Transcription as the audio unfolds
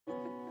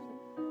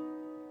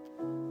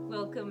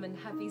welcome and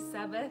happy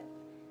Sabbath.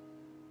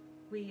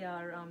 We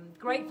are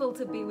grateful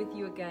to be with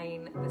you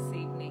again this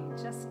evening,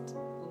 just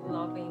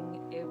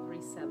loving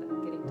every Sabbath,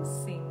 getting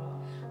to sing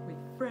with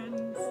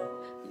friends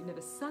you've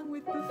never sung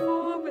with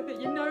before, but that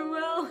you know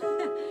well.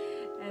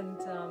 and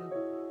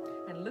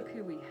look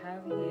who we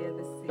have here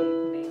this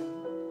evening.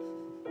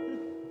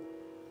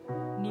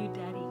 New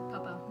daddy,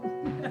 Papa.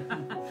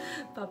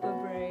 Papa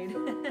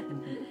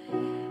Braedan.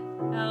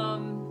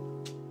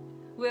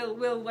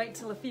 We'll wait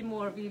till a few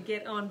more of you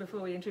get on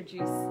before we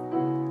introduce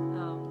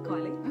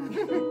Kylie.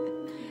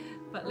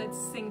 But let's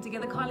sing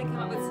together. Kylie came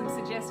up with some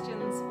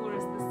suggestions for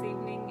us this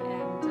evening,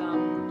 and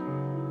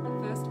the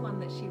first one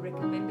that she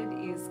recommended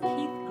is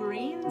Keith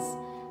Green's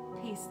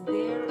piece,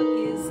 There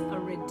Is a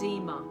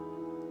Redeemer.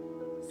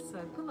 So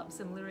pull up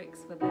some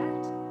lyrics for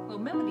that. Well,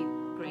 Melody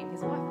Green,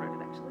 his wife, wrote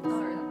it actually.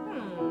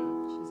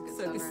 She's a good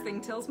So this songwriter.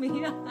 thing tells me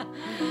here.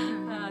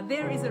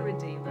 There is a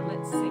Redeemer.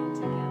 Let's sing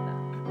together.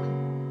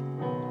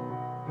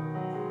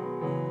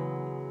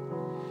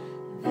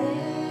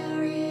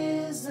 There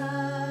is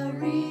a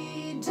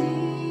Redeemer,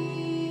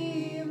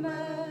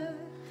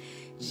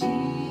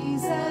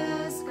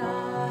 Jesus,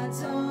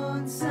 God's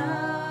own Son,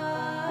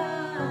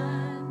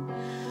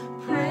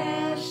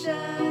 precious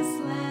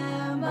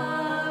Lamb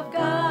of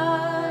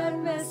God,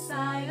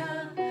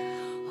 Messiah,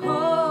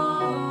 Holy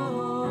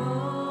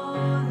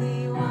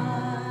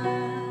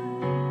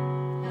One.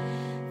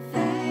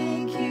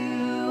 Thank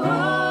you,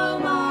 oh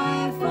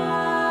my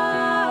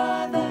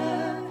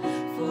Father,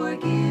 for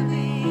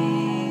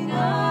giving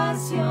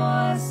us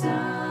your Son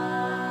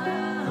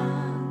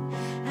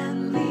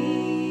and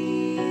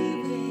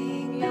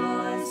leaving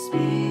your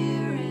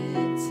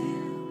Spirit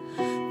till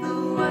the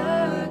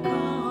work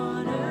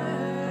on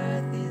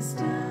earth is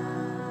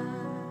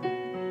done.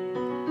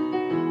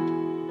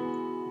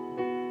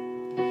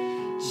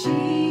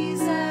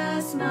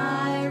 Jesus,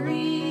 my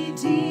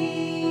Redeemer,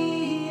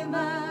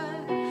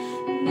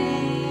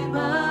 name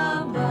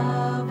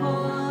above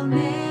all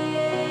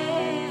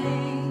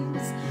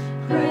names,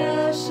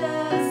 precious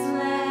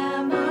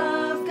Lamb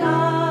of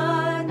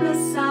God,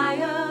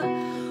 Messiah,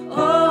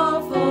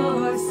 oh,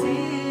 for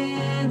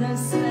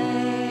sinners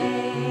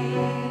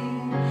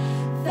slain.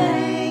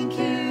 Thank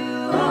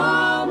you,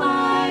 oh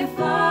my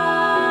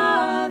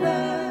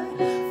Father,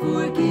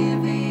 for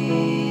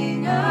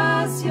giving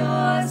us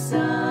your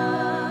Son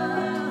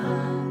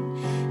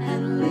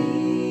and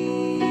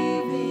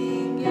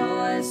leaving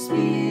your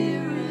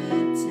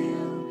Spirit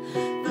till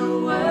the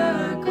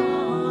work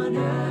on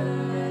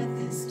earth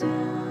is done.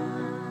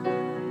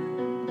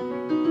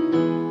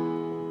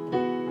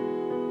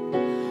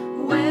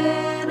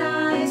 When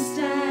I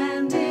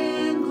stand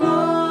in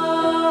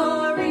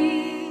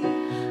glory,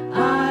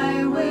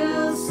 I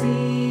will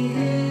see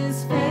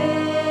His face.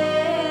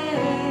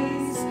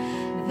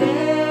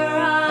 There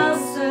I'll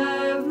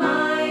serve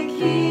my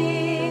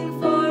King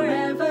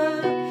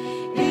forever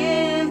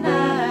in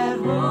that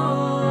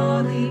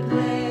holy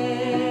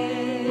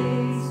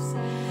place.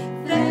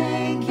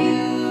 Thank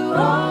you,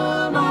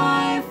 oh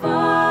my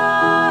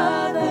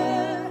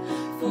Father,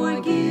 for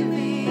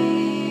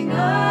giving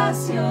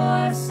us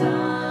your Son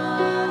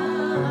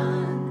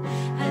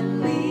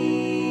and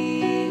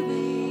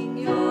leaving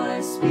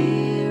your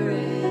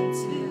Spirit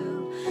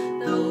till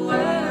the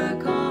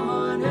work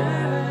on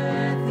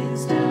earth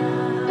is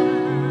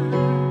done.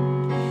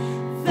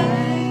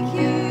 Thank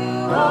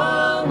you,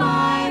 oh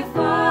my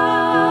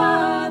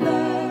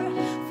Father,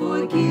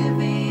 for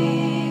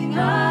giving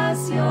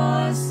us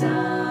your Son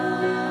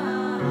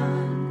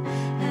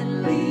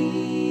and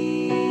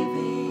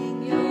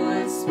leaving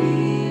your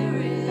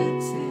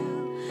Spirit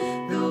till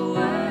the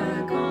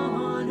work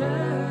on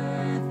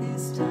earth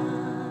is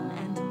done.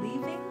 And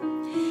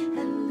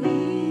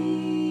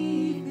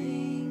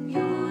leaving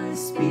your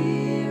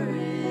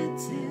Spirit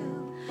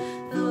till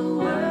the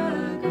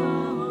work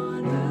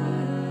on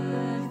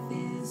earth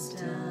is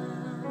done.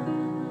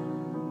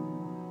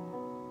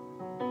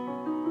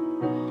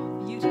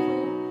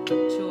 Beautiful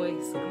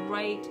choice,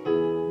 great,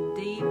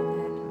 deep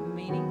and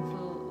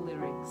meaningful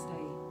lyrics.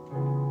 Hey,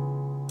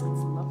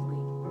 it's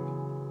lovely.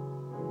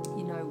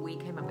 You know, we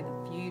came up with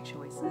a few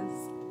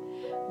choices.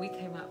 We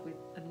came up with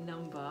a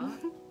number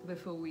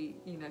before we,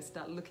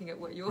 start looking at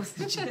what you're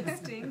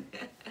suggesting.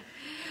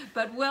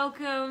 But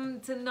welcome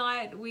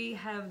tonight. We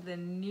have the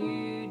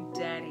new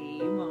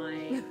daddy,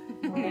 my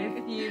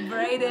nephew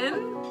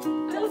Braedan.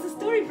 Tell us a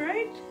story,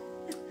 Braedan.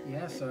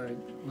 Yeah, so a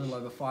little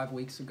over 5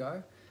 weeks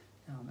ago,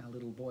 our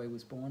little boy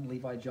was born,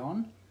 Levi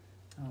John,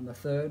 the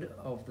 3rd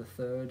of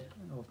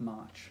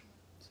March.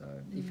 So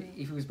if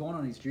he was born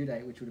on his due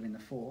date, which would have been the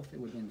 4th, it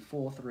would have been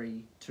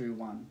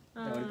 4-3-2-1.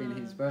 That would have been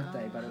his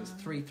birthday, but it was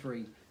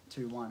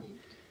 3-3-2-1.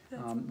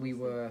 We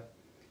were,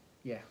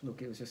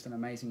 it was just an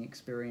amazing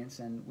experience,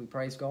 and we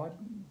praise God.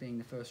 Being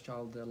the first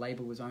child, the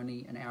labour was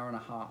only an hour and a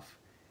half,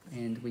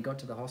 and we got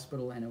to the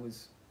hospital and it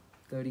was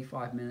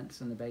 35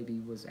 minutes and the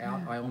baby was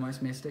out. I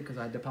almost missed it because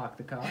I had to park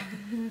the car.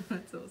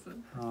 That's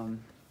awesome.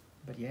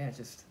 But yeah, it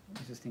was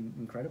just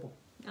incredible.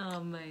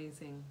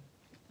 Amazing.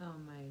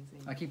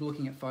 Amazing. I keep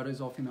looking at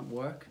photos of him at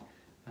work,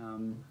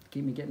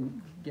 keep me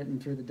getting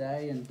through the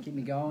day and keep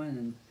me going,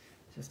 and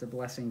it's just a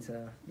blessing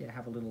to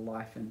have a little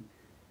life. And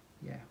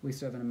we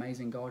serve an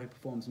amazing God who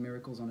performs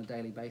miracles on a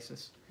daily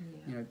basis.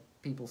 You know,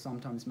 people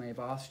sometimes may have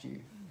asked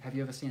you, have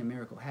you ever seen a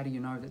miracle? How do you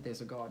know that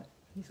there's a God?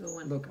 You saw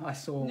one. Look, I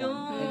saw one,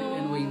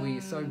 and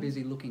we're so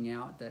busy looking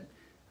out that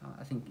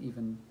I think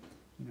even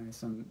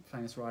some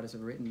famous writers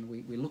have written,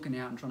 we're looking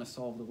out and trying to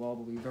solve the world,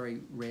 but we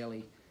very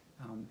rarely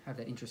have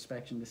that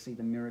introspection to see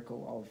the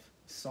miracle of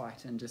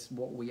sight and just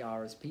what we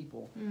are as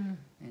people.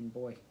 And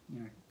boy,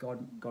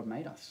 God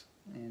made us,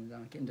 and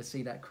getting to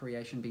see that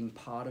creation, being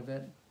part of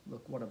it,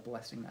 look what a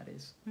blessing that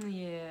is.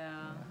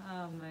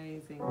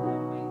 Amazing.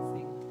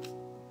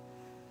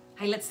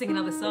 Hey, let's sing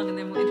another song and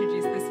then we'll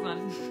introduce this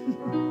one.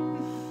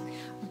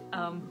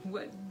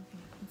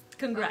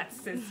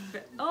 Congrats, says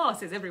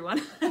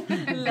everyone.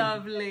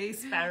 Lovely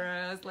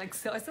sparrows, like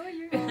so I saw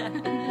you.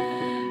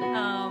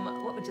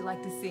 What would you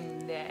like to sing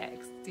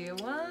next, dear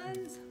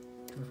ones?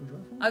 Joyful.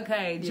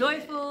 Okay,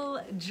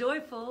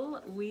 joyful,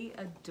 we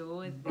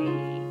adore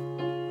thee.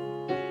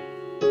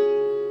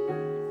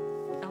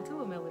 Alto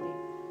or melody?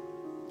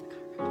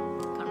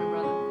 Can't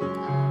remember.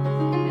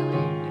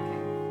 Melody. Okay.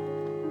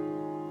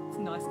 It's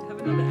nice to have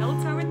another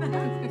alto in the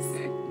house.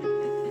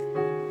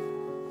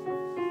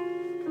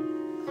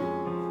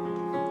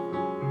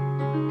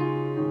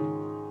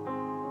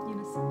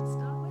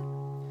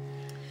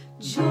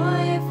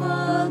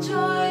 Joyful,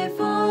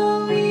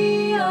 joyful,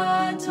 we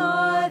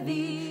adore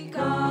thee,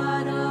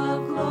 God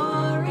of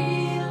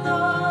glory,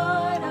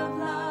 Lord of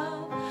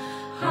love.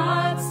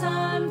 Hearts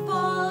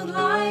unfold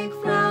like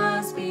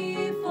flowers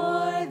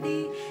before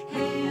thee,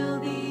 hail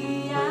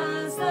thee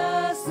as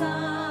the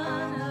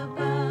sun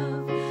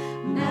above.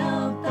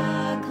 Melt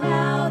the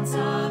clouds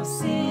of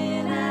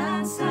sin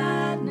and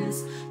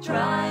sadness,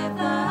 drive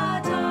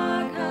the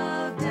dark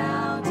of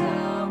doubt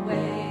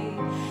away.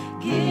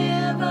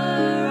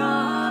 Giver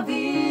of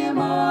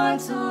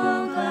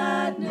immortal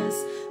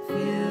gladness,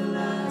 fill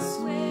us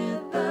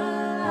with the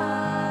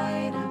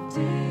light of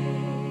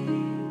day.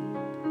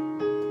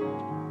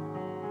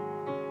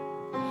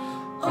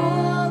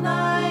 All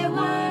thy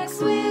works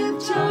with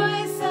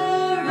joy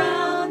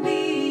surround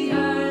the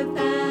earth,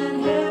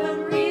 and heaven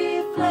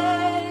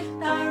reflect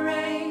thy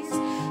rays.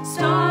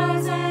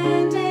 Stars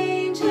and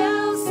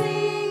angels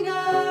sing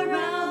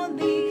around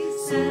thee,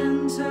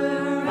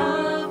 center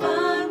of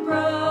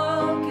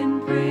unbroken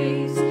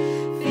praise.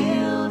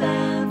 Field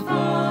and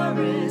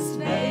forest,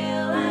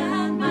 vale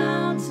and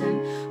mountain,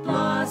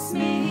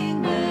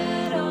 blossoming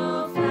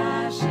meadow,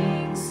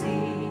 flashing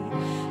sea,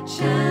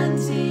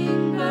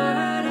 chanting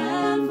bird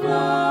and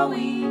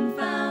flowing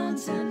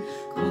fountain,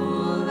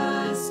 call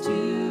us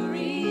to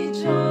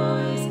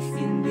rejoice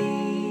in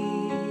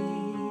thee.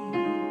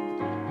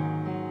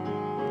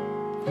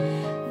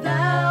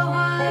 Thou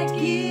art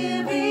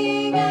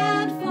giving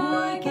and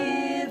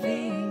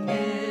forgiving,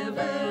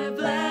 ever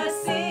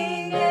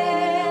blessing,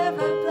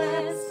 ever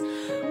blessed,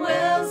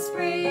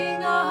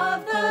 wellspring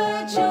of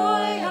the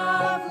joy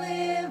of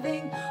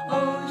living,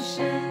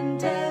 ocean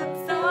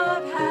depth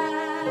of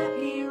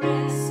happy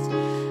rest.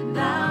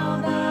 Thou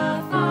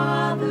the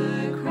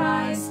Father,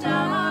 Christ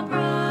our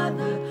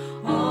brother,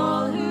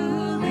 all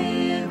who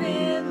live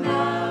in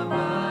love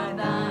are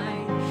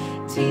thine.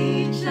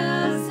 Teach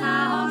us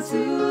how to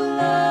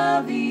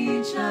love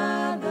each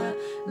other,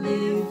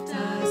 lift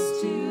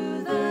us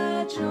to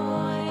the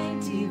joy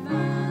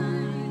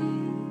divine.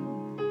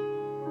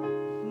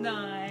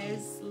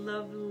 Nice,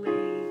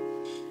 lovely.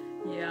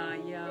 Yeah.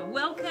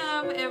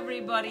 Welcome,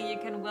 everybody. You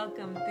can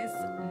welcome this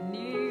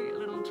new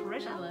little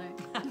treasure.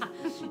 Hello.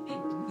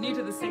 New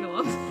to the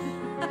Singalong.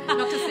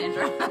 Not to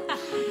Sandra.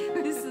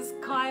 This is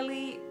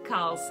Kylie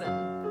Carlsen.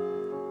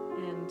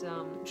 And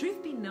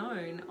truth be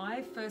known,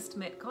 I first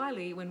met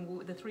Kylie when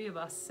the three of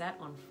us sat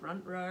on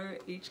front row,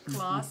 each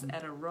class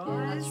at a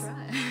rise.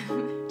 That's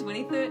right.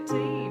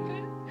 2013.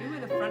 We were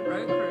the front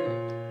row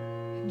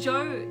crew.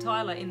 Joe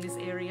Tyler in this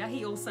area,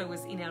 he also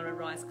was in our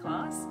Arise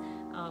class.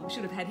 We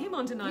should have had him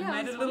on tonight, Yeah,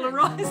 made a that's little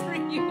fine. Arise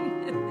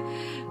reunion.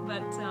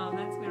 But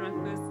that's where I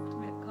first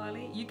met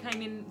Kylie. You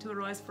came in to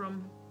Arise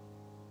from...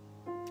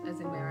 As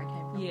in where I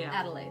came from. Yeah.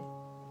 Adelaide.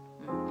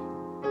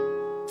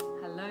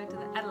 Hello to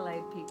the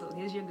Adelaide people.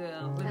 Here's your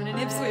girl living in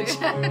Hello. Ipswich.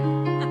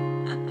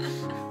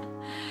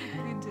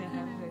 Good to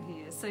have her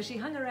here. So she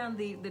hung around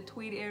the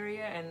Tweed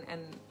area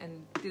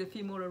and did a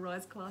few more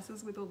Arise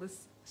classes with all the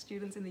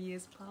students in the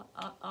years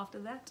after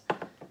that,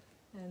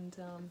 and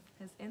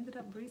has ended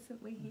up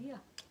recently here.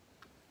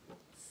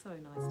 So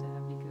nice to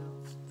have you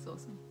girls. It's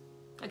awesome.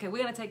 Okay,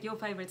 we're going to take your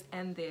favourites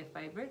and their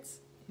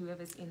favourites.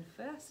 Whoever's in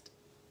first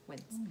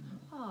wins.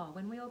 Oh,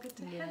 when we all get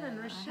to heaven,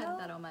 I Rochelle. had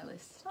that on my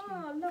list.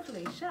 Oh,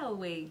 lovely. Shall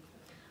we?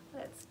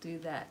 Let's do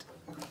that.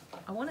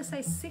 I want to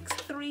say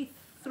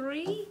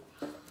 633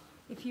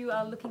 if you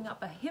are looking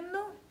up a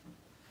hymnal.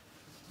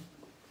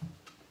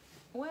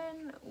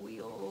 When we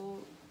all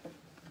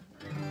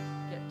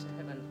get to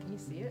heaven. Can you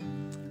see it?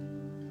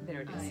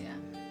 There it is. Oh, yeah.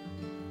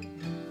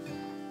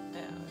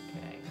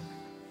 Okay.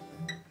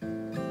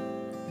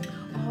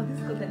 Oh, this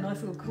has got that nice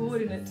little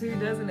chord in it too,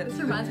 doesn't it? This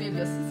reminds me of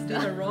your The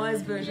sister.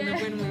 Rise version of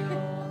Yeah. when we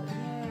all.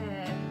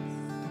 Yes.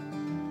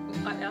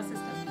 Oh, our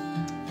sister.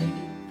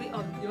 Phoebe.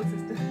 Oh, your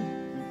sister.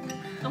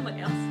 Oh my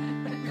gosh.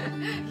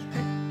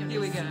 Here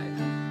we go.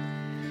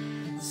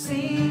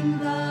 Sing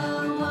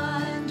the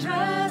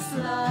wondrous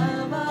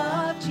love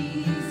of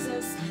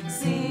Jesus.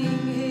 Sing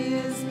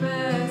his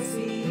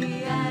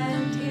mercy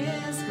and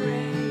his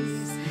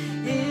grace.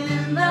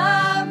 In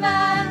the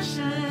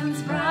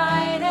mansions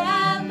bright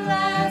and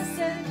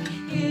blessed,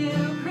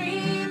 he'll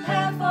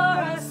prepare for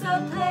us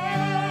a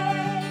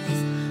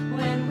place.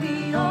 When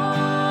we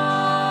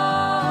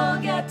all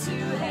get to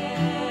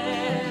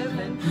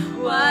heaven,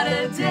 what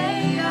a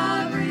day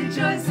of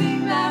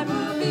rejoicing that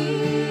will be.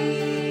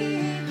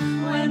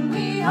 When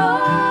we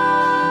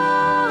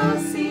all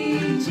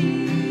see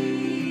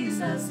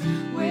Jesus,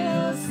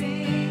 we'll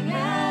sing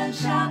and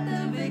shout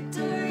the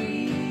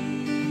victory.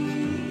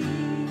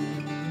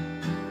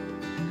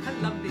 I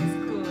love these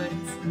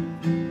chords.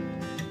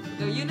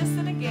 Go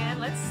unison again.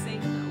 Let's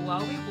sing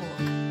while we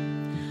walk.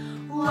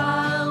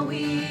 While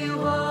we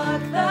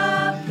walk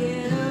the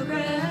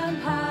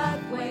pilgrim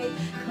pathway,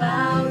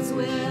 clouds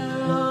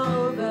will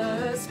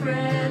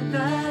overspread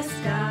the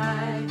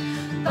sky.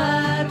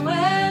 But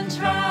when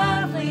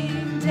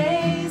traveling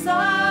days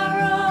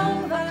are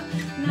over,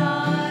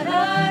 not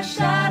a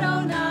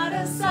shadow, not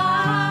a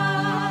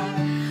sigh.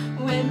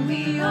 When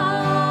we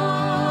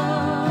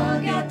all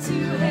get to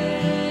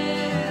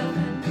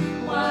heaven,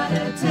 what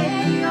a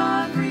day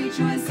of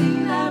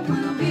rejoicing that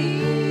will be.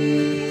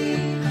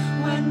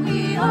 When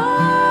we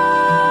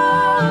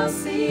all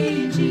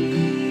see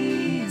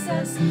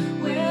Jesus,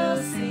 we'll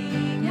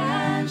sing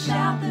and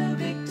shout the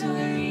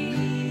victory.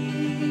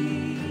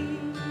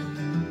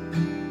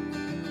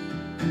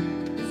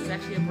 This is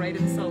actually a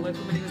Braedan solo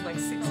from when he was like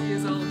 6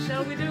 years old.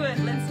 Shall we do it?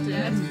 Let's do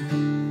it.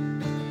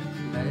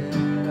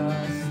 Let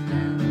us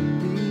then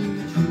be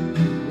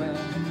true and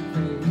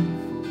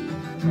faithful,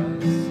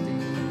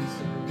 trusting,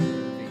 serving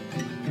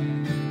every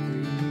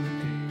day.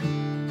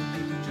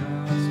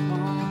 Just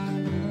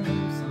one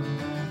glimpse of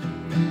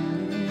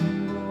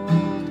healing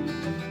glory,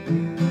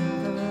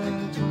 with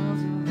the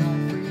joys of our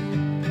free.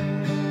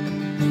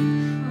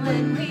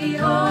 When we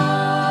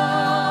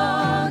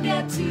all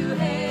get to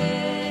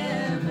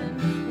heaven,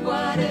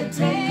 what a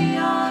day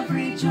of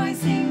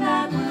rejoicing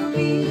that will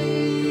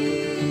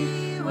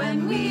be.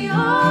 When we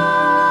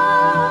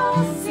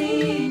all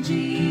see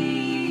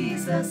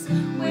Jesus,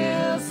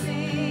 we'll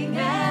sing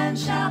and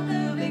shout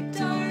the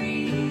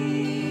victory.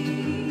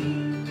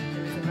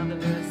 There is another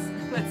verse.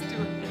 Let's do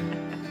it.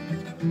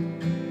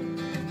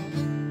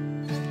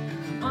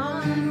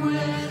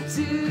 Onward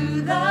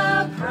to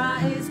the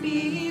prize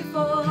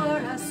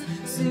before us,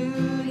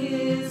 soon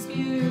his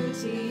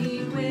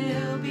beauty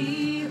will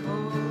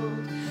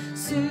behold.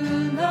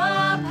 Soon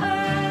the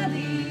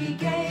pearly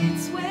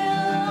gates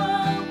will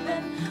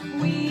open,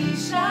 we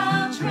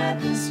shall tread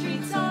the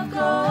streets of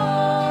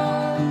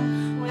gold.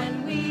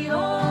 When we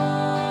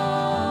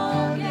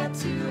all get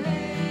to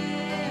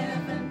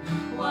heaven,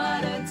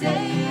 what a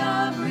day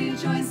of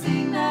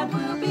rejoicing that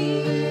will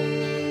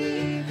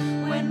be.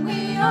 When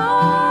we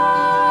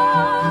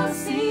all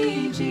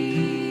see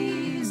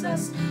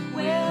Jesus,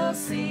 we'll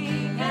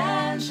sing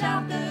and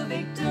shout the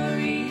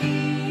victory.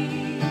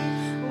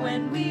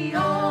 When we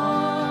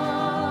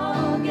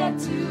all get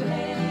to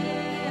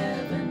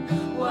heaven,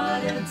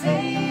 what a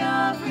day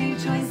of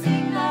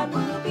rejoicing that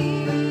will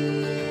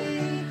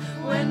be.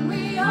 When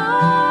we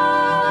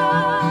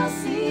all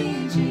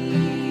see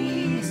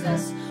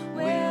Jesus,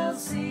 we'll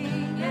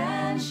sing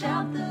and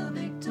shout the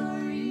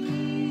victory.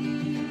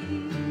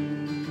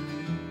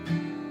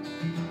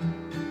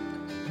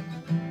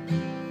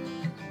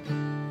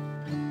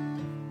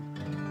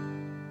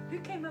 Who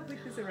came up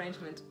with this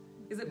arrangement?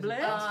 Is it Blair?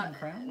 Casting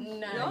Crown?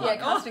 No, Oh, yeah,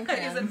 casting oh,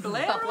 crowns. is it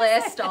Blair But or Blair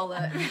is it- stole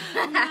it.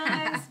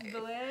 Nice,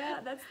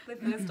 Blair. That's the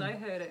first I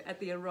heard it at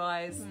the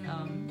Arise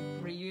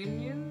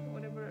reunion,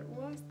 whatever it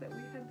was that we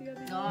had the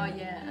other day. Oh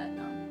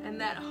yeah. And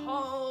that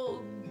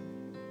whole,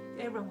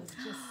 everyone was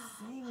just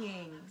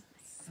singing.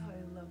 So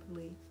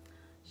lovely.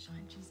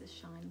 Shine, Jesus,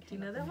 shine. Do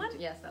you know that one?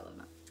 Yes, I love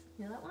that.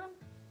 You know that one?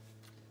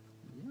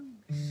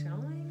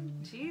 Shine,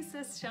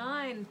 Jesus,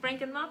 shine.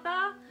 Frank and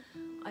Martha,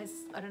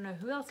 I don't know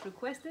who else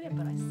requested it,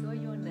 but I saw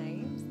your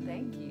names.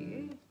 Thank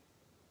you.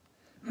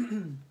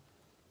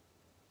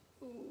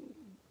 Ooh,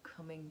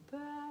 coming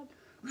back.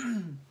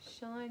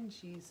 Shine,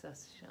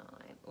 Jesus,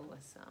 shine.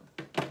 Awesome.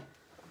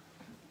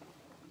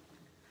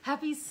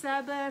 Happy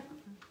Sabbath.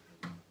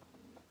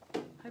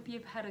 Hope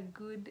you've had a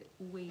good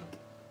week.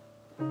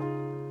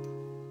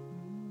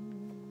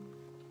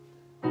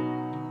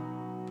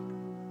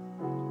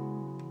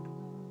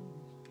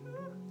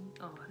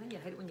 Oh, don't you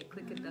hate it when you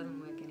click it doesn't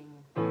work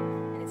anymore?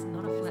 And it's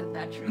not a flat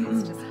battery,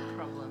 it's just a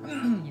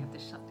problem. You have to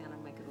shut down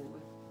and make it all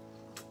work.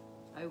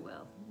 Oh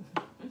well.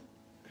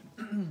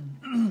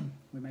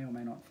 We may or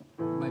may not,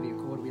 maybe a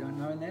chord we don't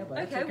know in there, but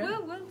Okay, that's okay.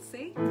 we'll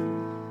see.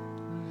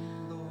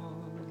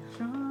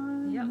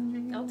 Yep,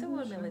 alto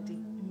or melody?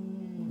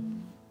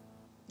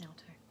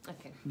 Alto.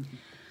 Okay.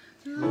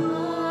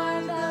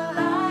 Lord, the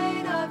light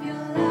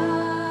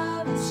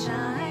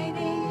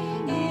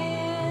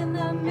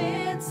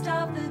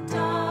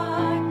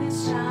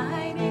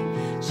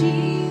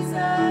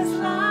Jesus,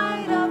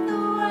 light of the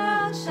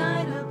world,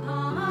 shine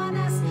upon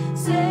us.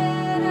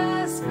 Set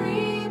us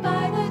free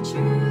by the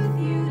truth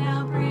you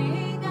now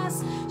bring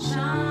us.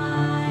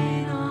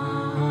 Shine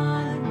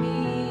on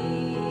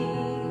me.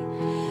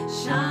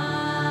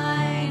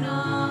 Shine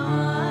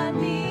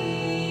on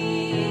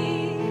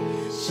me.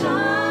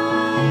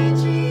 Shine,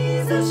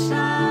 Jesus,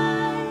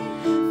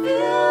 shine.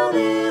 Fill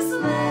this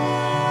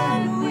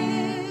land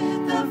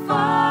with the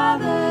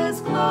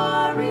Father's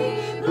glory.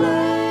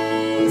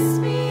 Blaze,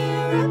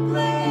 Spirit,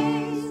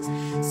 blaze.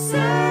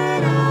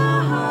 Set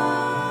our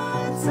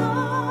hearts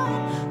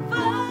on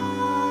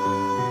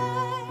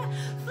fire.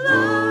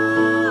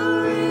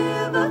 Flow,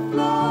 river,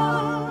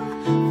 flow.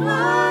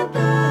 Flood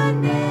the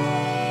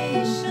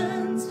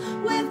nations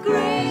with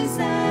grace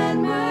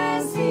and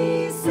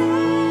mercy.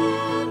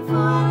 Send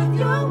forth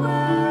your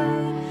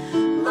word,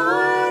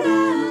 Lord,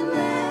 and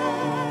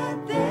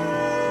let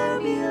there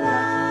be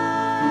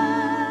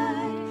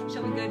light.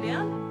 Shall we go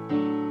down?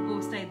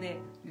 Or stay there?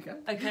 Okay.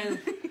 Okay.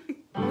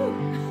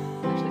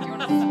 Actually, do you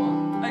want to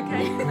swap?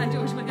 Okay. And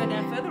should we go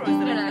down further or is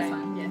that No, okay? that's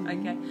fine. Yeah.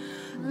 Okay.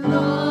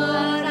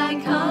 Lord,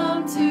 I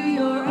come to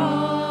your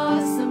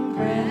awesome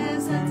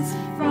presence,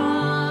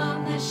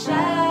 from the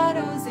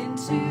shadows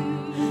into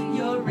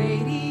your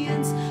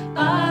radiance.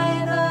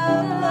 By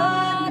the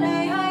blood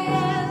may I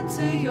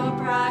enter your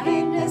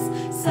brightness.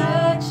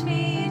 Search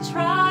me,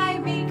 try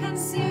me,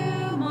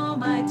 consume all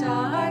my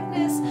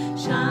darkness.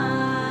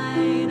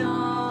 Shine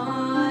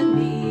on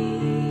me.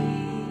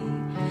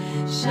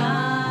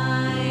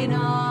 Shine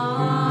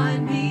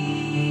on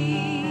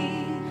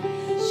me.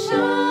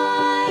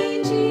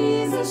 Shine,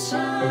 Jesus,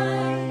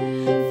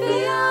 shine.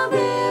 Fill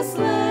this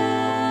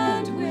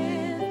land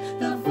with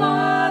the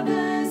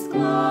Father's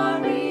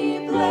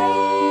glory.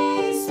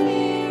 Blaze,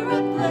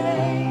 Spirit,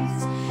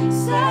 blaze.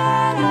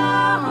 Set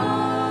our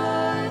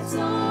hearts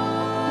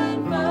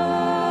on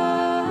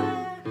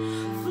fire.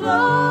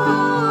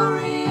 Flow,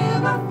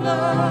 river,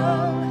 flow.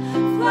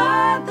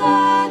 Flood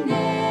the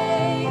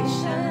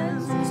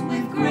nations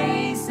with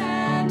grace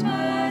and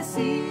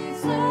mercy.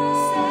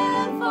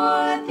 Send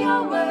forth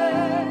your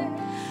word,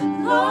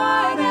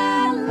 Lord,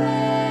 and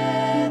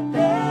let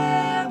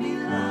there be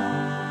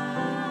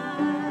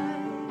light.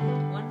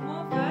 One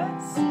more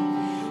verse.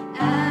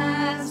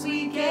 As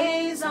we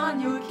gaze on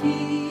your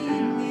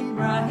kingly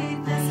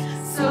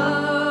brightness, so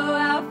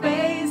our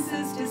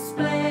faces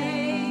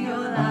display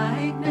your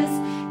likeness,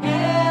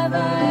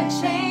 ever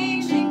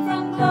changing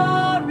from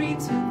glory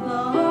to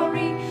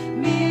glory.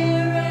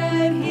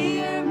 Mirrored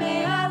here,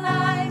 may our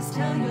lives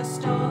tell your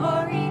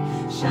story.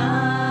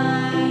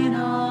 Shine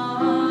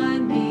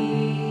on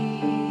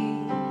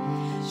me.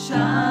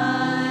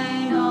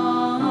 Shine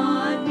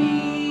on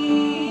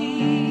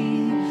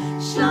me.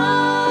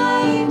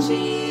 Shine,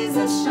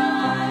 Jesus,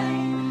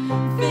 shine.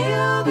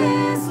 Fill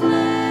this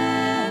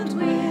land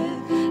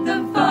with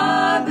the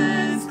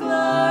Father's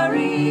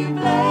glory.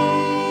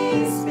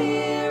 Blaze,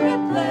 Spirit,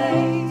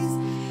 blaze.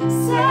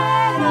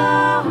 Set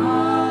our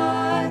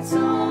hearts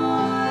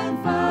on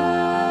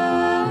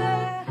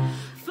fire.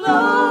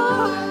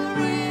 Flow,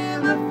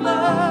 river,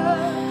 flow.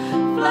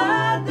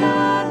 Flood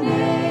the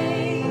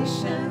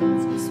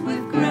nations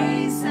with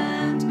grace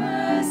and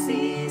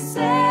mercy.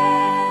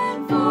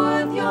 Send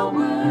forth your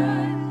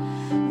word,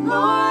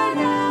 Lord,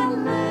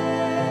 and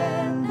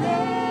let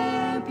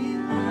there be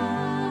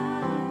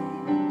light.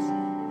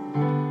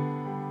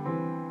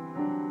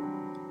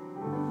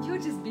 You're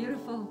just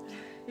beautiful.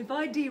 If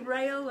I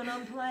derail when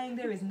I'm playing,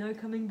 there is no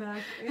coming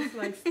back. It's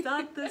like,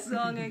 start the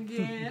song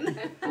again.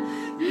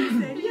 You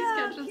said,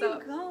 yeah, catch us keep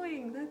up.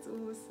 going. That's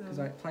Because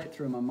awesome. I play it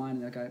through in my mind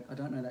and I go, I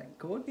don't know that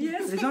chord.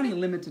 Yes. There's only a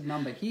limited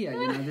number here,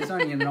 you know. There's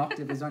only an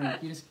octave.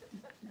 You just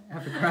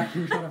have a crack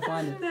and try to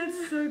find it.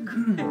 That's so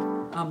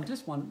great.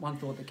 Just one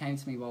thought that came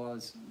to me while I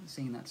was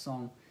singing that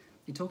song.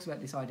 It talks about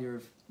this idea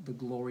of the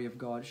glory of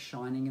God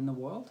shining in the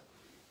world.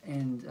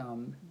 And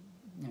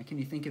you know, can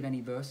you think of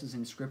any verses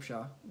in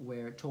Scripture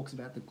where it talks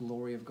about the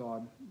glory of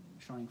God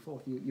shining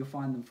forth? You'll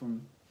find them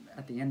from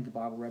at the end of the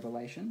Bible,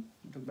 Revelation.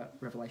 You talk about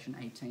Revelation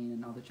 18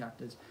 and other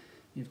chapters.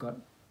 You've got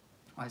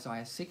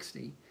Isaiah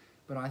 60.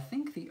 But I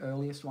think the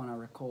earliest one I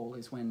recall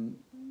is when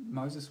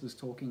Moses was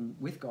talking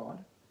with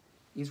God.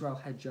 Israel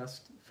had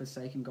just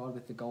forsaken God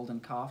with the golden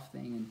calf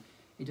thing, and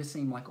it just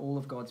seemed like all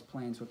of God's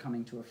plans were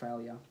coming to a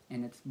failure.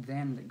 And it's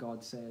then that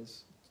God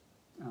says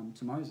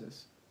to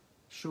Moses,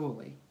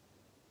 surely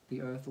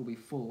the earth will be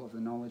full of the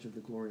knowledge of the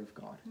glory of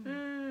God.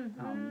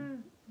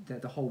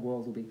 That the whole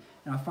world will be.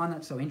 And I find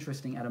that so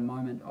interesting at a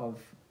moment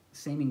of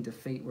seeming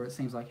defeat, where it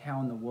seems like, how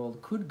in the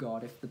world could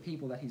God, if the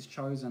people that he's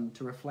chosen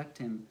to reflect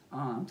him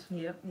aren't?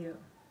 Yep.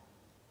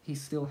 He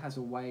still has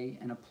a way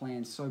and a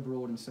plan so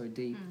broad and so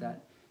deep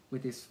that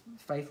with this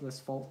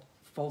faithless,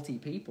 faulty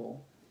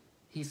people,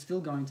 he's still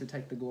going to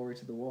take the glory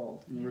to the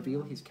world and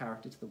reveal his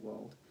character to the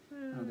world.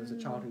 There's a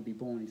child who will be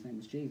born, his name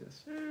is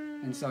Jesus.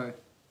 And so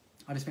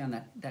I just found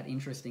that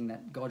interesting,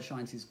 that God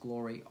shines his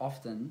glory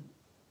often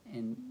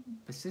and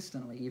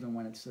persistently, even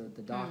when it's the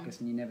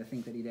darkest and you never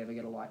think that he'd ever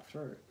get a light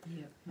through.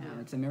 Yep.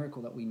 It's a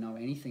miracle that we know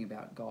anything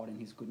about God and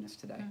his goodness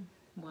today.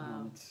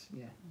 Wow. It's,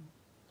 yeah,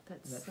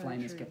 That's that so flame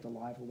true. is kept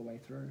alive all the way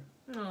through.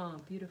 Oh,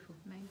 beautiful.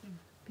 Amazing.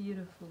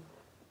 Beautiful.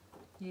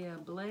 Yeah,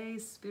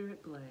 blaze,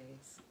 spirit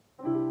blaze.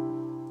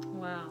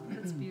 Wow,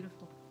 that's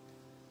beautiful.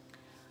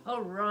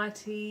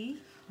 Alrighty.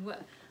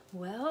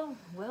 Well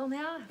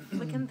now,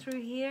 flicking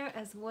through here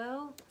as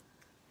well.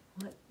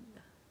 What?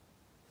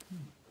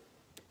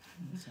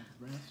 Sabbath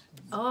rest.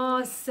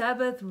 Oh,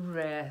 Sabbath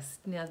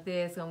Rest. Now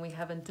there's one we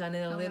haven't done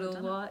in a Oh, we haven't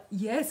little done it. while.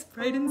 Yes,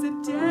 Braedan's a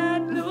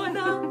dad,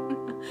 Lorna.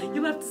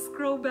 You'll have to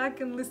scroll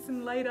back and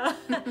listen later.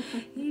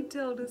 He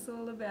told us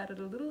all about it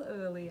a little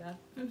earlier.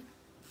 Yeah.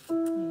 Oh,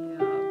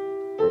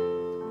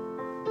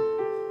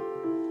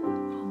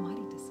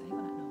 Mighty to Save. I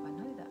don't know if I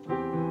know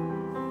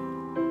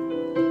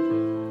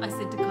that. I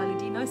said to Kylie,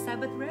 do you know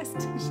Sabbath Rest?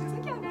 She's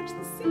like, yeah, I watch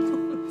the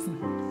singles.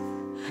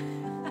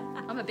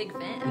 I'm a big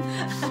fan.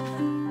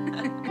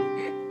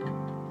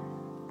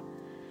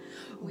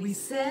 We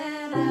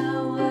set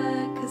our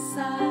work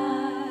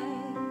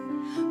aside,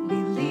 we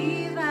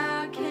leave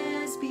our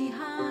cares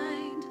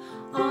behind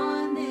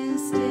on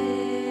this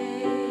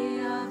day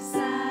of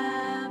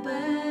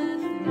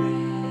Sabbath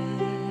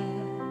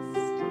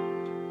rest.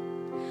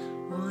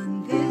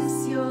 On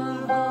this your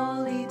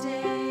holy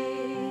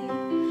day,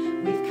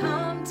 we've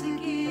come to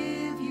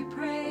give you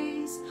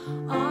praise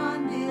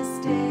on this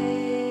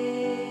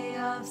day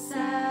of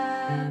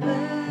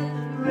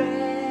Sabbath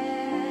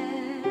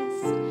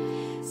rest.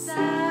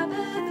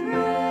 Sabbath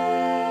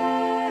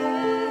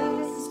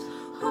rest,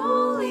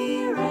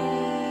 holy rest,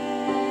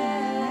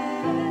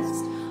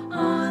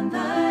 on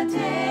the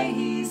day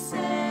he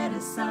set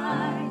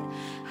aside,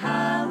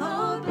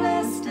 hallowed,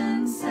 blessed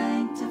and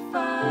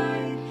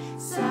sanctified.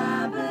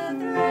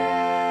 Sabbath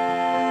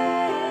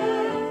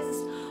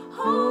rest,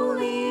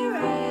 holy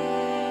rest,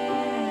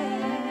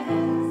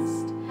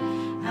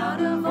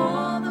 out of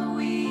all the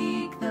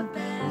week the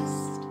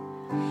best,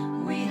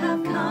 we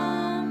have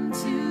come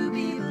to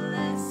be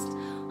blessed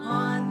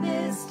on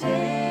this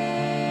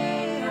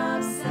day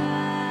of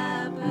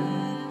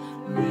Sabbath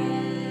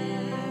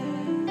rest.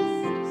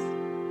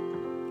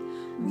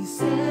 We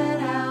set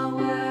our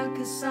work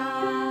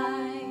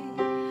aside,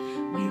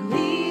 we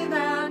leave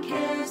our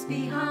cares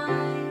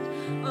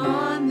behind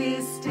on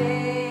this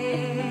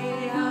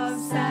day of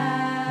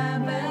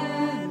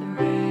Sabbath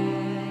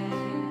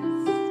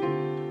rest.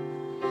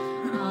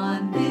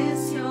 On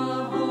this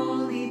your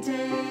holy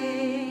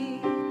day,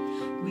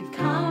 we've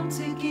come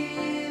to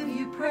give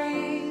you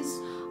praise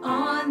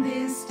on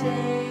this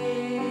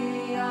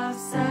day of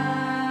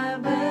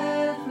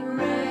Sabbath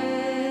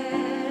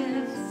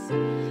rest.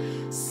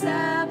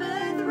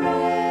 Sabbath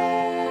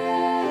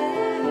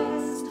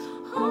rest,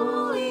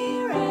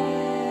 holy rest,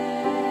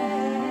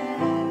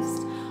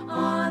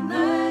 on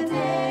the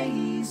day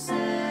he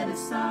set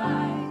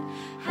aside,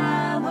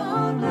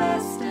 hallowed,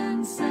 blessed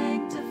and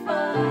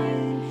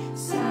sanctified.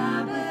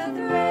 Sabbath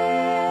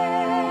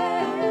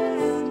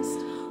rest,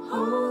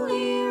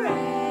 holy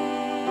rest,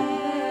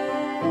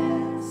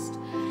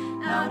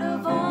 out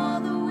of all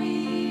the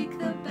week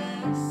the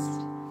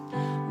best,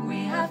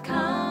 we have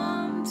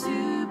come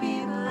to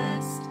be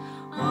blessed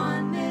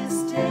on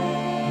this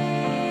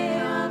day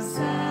of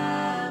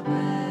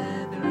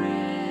Sabbath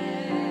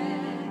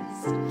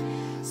rest.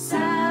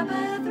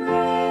 Sabbath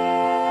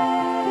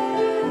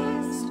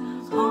rest,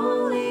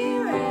 holy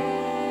rest,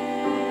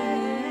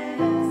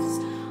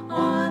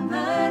 on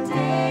the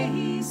day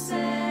he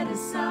set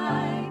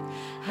aside,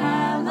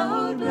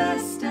 hallowed,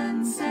 blessed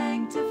and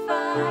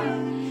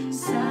sanctified.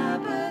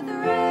 Sabbath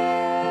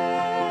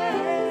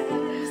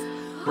rest,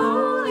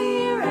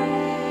 holy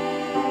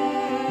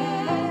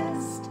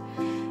rest,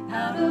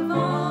 out of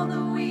all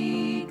the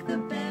week the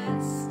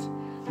best,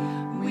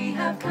 we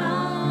have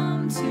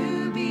come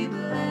to be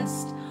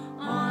blessed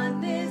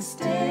on this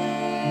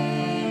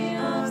day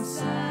of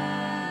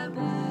Sabbath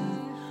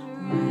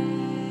rest.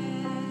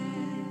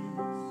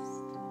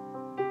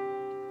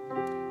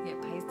 Yeah,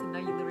 it pays to know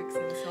your lyrics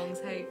in the songs,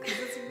 hey, because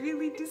it's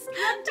really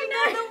distracting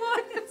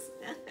otherwise.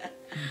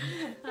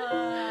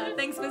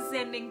 Thanks for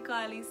sending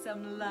Kylie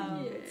some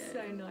love. It's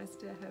so nice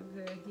to have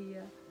her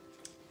here.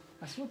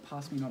 I saw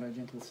Pass Me Not, O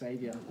Gentle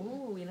Saviour.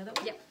 Oh, you know that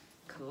one? Yep.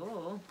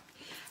 Cool.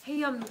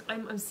 Hey,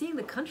 I'm seeing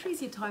the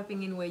countries you're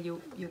typing in where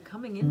you're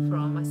coming in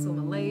from. I saw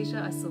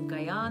Malaysia, I saw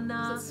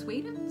Guyana. Is it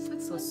Sweden? I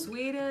saw Switzerland?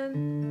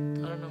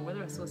 Sweden. I don't know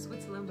whether I saw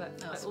Switzerland,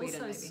 but Oh, I Sweden,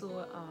 also maybe.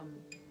 saw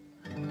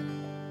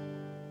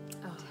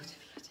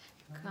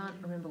can't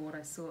remember what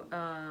I saw.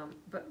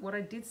 But what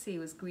I did see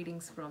was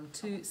greetings from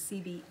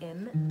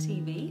 2CBN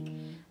TV.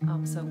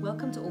 So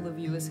welcome to all the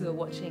viewers who are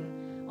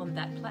watching on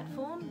that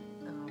platform.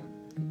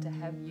 Good to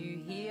have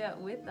you here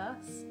with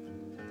us.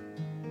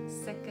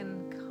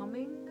 Second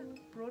Coming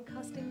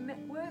Broadcasting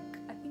Network,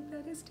 I think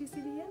that is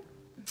 2CBN.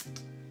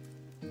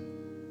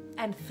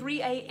 And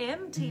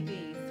 3AM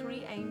TV,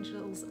 Three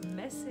Angels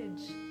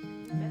Messages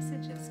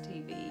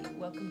TV.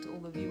 Welcome to all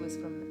the viewers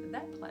from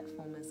that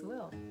platform as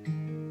well.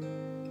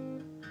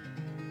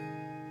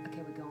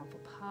 Okay, we're going for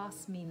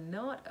Pass Me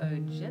Not, O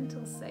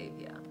Gentle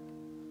Saviour.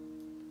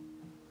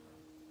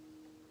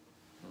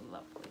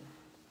 Lovely.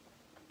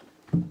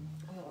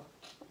 Oh.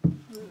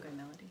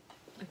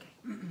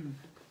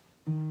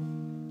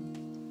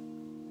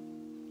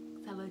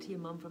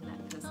 mum from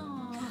that person.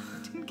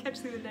 Oh, Didn't catch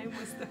who the name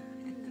was though.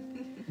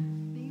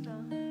 neither.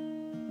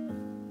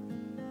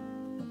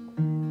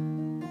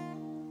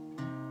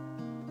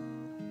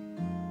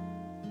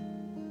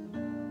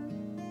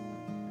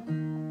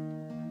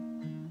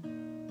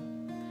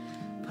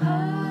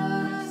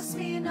 Pass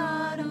me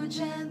not, O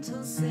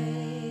gentle Saviour,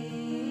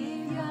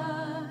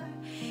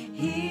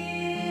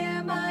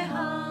 hear my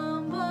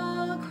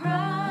humble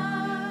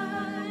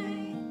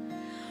cry.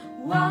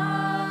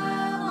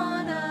 While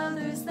on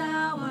others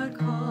thou art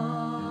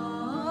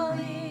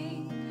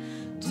calling,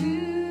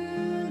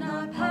 do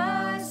not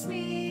pass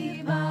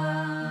me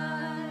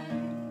by.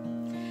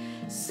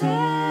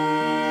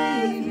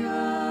 Saviour,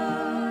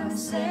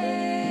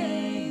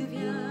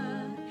 Saviour,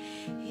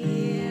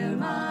 hear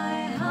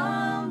my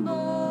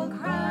humble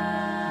cry.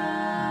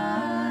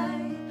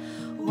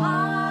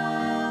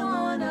 While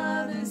on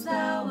others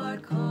thou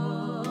art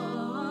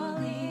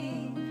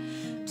calling,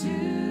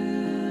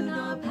 do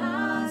not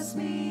pass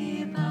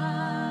me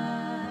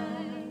by.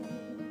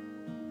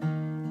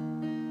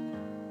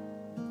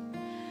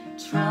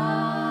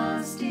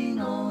 Trusting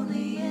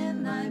only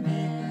in thy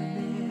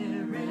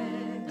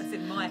merit, That's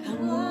in my.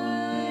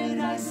 would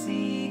I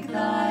seek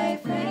thy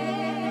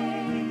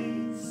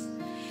face.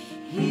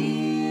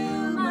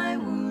 Heal my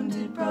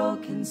wounded,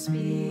 broken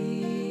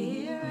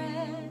spirit.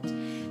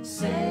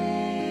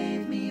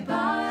 Save me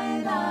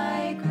by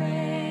thy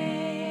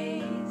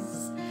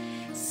grace.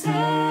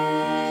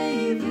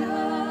 Savior,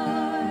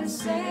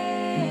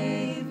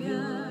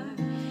 Savior,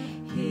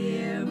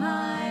 hear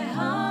my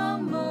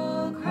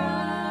humble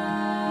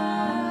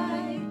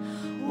cry.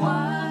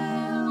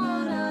 While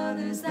on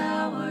others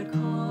thou art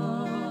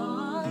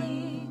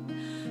calling,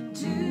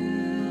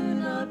 do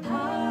not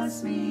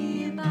pass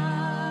me by.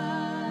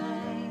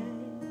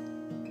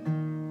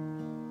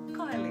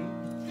 Kylie.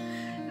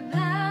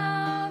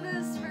 Thou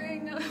the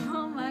spring of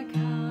all my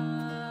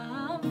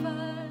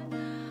comfort,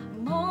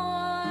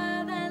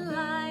 more than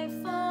life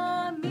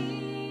for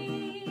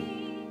me.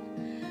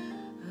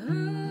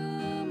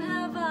 Whom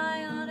have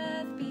I on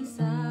earth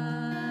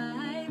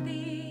beside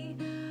thee?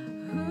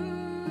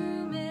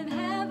 Whom in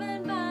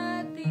heaven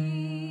but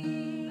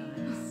thee?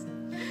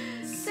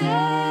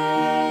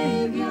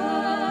 Savior,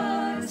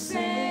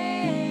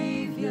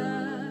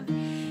 Savior,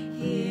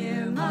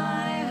 hear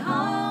my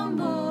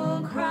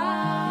humble cry.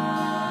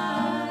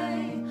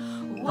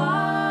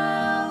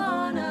 While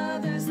on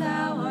others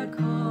thou art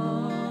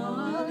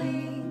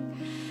calling,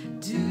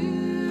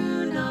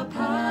 do not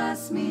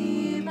pass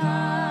me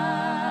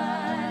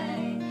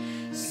by.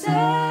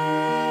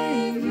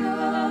 Savior,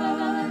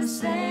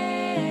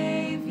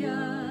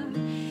 Savior,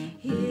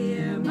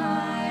 hear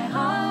my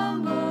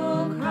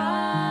humble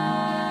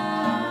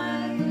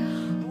cry.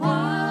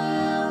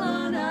 While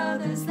on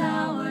others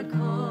thou art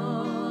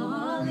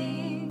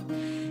calling,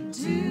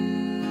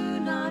 do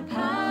not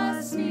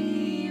pass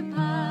me by.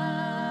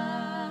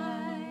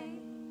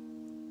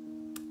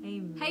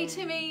 Amen. Hey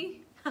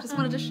Timmy! Just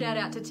wanted to shout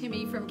out to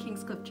Timmy from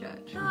Kingscliff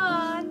Church.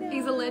 Oh, no.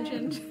 He's a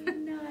legend.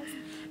 Nice.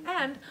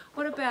 And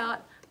what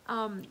about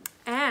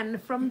Anne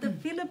from the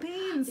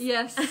Philippines?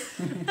 Yes.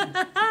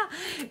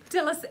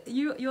 Tell us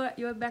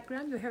your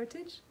background, your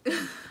heritage. I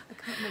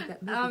can't make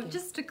that move again.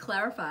 Just to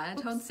clarify, I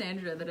told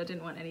Sandra that I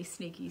didn't want any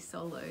sneaky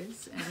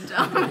solos, and so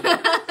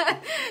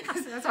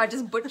I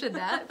just butchered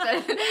that.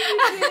 But,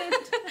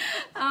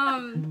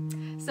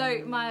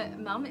 so my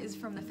mum is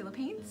from the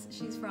Philippines.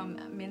 She's from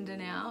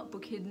Mindanao,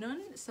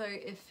 Bukidnon. So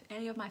if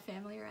any of my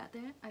family are out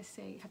there, I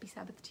say Happy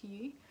Sabbath to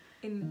you.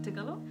 In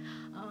Tagalog?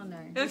 Oh no.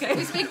 Okay.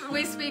 We speak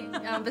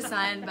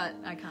Visayan, but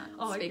I can't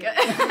speak okay.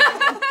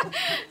 it.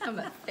 I'm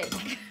a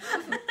fake.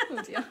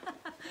 Oh dear.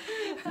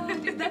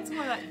 That's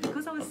why,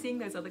 because I was seeing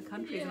those other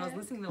countries and I was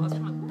listening to them, I was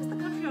trying, what was the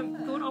country I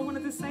thought I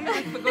wanted to say?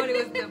 I forgot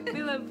it was the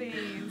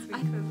Philippines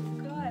because of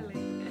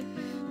Kylie.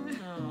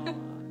 Oh,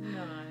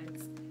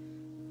 nice.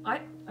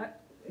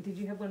 Did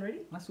you have one ready?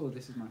 I saw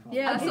This Is My Father.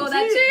 Yeah, I did saw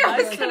that you? too. I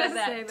was saw gonna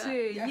that say that.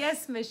 too. Yes.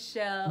 Yes,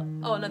 Michelle.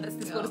 Oh no, this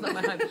world is not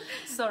my home.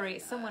 Sorry,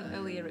 someone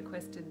earlier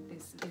requested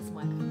This Is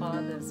My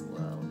Father's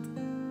World.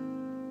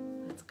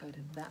 Let's go to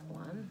that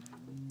one.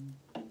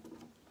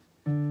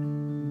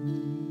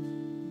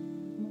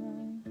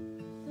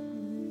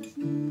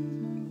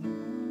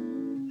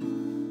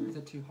 Is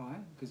it too high?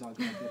 Because I got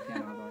the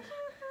piano otherwise.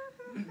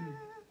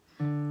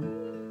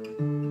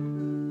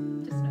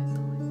 Just no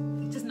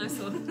solos. Just no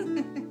sort.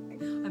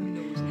 I'm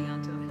naughty,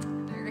 aren't I?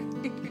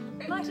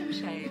 Light and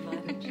shade,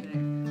 light and shade.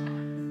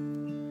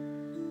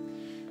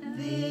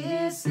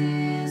 This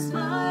is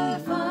my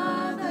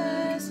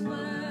Father's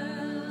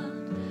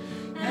world,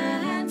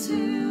 and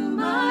to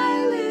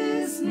my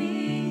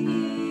listening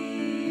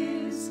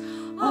ears,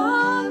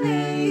 all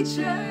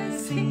nature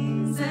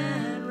sings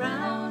and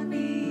round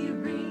me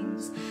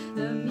rings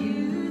the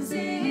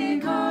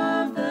music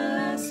of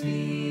the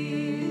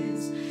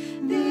spheres.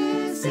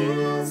 This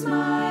is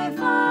my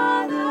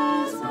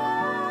Father's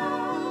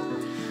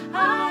world.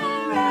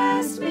 I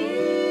rest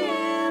me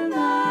in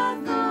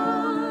the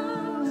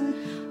thought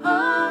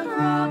of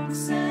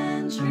rocks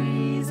and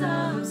trees,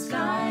 of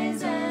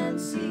skies and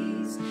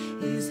seas.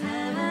 His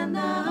hand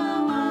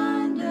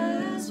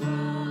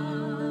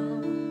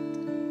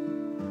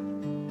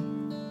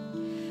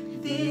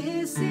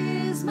This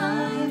is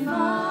my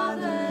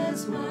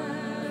Father's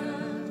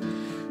world.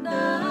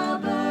 The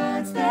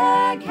birds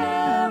their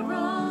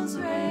carols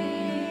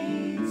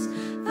raise.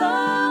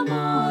 The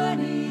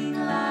morning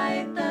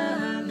light,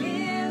 the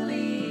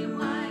lily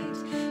white,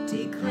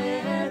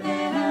 declare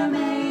their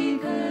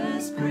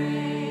Maker's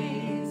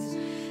praise.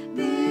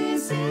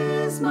 This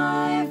is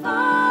my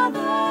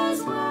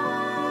Father's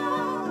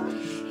world.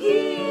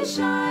 He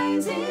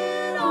shines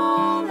in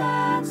all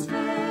that's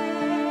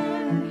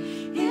fair.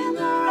 In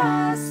the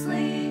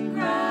rustling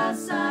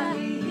grass I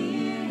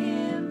hear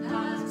him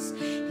pass.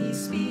 He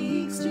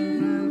speaks to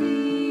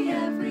me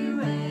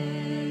everywhere.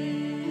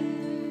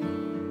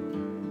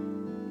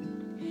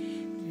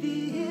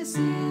 This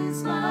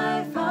is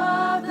my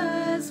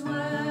Father's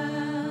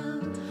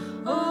world.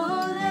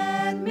 Oh,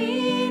 let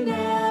me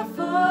never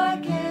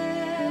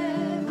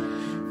forget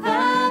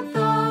that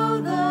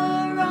though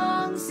the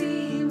wrong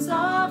seems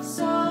oft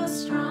so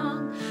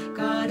strong,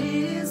 God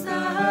is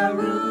the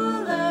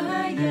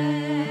ruler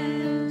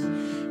yet.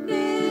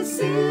 This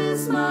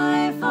is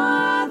my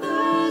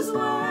Father's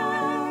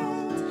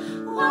world.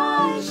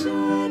 Why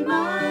should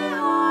my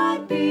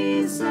heart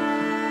be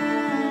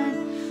sad?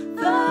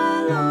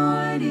 The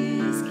Lord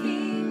is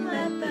King,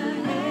 let the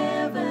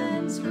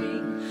heavens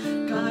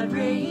ring. God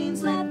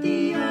reigns, let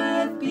the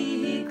earth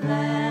be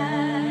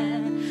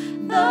glad.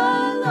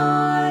 The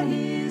Lord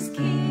is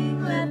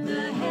King, let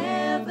the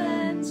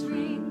heavens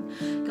ring.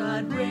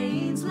 God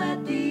reigns,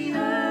 let the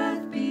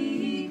earth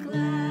be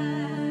glad.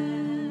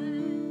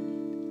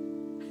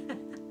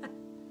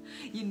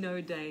 You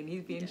know, Dane,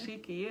 he's being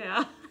cheeky,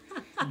 yeah.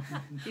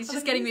 He's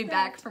just getting me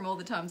back from all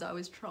the times I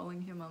was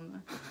trolling him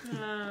on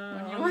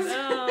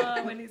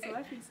When his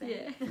wife is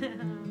saying. the...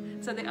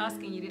 Yeah. So they're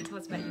asking, you didn't tell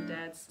us about your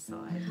dad's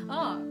side.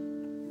 Oh,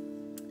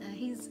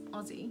 he's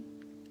Aussie.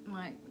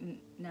 My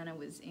nana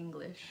was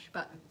English,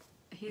 but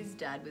his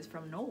dad was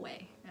from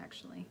Norway,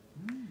 actually.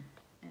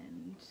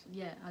 And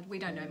yeah, we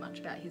don't know much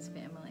about his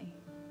family.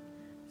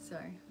 So,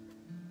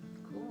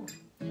 Cool.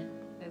 yeah.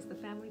 There's the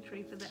family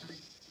tree for that.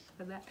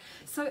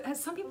 So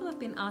some people have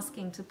been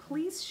asking to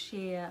please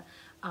share,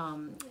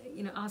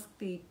 ask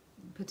the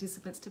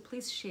participants to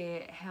please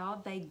share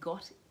how they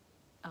got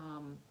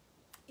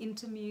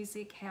into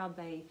music, how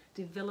they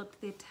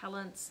developed their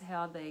talents,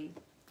 how they...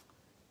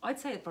 I'd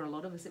say for a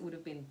lot of us it would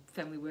have been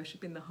family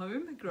worship in the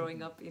home,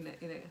 growing up in a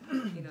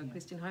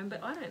Christian home.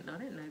 But I don't know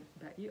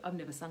about you. I've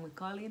never sung with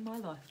Kylie in my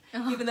life,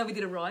 even though we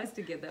did a rise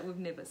together. We've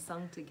never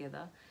sung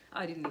together.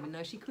 I didn't even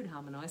know she could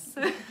harmonise.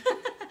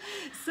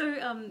 So,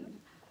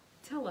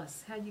 tell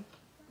us how you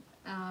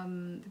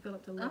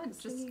developed a love for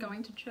just singing.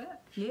 going to church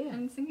Yeah.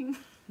 and singing.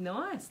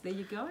 Nice. There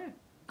you go.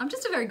 I'm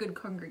just a very good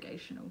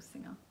congregational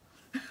singer.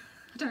 I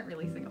don't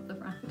really sing up the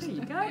front. There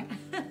you go.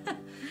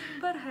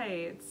 But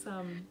hey, it's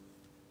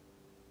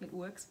it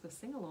works for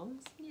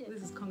sing-alongs. Yeah.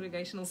 This is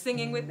congregational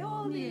singing with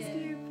all these Yeah.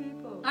 new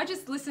people. I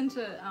just listen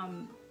to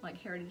like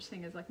heritage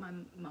singers, like my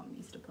mum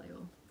used to play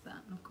all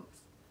that, and of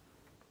course.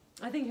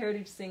 I think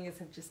heritage singers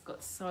have just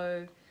got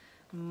so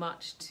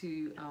much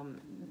to,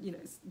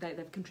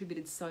 they've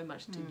contributed so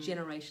much to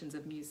generations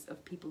of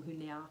of people who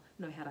now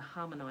know how to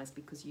harmonise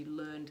because you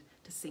learned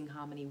to sing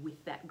harmony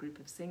with that group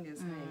of singers.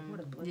 Hey, what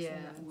a blessing Yeah,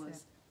 that that's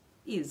was,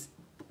 is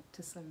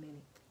to so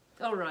many.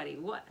 Alrighty,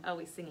 what are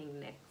we singing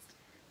next?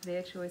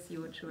 Their choice,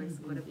 your choice.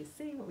 What have you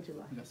sing? What would you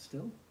like? We got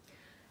still.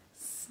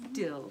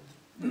 Still.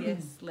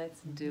 Yes,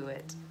 let's do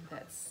it.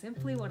 That's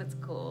simply what it's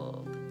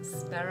called.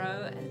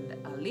 Sparrow and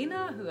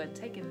Alina, who are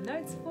taking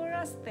notes for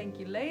us. Thank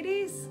you,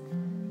 ladies.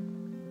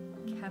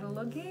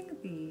 Cataloguing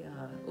the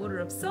order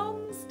of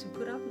songs to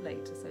put up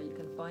later so you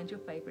can find your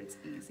favourites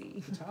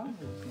easy. Guitar?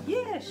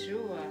 Yeah,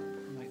 sure.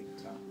 Maybe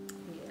guitar.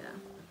 Yeah.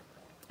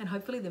 And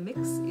hopefully the mix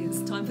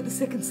is time for the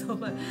second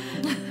solo.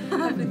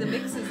 Hopefully the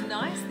mix is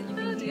nice that you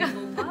can hear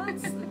all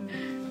parts.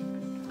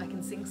 I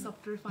can sing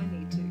softer if I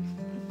need to.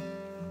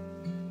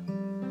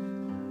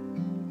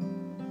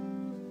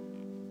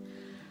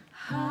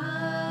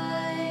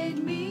 Hide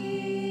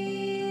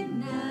me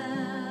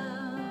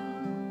now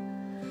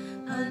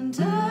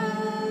under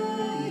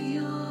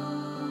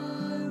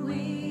your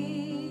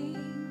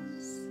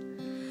wings.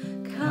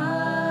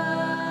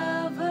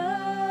 Cover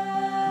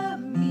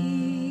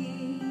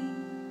me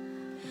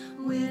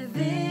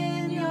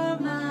within your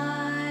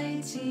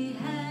mighty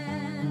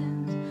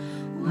hand.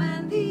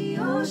 When the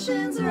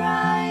oceans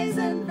rise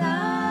and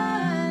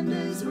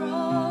thunders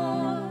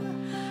roar,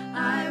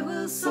 I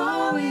will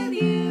soar with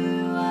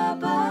you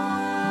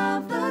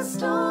above the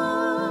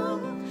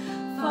storm.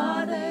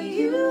 Father,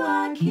 you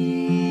are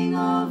King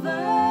over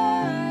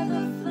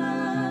the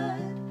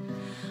flood.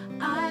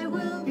 I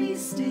will be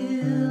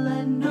still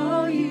and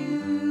know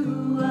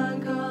you are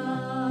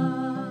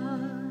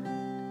God.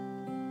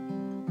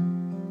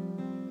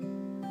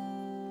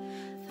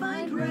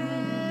 Find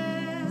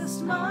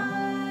rest,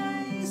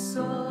 my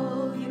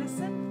soul,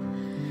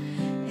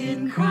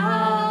 in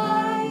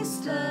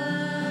Christ alone.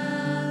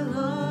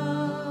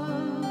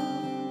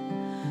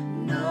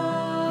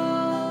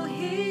 Know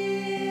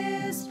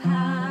his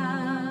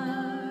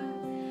power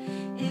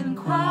in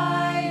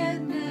quietness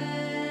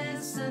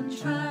and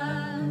trust.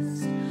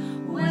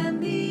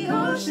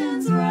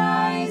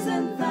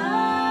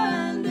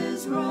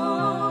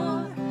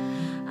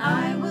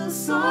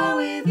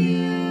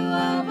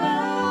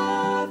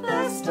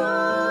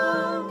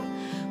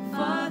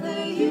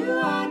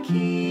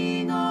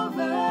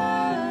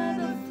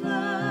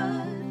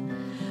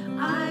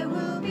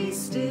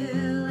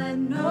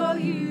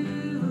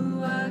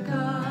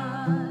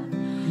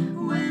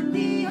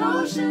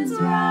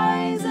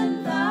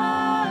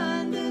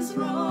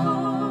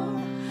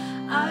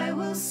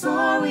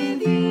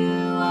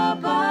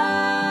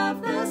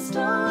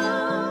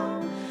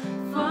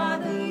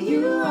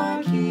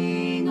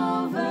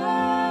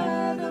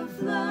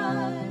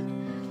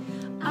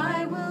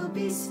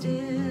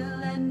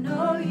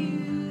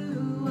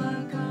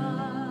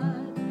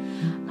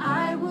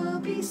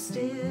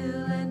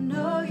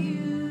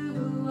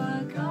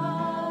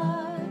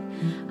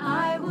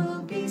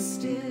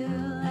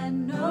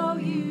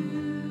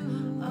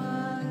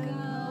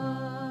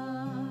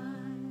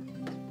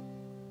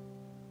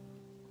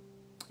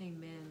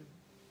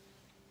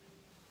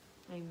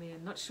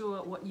 not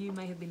sure what you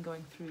may have been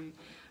going through,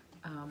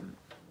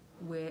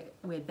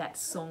 where that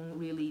song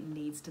really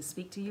needs to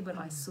speak to you, but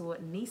I saw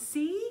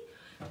Nisi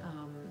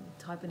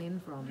typing in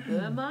from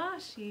Burma.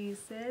 She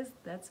says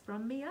that's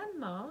from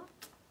Myanmar.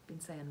 Been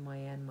saying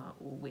Myanmar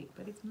all week,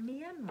 but it's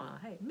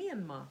Myanmar. Hey,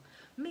 Myanmar.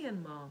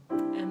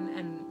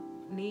 And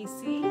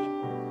Nisi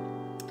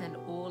and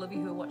all of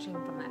you who are watching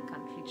from that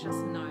country,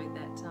 just know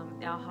that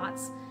our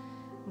hearts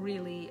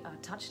really are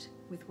touched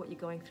with what you're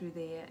going through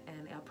there,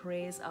 and our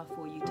prayers are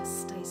for you to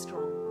stay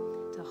strong,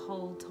 to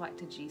hold tight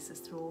to Jesus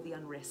through all the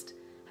unrest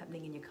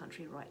happening in your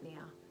country right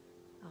now.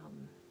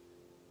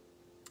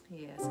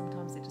 Yeah,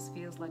 sometimes it just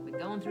feels like we're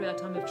going through our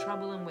time of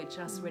trouble and we're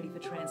just ready for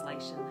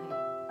translation. Hey,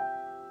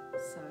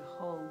 so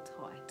hold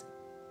tight.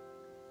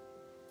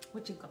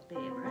 What you got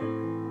there, bro?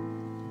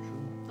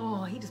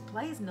 Oh, he just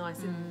plays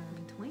nice in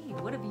between.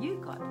 What have you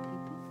got,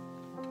 people?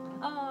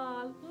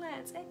 Oh,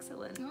 Lance,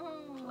 excellent.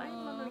 Oh, Playing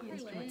lovely hey,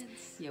 instruments.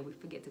 Lance. Yeah, we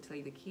forget to tell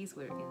you the keys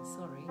were again.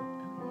 Sorry.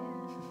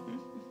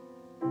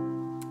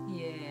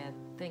 Yeah,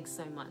 thanks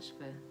so much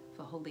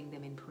for holding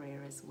them in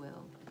prayer as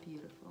well.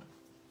 Beautiful.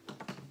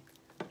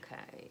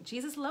 Okay,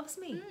 Jesus loves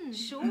me.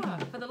 Sure.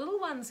 For the little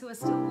ones who are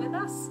still with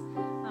us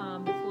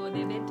before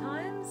their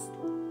bedtimes,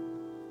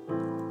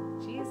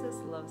 Jesus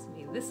loves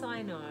me. This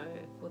I know,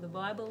 for the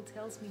Bible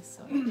tells me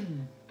so.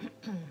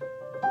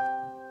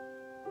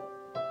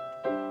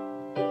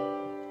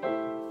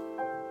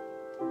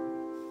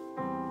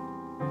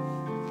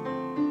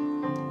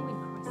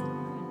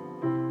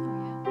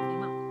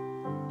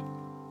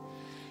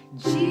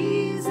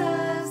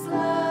 Jesus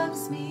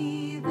loves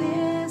me,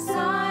 this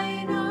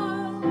I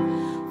know,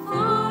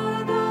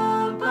 for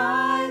the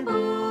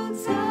Bible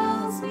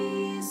tells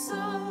me so.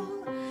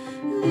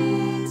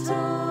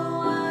 Little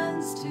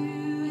ones to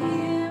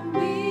Him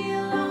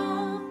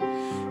belong,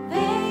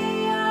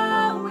 they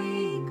are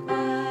weak,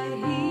 but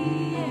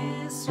He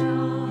is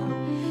strong.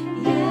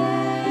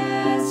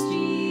 Yes,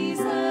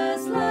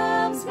 Jesus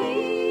loves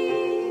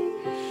me.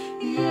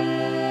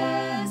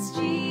 Yes,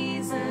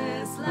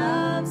 Jesus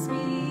loves me.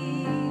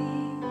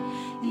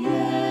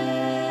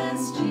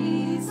 Yes,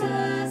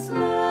 Jesus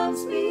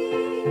loves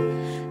me.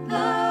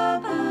 The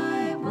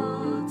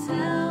Bible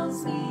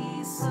tells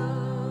me so.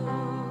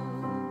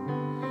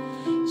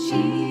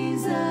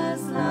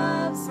 Jesus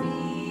loves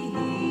me,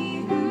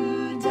 He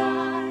who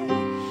died,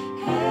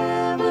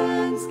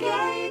 heaven's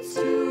gates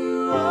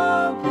to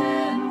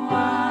open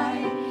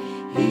wide.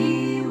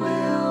 He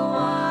will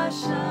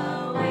wash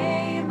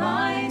away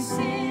my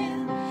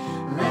sin.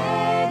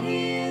 Let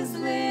His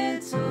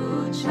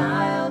little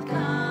child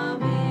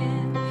come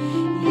in.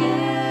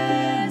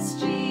 Yes,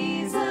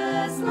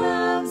 Jesus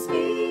loves me.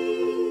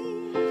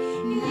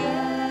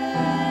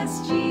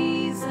 Yes,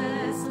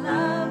 Jesus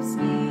loves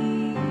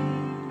me.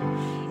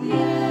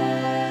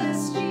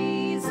 Yes,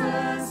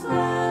 Jesus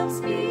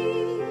loves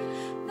me.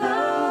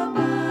 The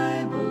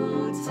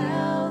Bible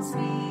tells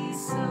me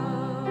so.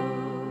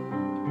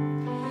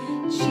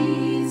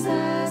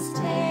 Jesus,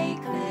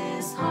 take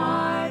this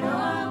heart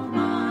of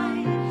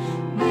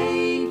mine,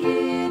 make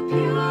it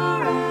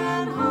pure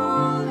and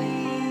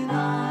holy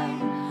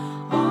thine.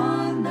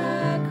 On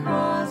the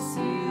cross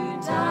you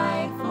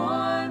died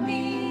for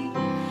me.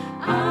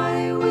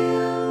 I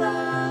will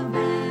love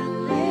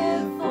and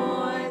live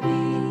for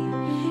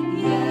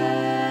thee.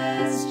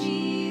 Yes,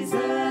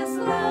 Jesus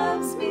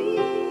loves me.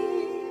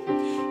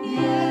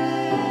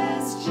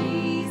 Yes,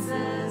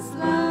 Jesus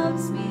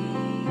loves me.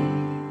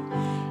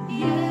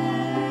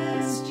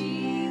 Yes,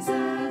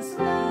 Jesus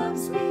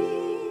loves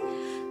me.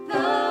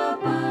 The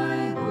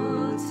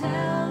Bible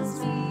tells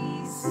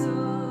me so.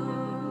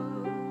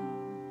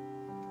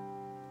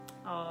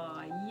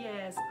 Oh,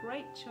 yes,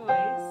 great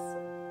choice.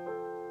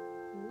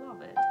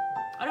 Love it.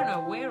 I don't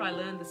know where I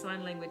learned the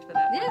sign language for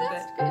that Yeah, one,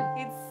 that's but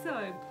good. it's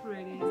so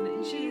pretty, isn't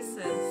it?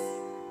 Jesus.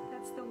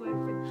 That's the word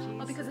for Jesus.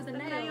 Oh, because of the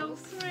nail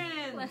nails.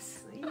 prints.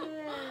 Bless. Yeah.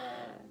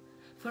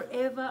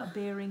 Forever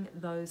bearing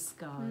those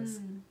scars.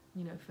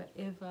 You know,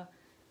 forever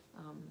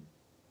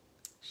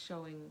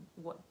showing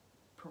what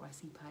price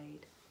He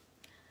paid.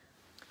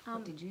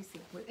 What did you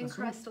think? In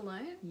Christ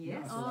alone?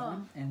 Yes. I saw that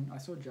one, and I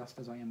saw Just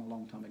As I Am a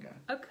long time ago.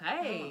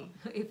 Okay,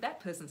 if that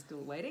person's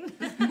still waiting,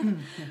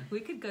 we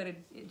could go to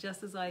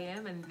Just As I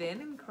Am and then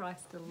In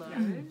Christ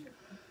Alone.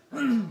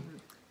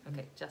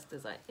 Okay, Just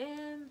As I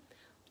Am.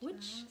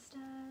 Which, Just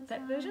as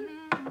that I version?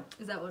 am.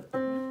 Is that what?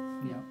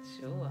 Yeah.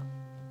 Sure.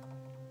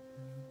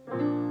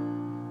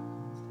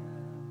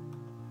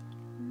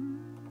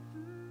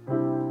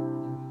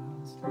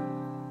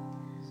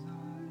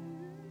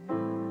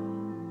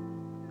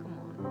 Come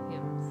on,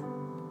 hymns.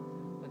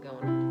 We're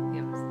going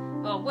hymns.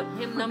 Oh, what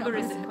hymn number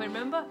is it? Can we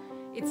remember?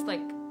 It's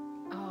like,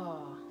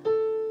 oh.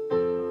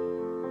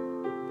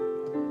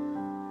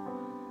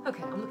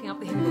 Okay, I'm looking up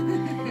the hymn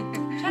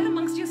book. Chat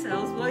amongst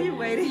yourselves while you're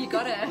waiting. You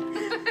got it.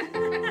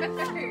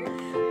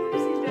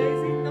 Oopsie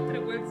daisy. Not that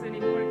it works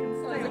anymore. It can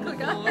stay on the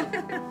floor.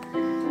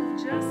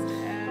 Just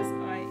As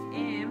I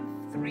Am,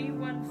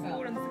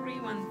 314 and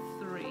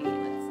 313.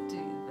 Let's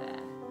do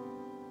that.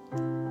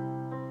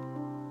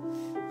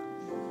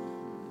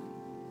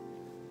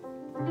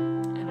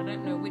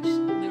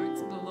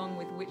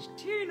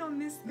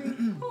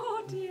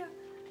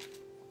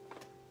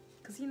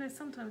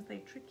 sometimes they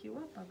trick you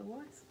up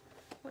otherwise.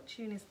 What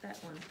tune is that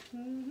one?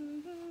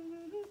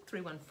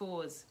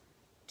 314's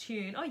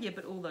tune. Oh yeah,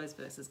 but all those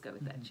verses go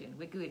with that tune.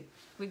 We're good.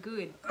 We're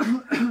good.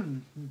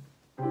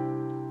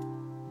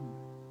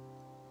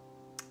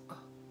 Oh,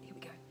 here we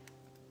go.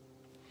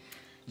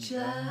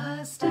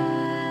 Just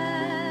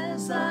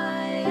as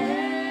I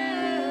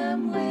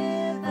am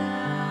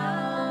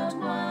without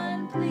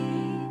one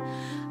plea,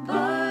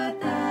 but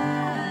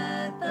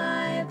that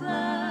thy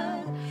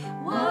blood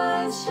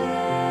was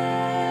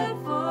shed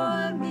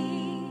for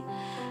me,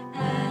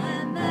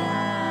 and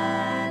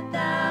that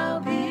thou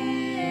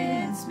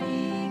bidst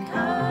me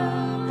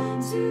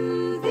come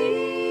to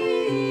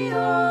thee,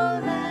 O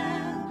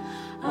Lamb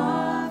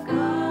of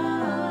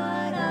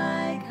God,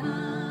 I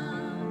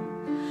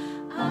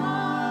come,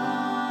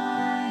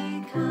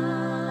 I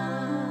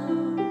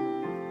come,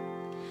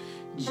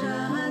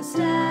 just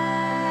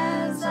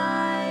as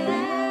I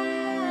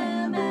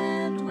am,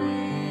 and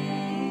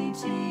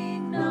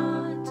waiting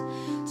not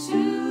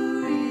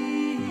to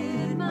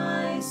rid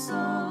my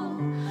soul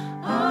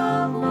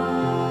of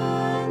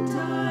one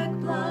dark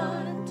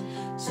blood,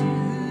 to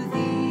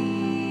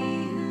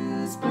thee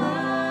whose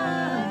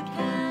blood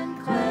can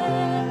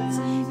cleanse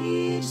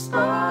each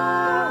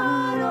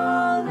spot,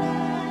 O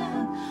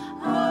Lamb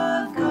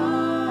of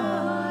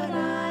God,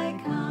 I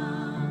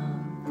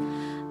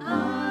come,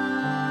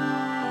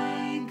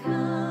 I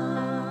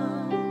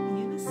come.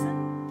 Unison.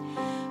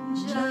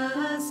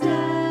 Just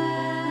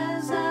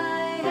as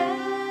I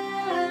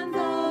am,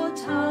 though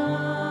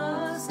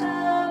tossed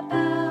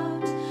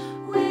about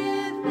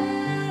with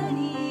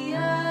many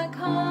a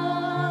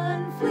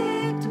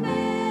conflict,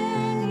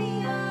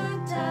 many a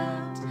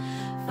doubt,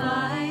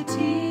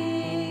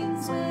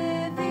 fightings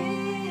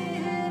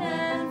within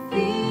and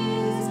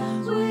fears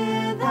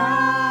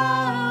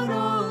without, O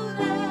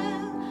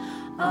Lamb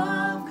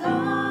of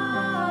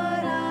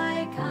God,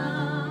 I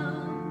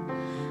come,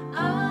 I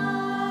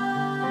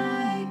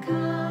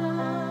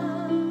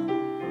come,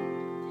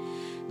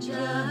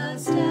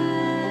 just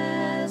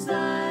as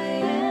I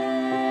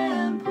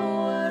am,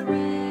 poor,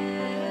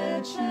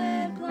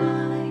 wretched,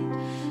 blind,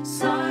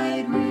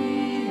 sight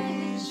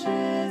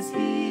riches,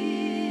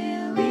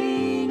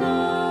 healing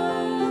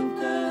of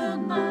the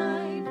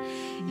mind,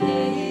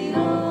 yea,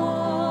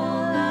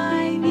 all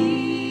I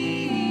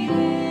need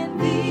in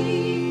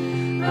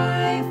thee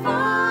I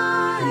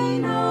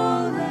find, O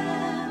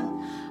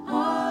Lamb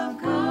of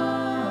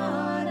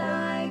God,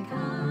 I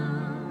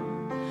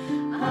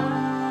come,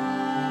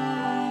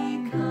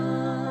 I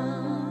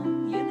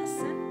come.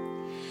 Unison.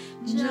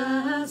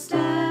 Just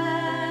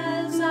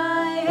as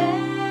I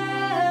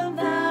am,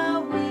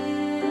 thou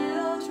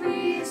wilt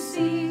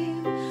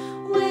receive,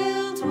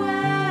 wilt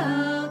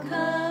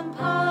welcome,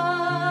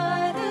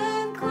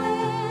 pardon,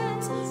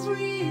 cleanse,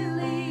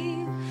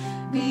 relieve,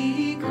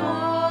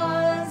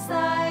 because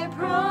thy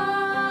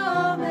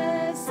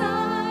promise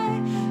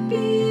I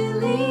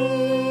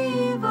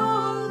believe,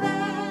 O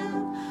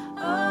Lamb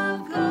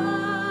of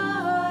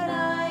God,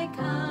 I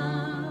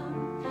come,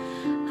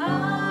 I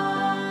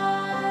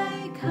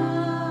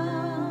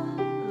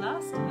come.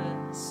 Last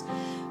verse.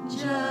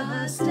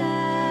 Just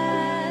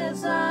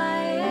as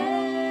I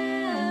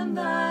am,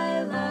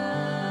 thy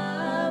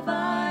love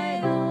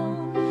I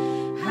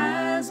own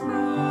has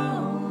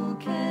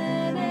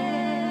broken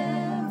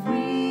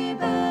every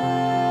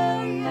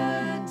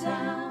barrier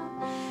down,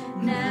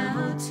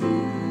 now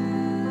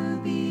to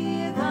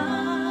be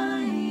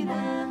thine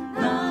and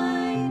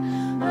thine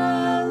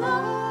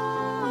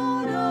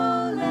alone,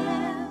 O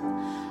Lamb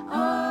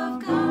of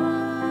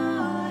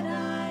God,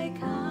 I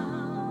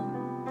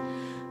come,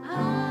 I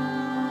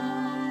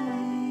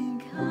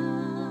come.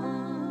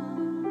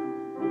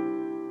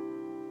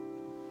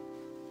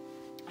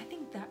 I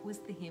think that was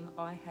the hymn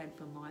I had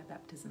for my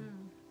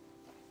baptism.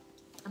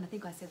 And I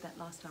think I said that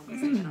last time we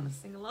sang it on a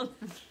sing-along.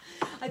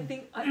 I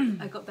think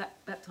I got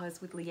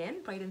baptised with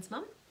Leanne, Braedan's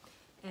mum.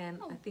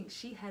 And I think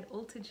she had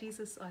All to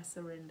Jesus I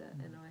Surrender,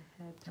 and I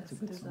had That's a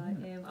Just good As song, I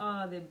isn't it? Am.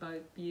 Oh, they're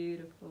both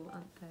beautiful,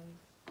 aren't they?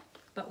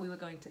 But we were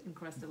going to In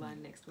Christ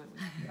Alone next, weren't we?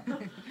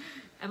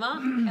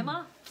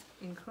 Emma,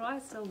 In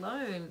Christ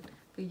Alone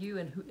for you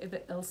and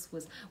whoever else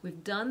was.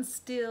 We've done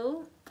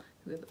still,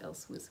 whoever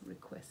else was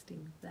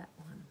requesting that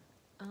one.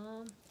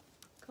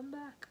 Come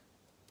back.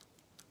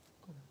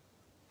 Oh.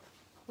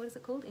 What is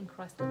it called? In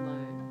Christ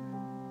Alone.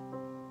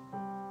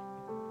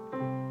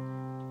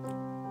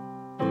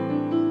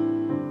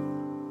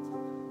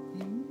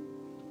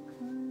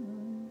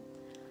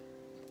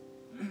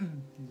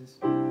 Jesus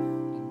in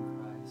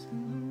Christ.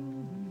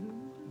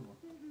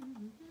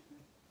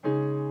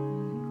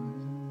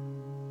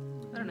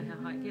 I don't know how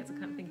high it gets. I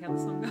can't think how the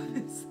song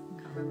goes.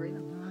 Can't remember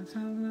either.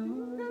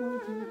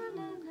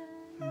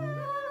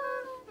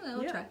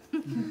 I'll Yeah. try.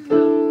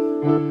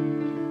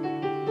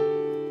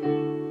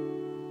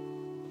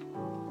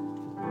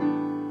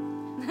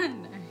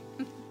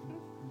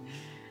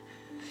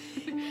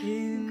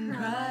 In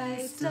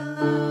Christ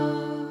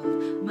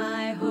alone,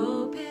 my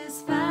hope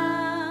is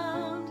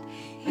found.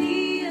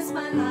 He is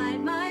my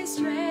light, my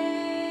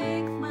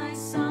strength, my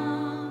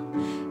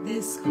song.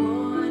 This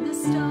corner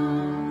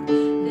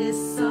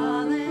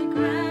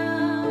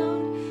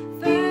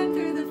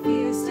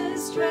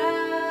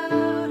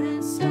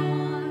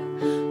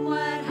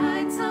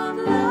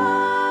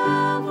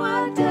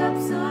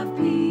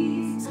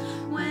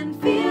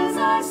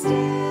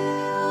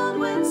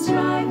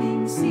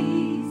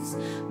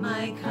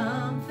my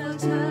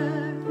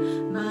comforter,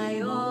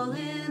 my all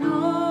in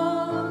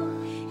all.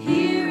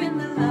 Here in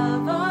the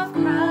love of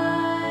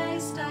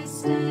Christ I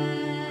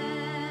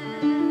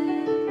stand.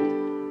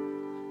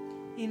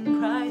 In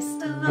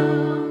Christ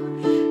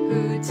alone,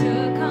 who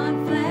took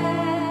on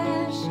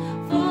flesh,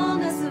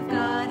 fullness of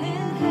God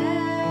in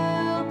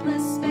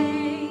helpless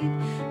faith,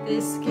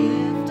 this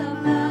gift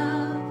of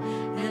love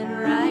and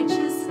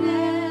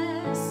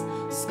righteousness,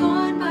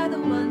 scorned by the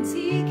ones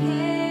he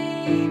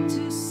came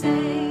to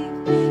save,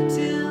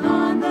 till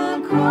on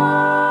the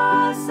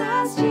cross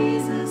as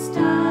Jesus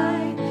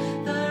died,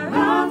 the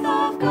wrath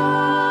of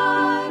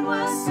God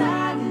was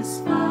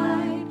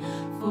satisfied,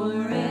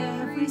 for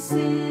every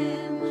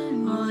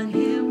sin on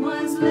him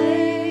was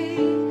laid.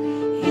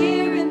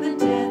 Here in the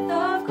death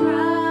of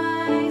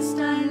Christ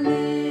I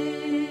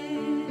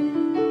live.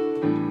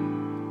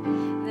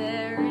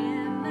 There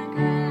in the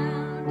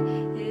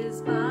ground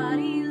his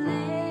body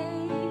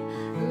lay,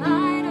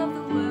 light of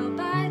the world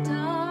by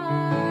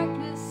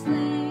darkness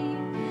slain,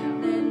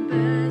 then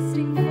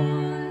bursting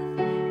forth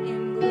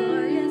in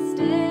glorious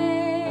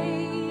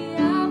day,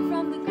 out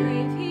from the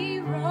grave he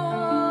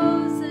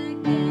rose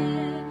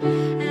again.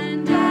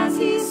 And as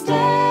he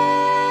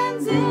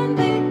stands in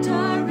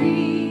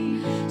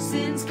victory,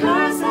 sin's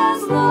curse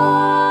has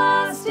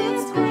lost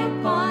its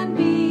grip on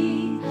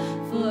me,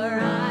 for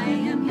I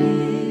am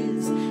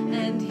his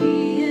and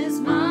he is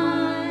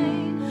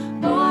mine,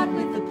 bought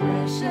with the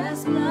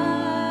precious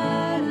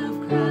blood of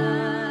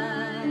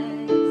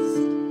Christ.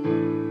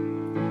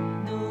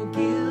 No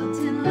guilt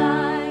in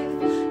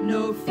life,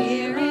 no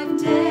fear of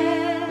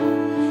death,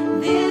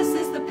 this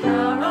is the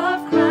power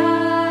of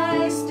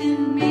Christ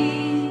in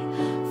me,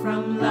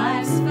 from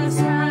life's first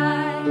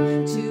cry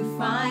to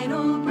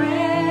final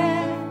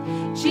breath,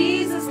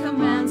 Jesus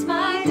commands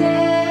my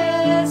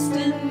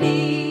destiny.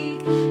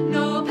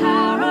 No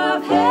power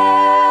of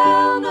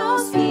hell, no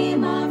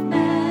scheme of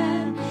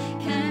man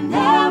can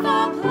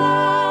ever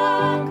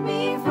pluck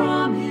me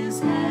from his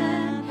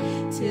hand,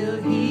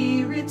 till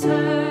he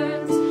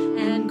returns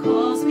and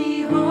calls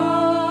me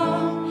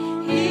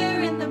home.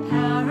 Here in the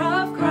power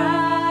of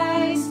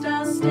Christ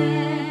I'll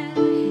stand.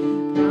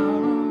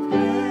 Power of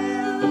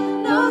hell,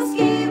 no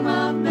scheme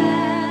of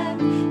man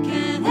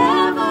can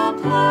ever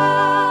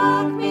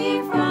pluck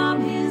me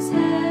from his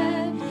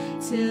hand,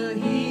 till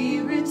he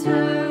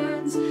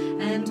returns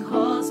and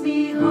calls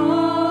me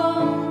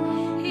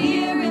home.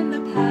 Here in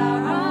the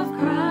power of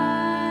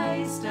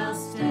Christ I'll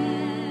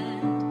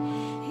stand.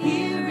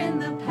 Here in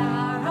the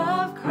power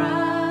of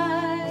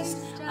Christ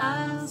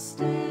I'll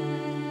stand.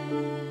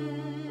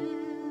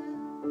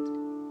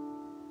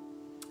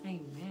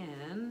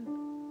 Amen.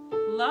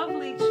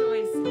 Lovely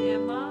choice,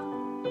 Emma.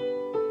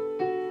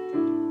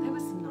 There were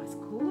some nice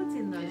chords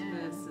in those Yeah.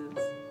 verses.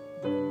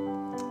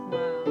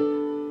 Wow.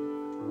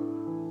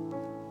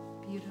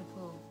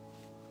 Beautiful.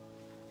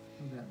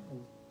 What about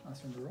all us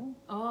from the roll?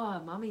 Oh,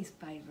 Mummy's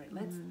favourite.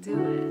 Let's do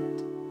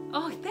it.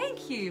 Oh,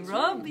 thank you,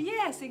 Rob.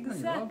 Yes, Rob.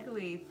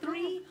 exactly.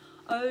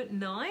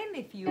 309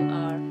 if you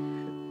are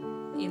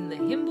in the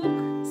hymn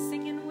book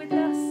singing with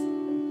us.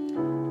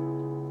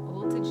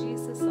 All to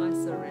Jesus I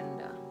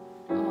surrender.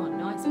 Oh,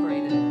 nice,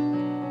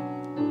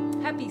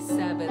 Braedan. Happy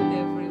Sabbath,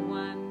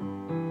 everyone.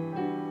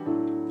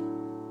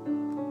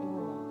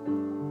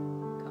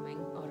 Oh, coming.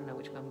 I don't know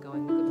which way I'm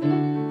going. Look at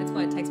me. That's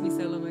why it takes me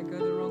so long. I go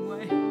the wrong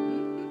way.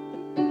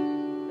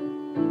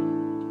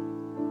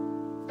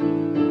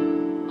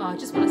 Oh, I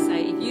just want to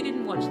say, if you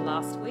didn't watch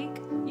last week,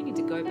 you need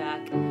to go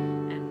back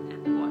and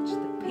watch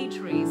the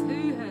Petries.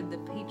 Who heard the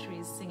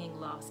Petries singing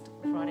last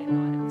Friday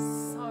night? It was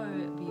so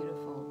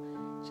beautiful.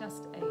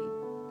 Just a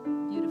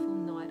beautiful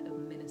night of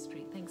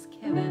ministry. Thanks,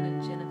 Kevin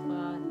and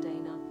Jennifer and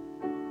Dana.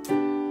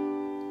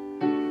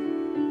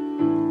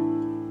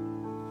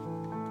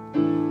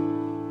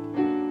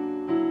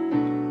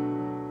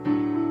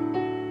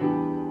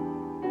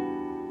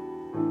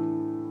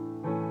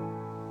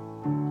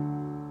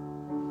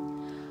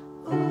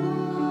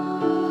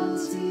 All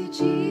to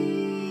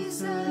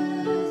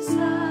Jesus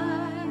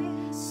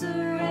I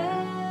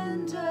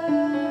surrender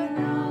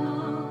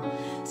all.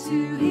 To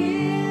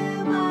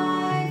him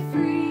I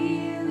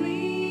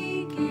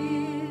freely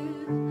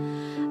give.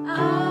 I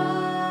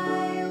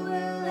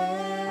will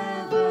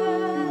ever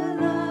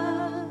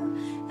love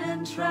and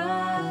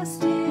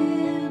trust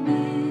him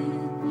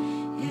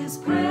in his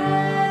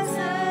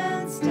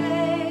presence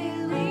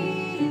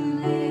daily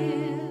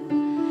live.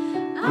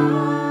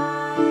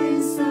 I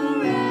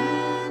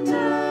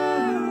surrender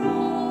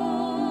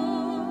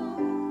all.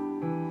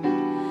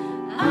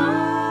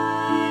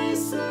 I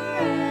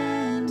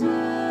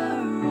surrender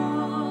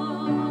all.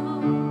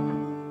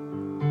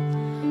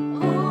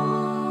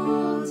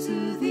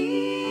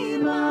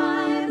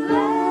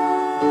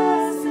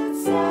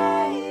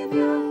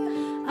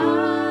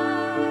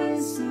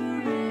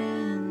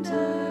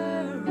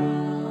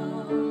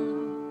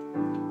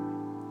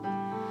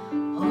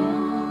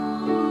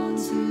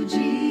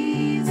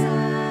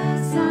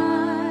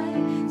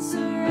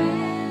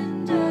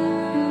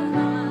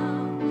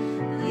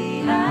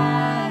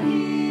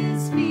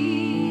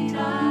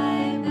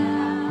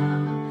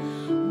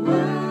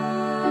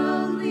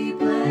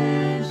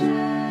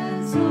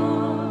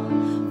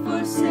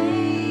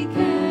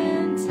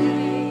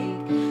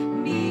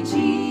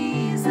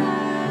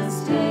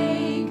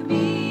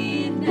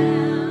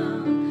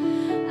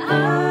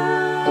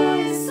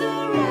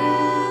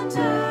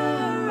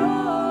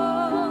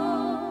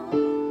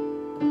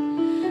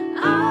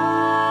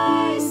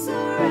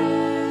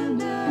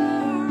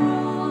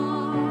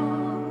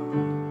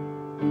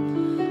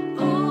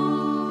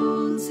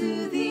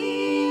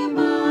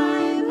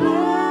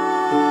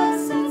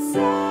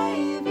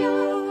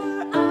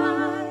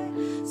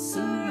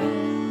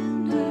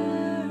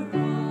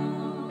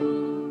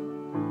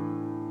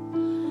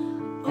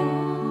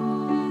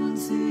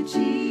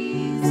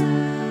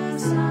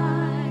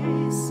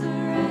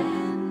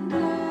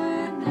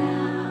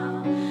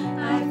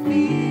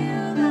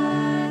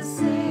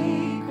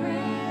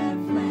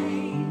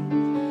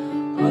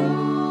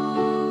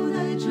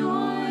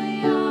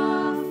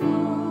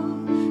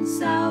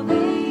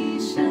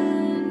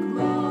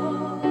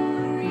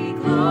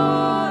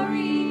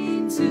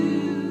 glory to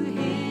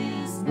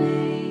His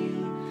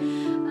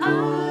name.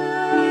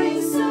 I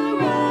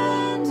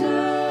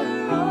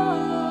surrender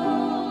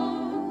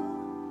all.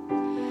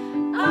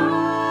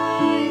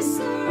 I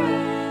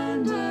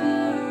surrender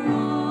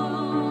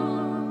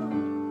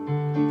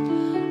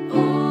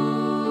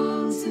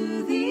all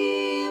to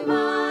Thee,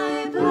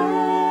 my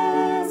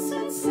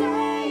blessed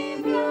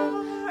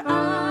Saviour.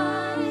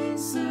 I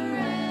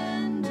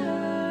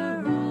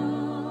surrender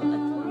all. The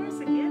chorus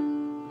again.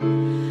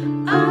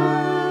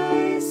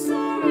 I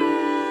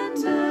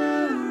surrender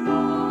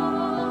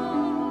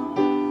all.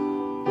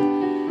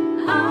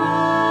 I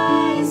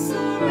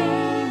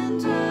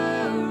surrender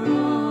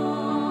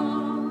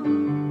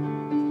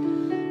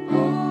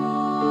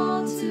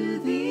all to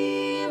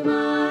Thee,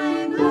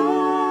 my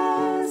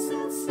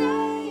blessed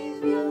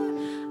Saviour.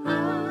 I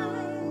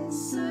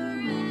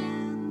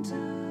surrender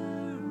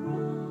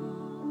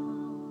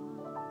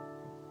all.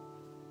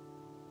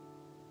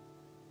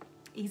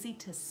 Easy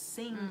to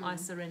sing, I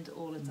surrender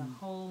all. It's a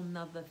whole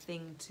nother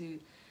thing to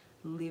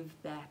live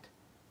that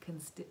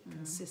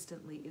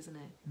consistently, isn't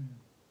it?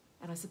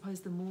 And I suppose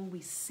the more we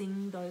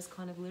sing those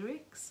kind of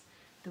lyrics,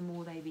 the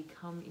more they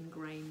become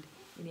ingrained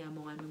in our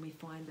mind when we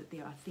find that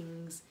there are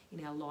things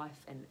in our life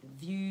and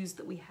views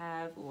that we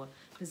have or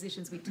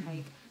positions we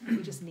take that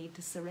we just need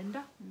to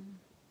surrender.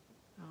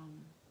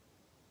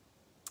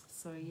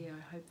 So yeah,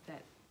 I hope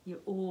that you're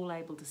all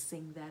able to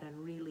sing that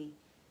and really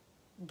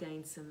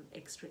gain some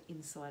extra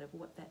insight of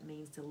what that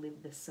means to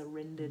live the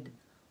surrendered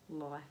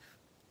life.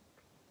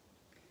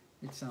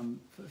 It's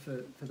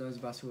for those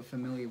of us who are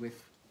familiar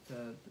with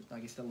the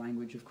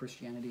language of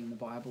Christianity and the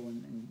Bible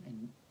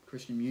and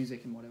Christian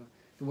music and whatever,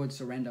 the word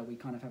surrender, we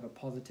kind of have a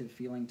positive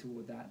feeling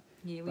toward that.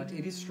 Yeah, But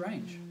it is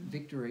strange.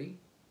 Victory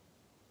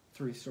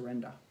through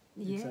surrender.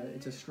 Yeah.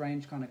 It's a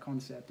strange kind of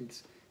concept.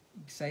 It's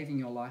saving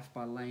your life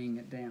by laying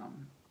it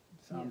down.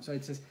 So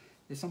it's just,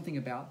 there's something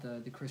about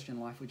the Christian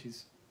life which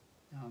is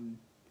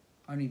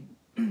only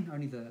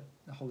the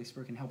Holy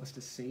Spirit can help us to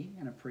see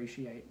and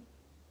appreciate.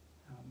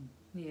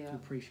 To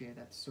appreciate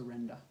that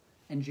surrender.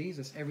 And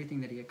Jesus, everything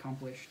that He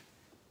accomplished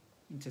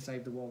to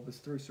save the world was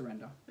through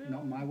surrender.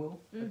 Not my will,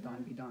 but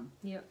Thine be done.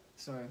 Yep.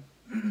 So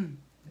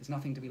there's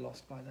nothing to be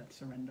lost by that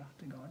surrender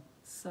to God.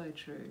 So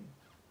true.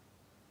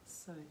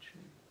 So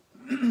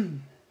true.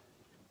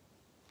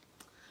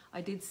 I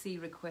did see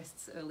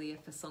requests earlier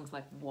for songs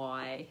like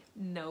Why.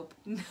 Nope.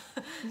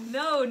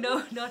 No,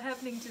 not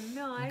happening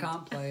tonight.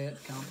 Can't play it.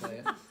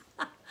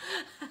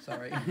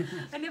 Sorry.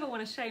 I never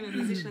want to shame a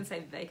musician and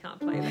say they can't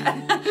play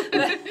that.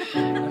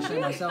 I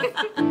shame myself.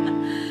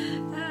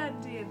 Oh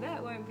dear,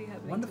 that won't be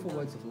happening. Wonderful tonight.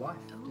 Words of Life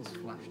just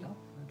flashed up.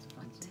 That's a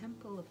fun song.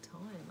 Temple of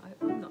Time.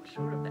 I'm not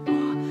sure of that.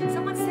 Oh,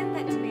 someone sent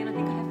that to me and I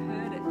think I have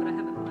heard it, but I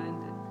haven't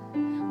learned it.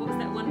 What was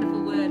that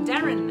wonderful word?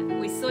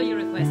 Darren, we saw your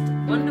request.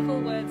 Wonderful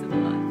Words of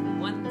Life.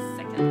 1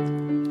 second.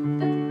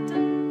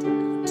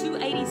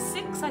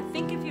 286, I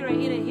think, if you're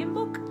in a hymn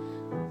book.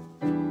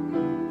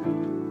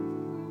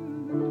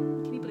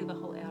 Can you believe a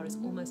whole hour is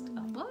almost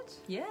up? What?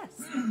 Yes.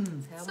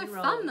 That's how So we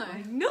roll. fun, though.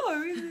 I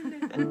know, isn't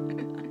it?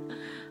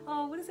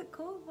 Oh, what is it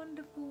called?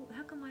 Wonderful.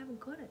 How come I haven't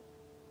got it?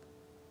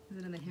 Is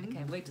it in the hymn?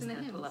 Okay, wait It's just in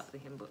now the to pull hymns. up the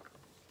hymn book.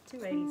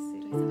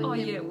 286. It's in the Oh,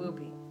 hymn. yeah, it will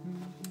be.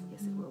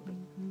 Yes, it will be.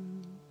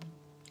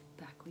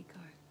 Back we go.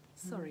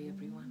 Sorry,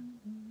 everyone.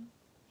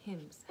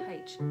 Hymns.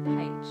 H. In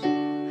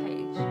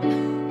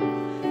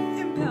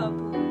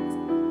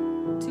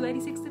PowerPoint.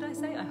 286, did I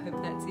say? I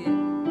hope that's it.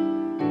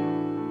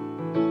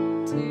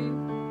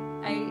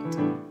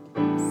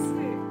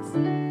 286.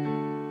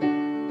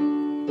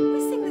 We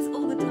sing this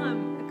all the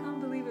time. I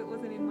can't believe it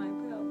wasn't in my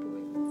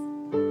PowerPoints.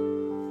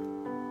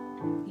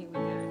 Here we go.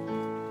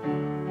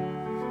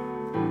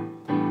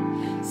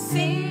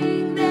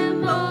 Sing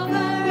them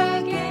over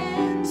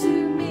again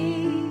to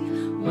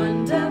me,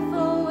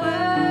 wonderful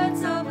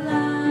words of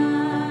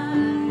life.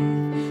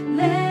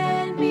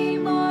 Let me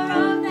more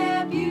of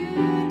their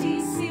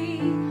beauty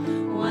see,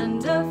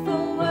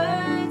 wonderful words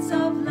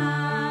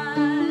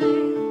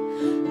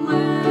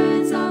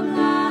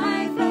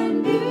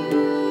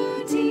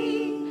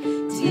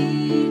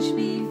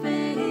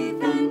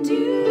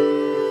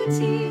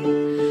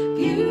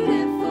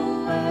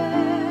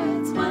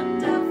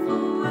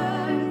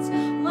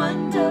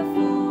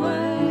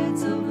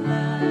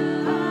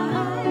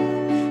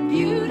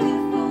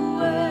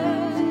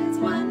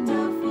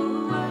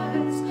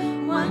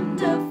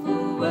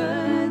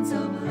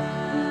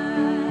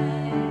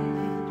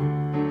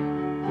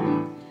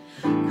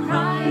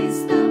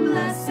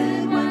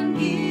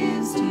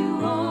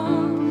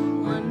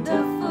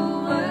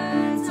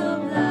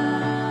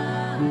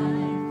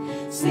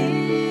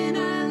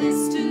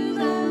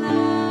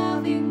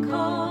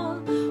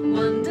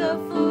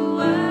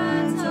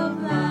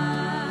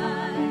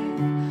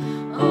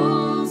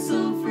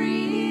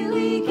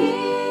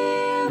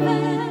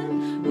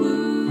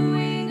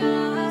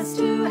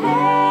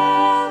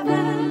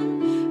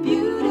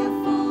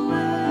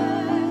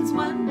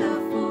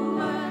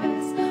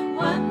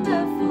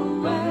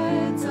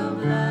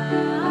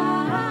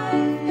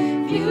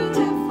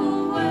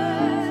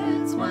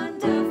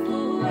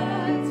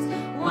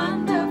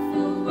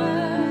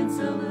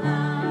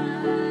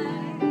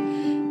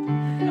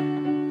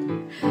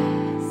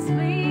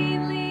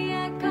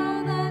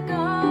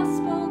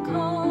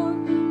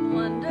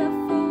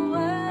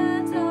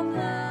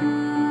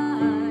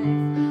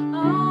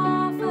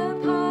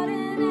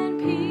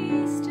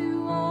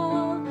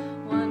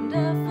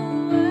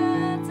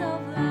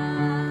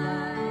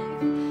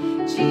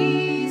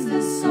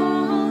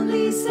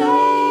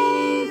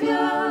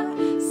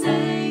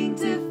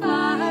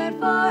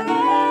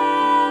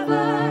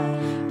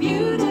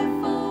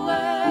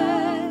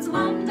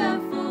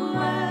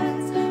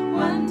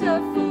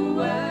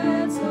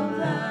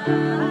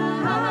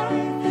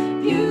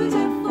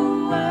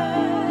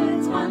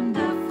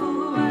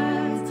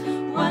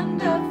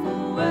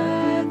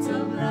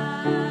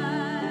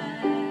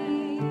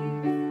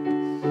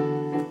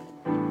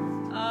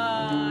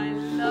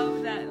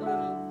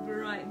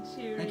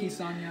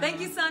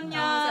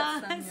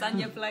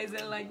Tanya plays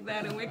it like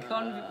that and we're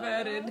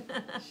converted.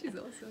 She's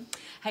awesome.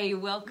 Hey,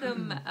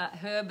 welcome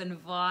Herb and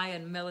Vi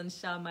and Mel and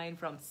Charmaine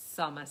from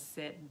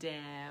Somerset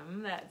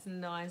Dam. That's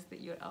nice that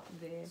you're up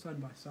there.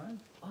 Side by side.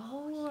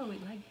 Oh, we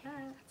like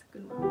that. That's a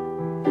good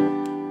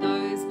one.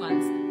 Those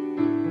ones.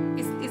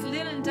 Is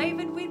Lynn and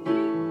David with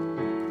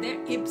you?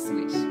 They're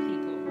Ipswich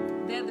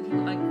people. They're the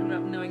people I grew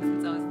up knowing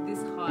since I was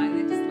this high.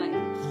 They're just like,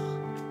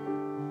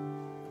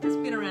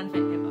 just been around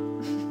forever.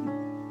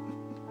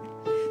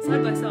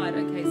 Side by side.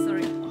 Okay,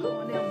 sorry.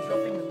 Oh, now I'm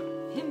dropping the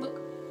hymn book.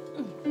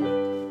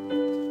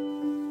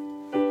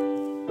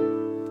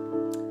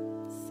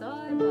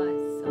 Side by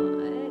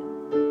side.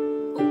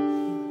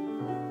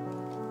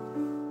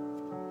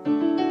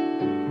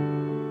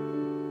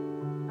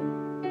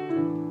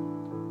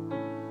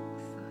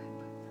 Side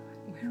by side.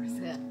 Where is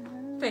it?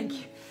 Thank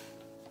you.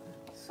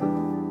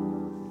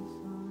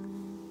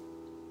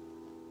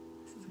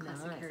 This is a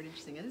classic Nice. heritage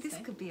singer. This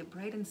could be a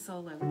Braedan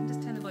solo. We can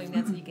just turn the volume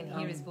down so you can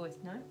hear his voice.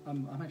 No?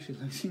 I'm actually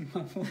losing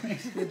my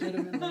voice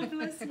legitimately. God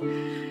bless you.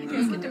 Yes,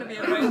 it's going to be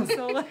a Braedan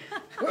solo.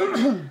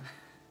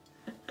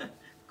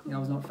 That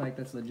was not fake,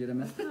 that's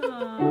legitimate.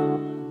 Aww.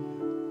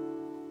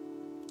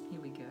 Here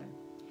we go.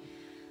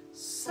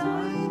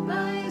 Side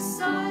by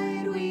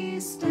side we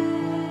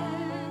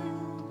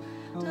stand,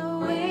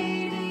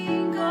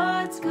 awaiting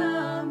God's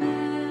command,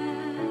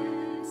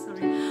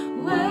 Sorry.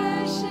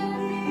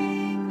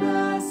 worshiping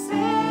the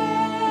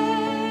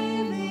saving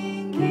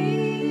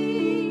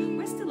King.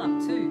 We're still up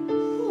too.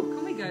 Ooh,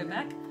 can we go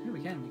back? Yeah, we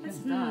can. Let's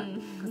start.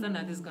 Because I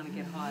know this is going to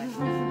get high.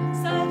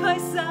 Side by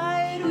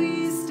side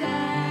we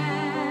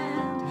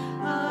stand,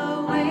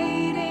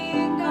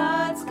 awaiting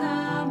God's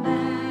command,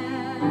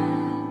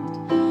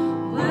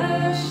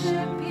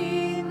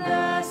 worshiping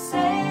the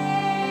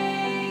saving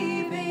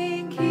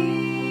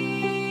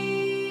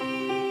King,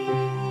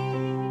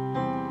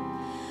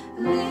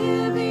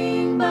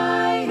 living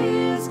by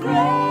His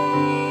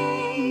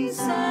grace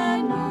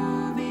and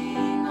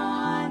moving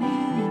on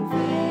in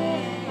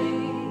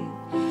faith.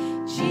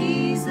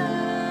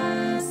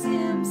 Jesus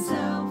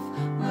Himself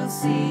will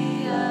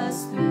see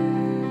us through.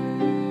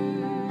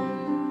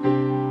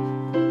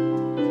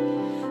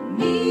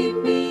 Meet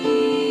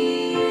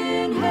me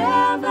in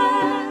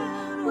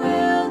heaven,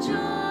 we'll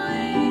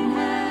join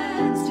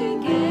hands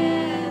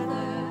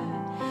together.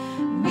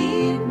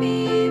 Meet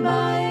me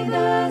by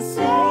the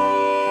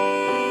Saviour's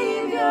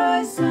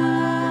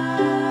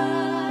side.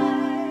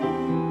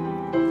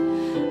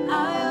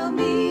 I'll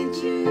meet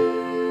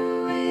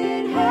you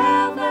in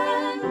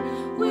heaven,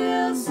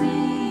 we'll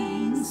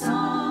sing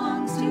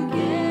songs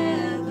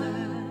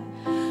together.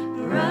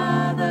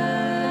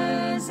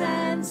 Brothers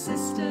and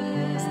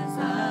sisters,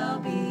 I'll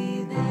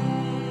be there.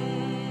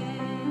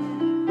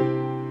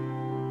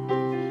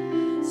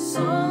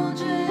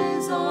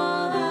 Soldiers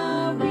all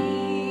are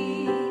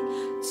we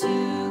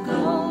to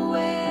go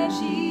where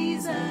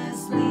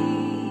Jesus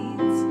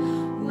leads.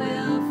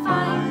 We'll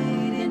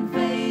fight in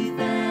faith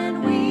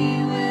and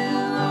we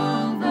will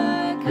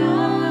overcome.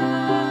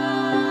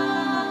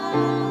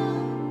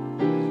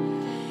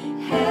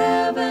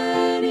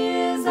 Heaven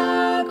is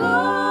our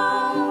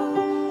goal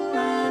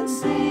and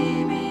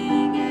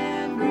saving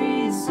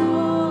every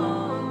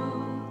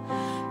soul.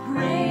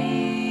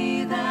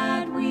 Pray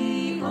that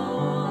we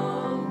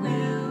all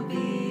will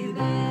be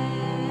there.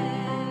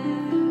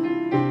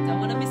 Don't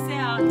want to miss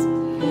out.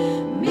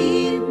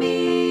 Meet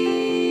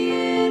me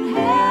in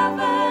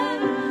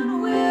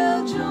heaven,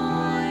 we'll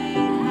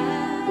join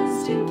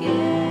hands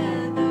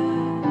together.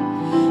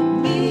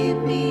 Meet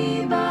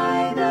me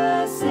by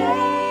the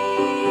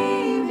Saviour's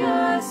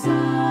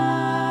side.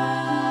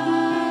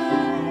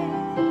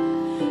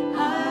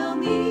 I'll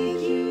meet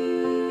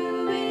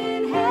you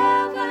in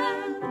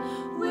heaven,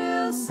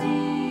 we'll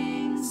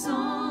sing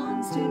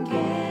songs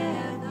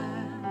together.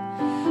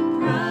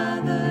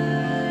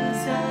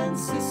 Brothers and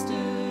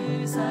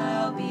sisters,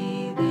 I'll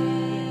be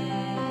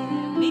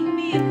there. Meet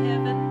me in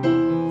heaven.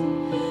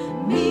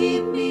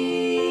 Meet me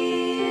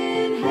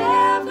in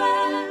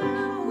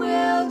heaven,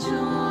 we'll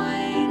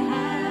join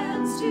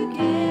hands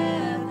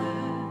together.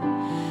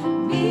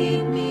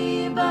 Meet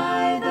me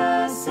by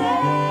the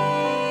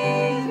Saviour's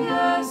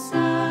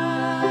side.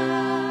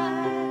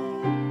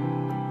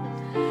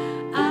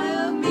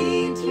 I'll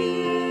meet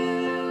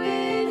you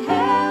in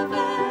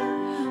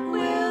heaven,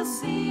 we'll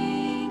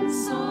sing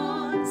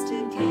songs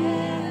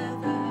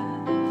together.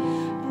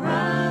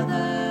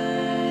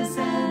 Brothers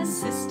and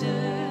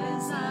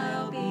sisters,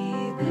 I'll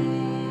be there.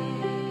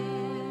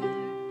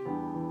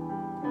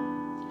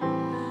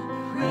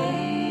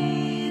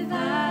 Pray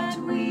that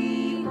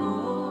we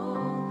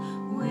all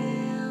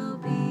will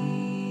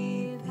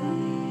be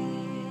there.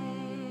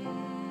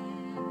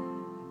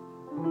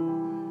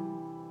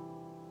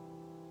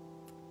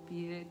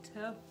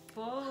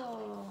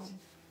 Beautiful.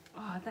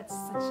 Oh, that's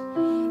such.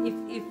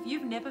 If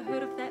you've never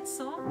heard of that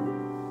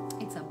song,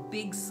 it's a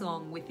big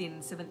song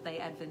within Seventh-day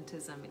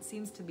Adventism. It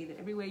seems to be that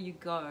everywhere you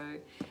go,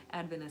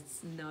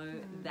 Adventists know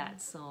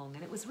that song,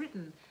 and it was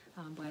written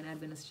by an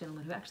Adventist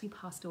gentleman who actually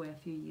passed away a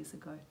few years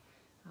ago.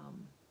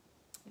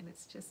 And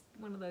it's just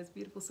one of those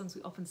beautiful songs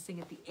we often sing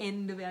at the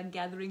end of our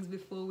gatherings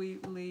before we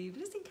leave,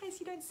 just in case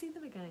you don't see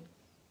them again.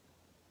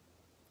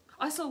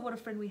 I saw What a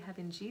Friend We Have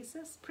in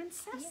Jesus.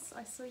 Princess, Yes.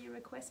 I saw your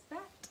request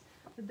back.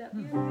 Would that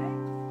be okay?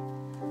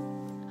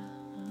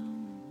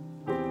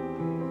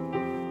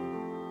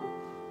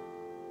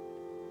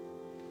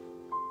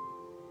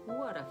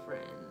 What a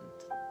friend.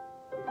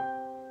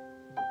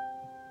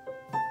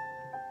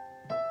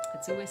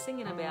 That's who we're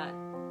singing about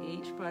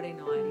each Friday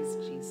night is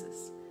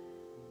Jesus.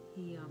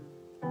 He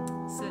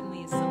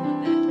certainly is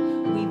someone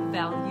that we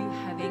value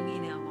having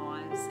in our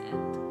lives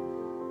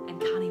and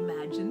can't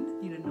imagine,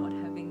 not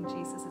having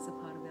Jesus as a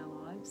part of our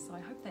lives. So I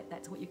hope that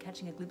that's what you're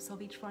catching a glimpse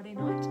of each Friday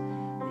night,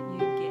 that you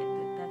get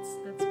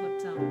that's what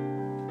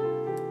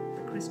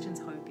the Christian's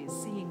hope is,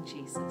 seeing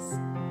Jesus,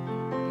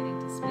 getting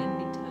to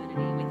spend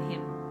eternity with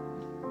him.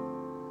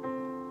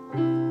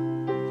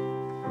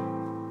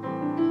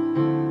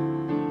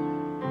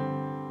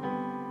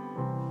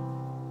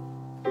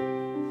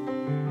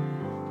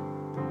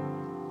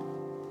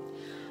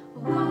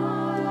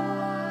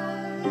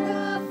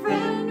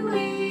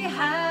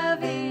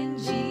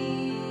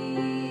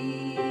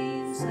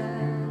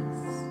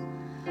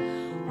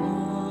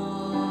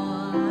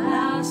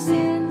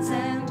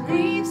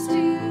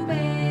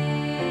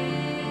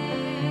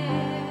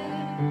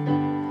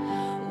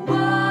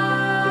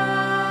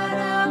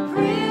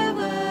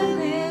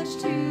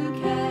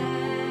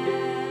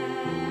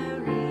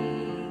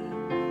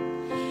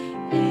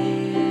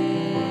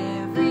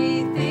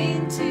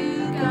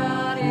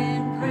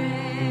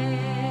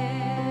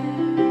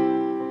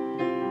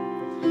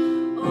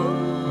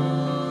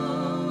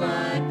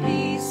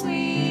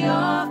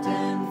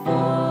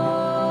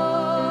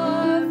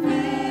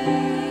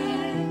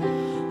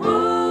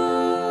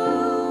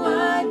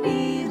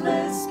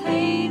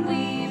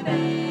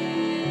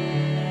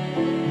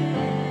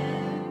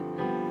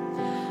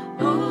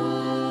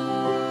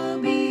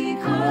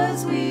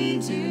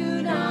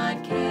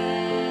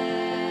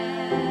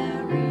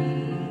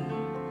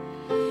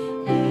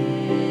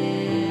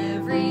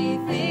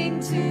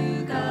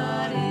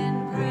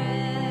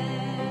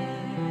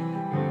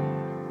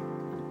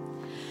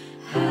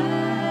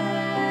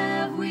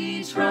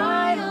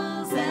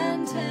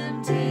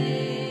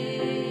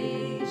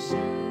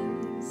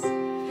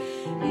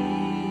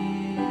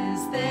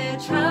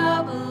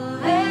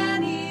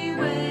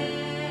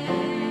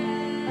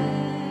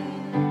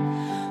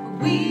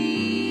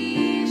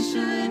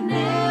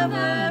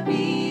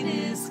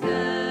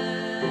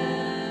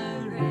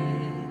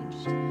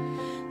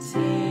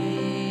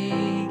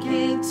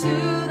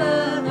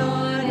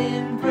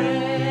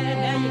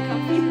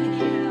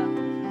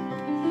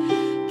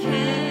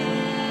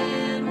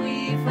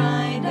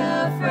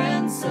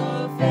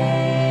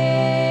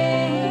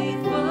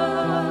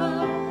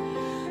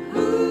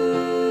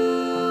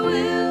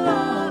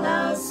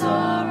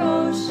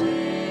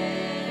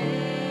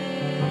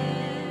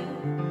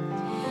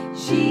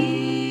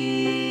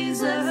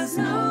 Jesus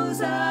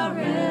knows our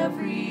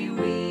every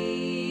weakness.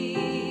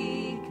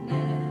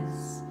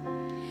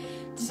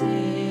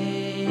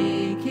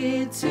 Take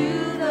it to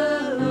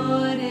the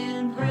Lord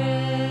in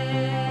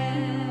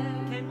prayer.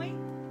 Can we?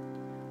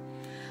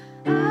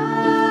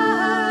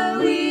 Are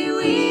we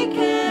weak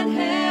and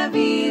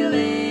heavy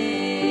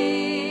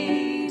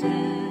laden,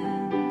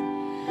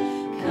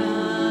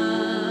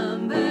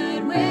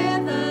 cumbered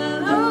with a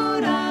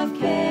load of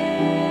care?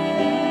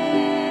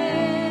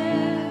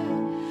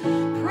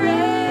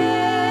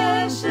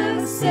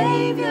 Precious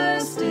Saviour,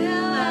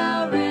 still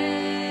our refuge.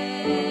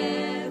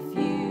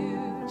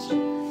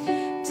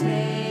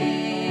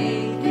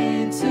 Take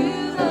it to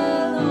the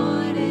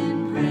Lord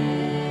in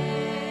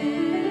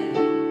prayer.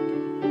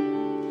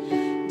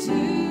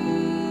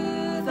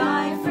 Do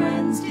thy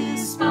friends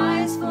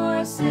despise,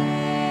 forsake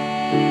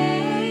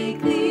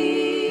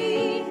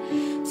thee?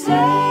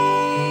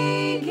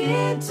 Take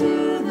it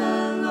to the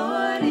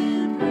Lord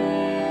in prayer.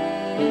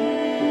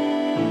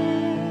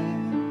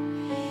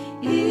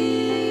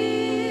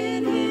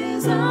 In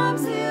his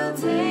arms he'll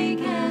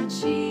take and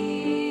shield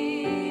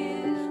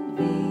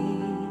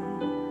thee.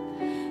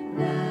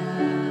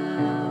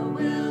 Thou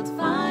wilt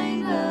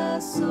find a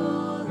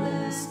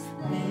solace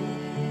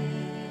there.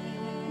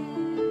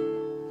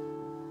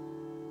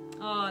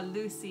 Oh,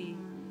 Lucy,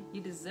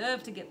 you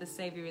deserve to get The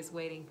Saviour is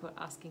Waiting for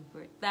asking for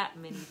it that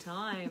many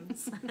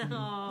times.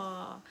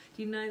 Oh,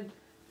 do you know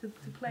to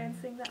play and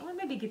sing that one?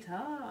 Maybe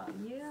guitar,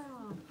 yeah.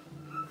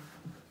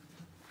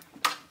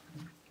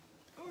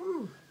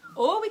 Ooh.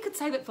 Or we could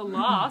save it for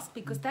last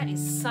because that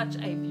is such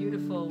a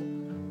beautiful...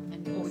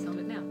 Or we can do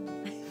it now.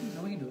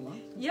 No, we can do it last.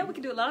 Yeah, we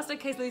can do it last.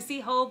 Okay, Lucy,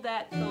 hold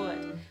that thought.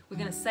 We're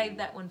going to save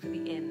that one for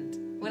the end.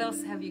 What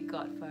else have you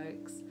got,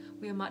 folks?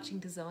 We are marching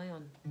to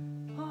Zion.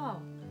 Oh,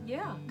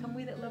 yeah. Come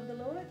we that love the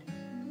Lord.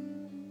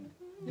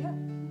 Yeah.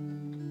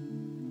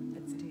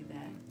 Let's do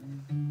that.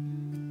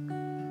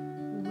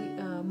 We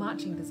are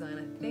marching to Zion.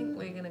 I think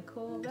we're going to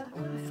call that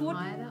one.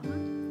 Higher that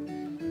one?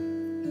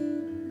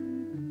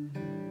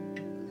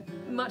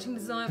 Marching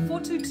to Zion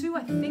 422,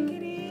 I think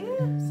it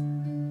is.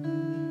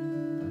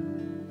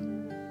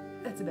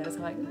 That's about as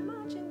high as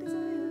marching.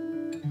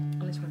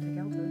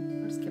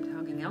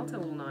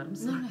 I'm No,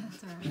 sorry. no,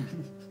 that's alright.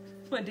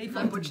 My I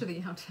default. butcher the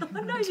outro.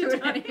 No, you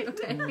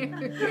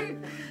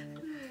don't.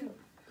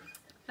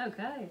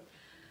 Okay.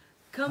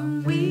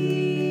 Come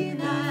we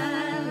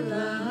that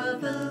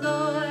love the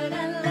Lord,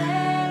 and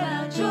let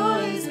our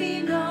joys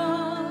be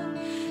known.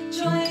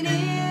 Join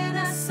in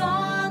a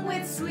song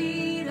with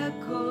sweet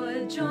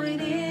accord. Join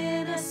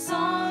in a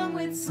song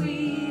with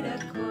sweet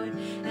accord.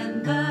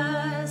 And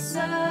thus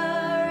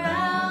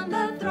around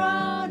the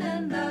throne,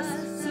 and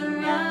thus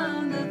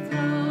around the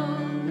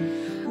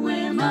throne.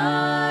 We're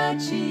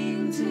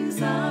marching to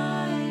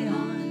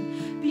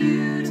Zion,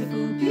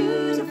 beautiful,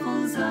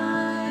 beautiful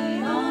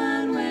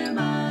Zion. We're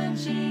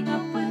marching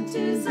upward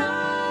to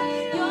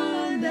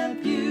Zion, the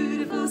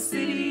beautiful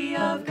city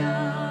of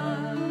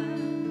God.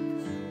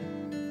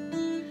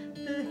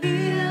 The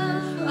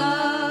hill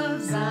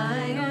of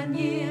Zion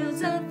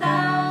yields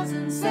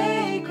 1,000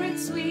 sacred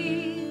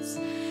sweets.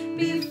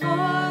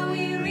 Before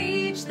we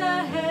reach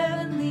the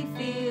heavenly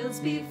fields,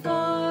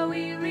 before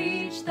we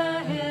reach the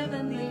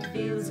heavenly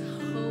fields,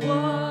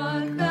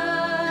 walk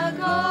the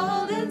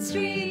golden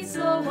streets,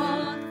 oh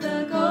walk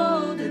the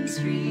golden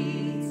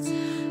streets.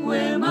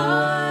 We're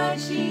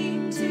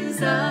marching to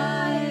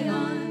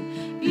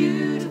Zion,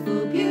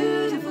 beautiful,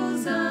 beautiful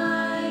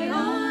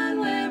Zion.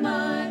 We're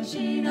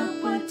marching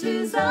upward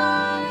to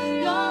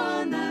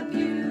Zion, the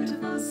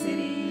beautiful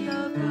city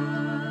of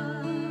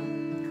God.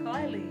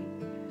 Kylie.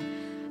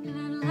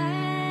 And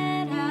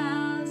let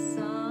our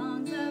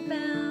songs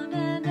abound,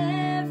 and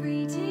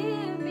every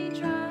tear be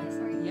dry.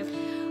 Sorry. Yep.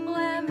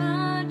 We're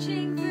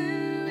marching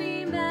through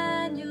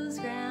Emmanuel's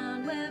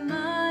ground. We're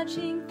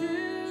marching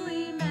through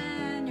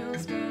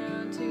Emmanuel's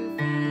ground to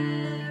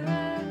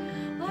fairer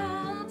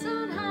worlds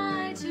on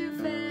high, to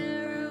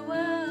fairer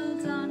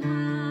worlds on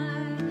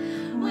high.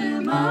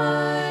 We're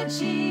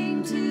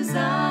marching to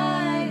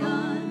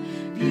Zion,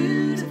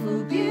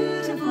 beautiful,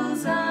 beautiful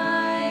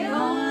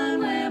Zion.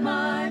 We're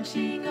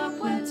marching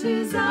upward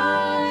to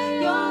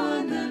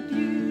Zion, the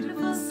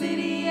beautiful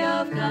city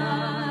of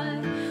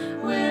God.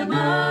 We're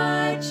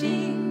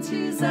marching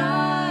to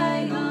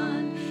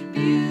Zion,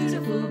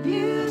 beautiful,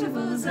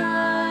 beautiful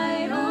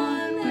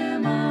Zion. We're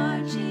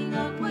marching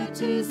upward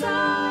to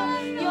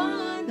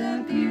Zion,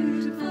 the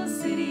beautiful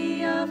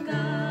city of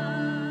God.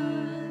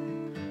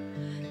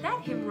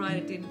 That hymn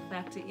writer didn't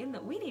factor in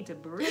that we need to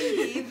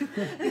breathe.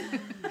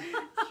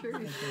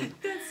 True.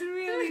 That's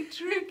really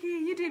tricky.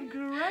 You did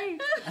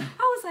great.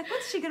 I was like,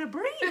 what's she going to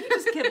breathe? You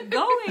just kept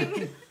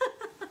going.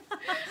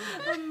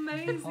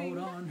 Amazing. Hold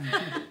on.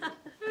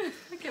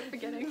 I kept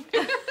forgetting.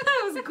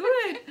 That was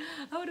good.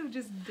 I would have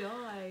just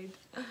died.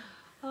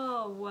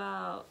 Oh,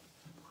 wow.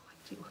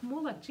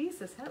 More like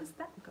Jesus. How does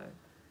that go?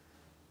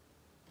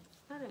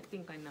 I don't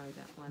think I know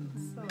that one.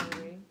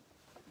 Sorry.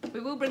 We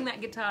will bring that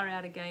guitar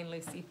out again,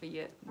 Lucy, for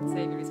your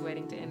Saviour is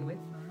Waiting to end with.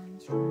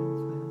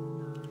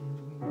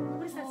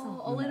 What is that song?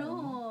 All in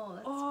all.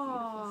 That's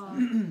Oh,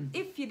 beautiful.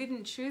 if you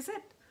didn't choose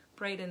it,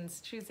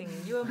 Braedan's choosing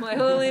You Are My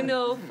All in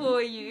All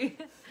for you.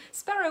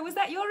 Sparrow, was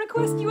that your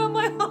request? You are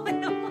my all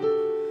in all.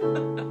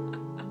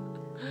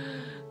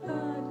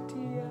 Oh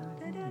dear.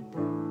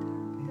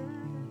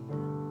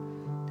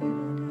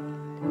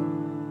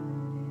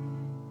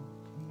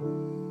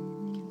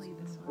 You can lead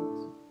this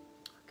one.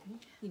 Okay,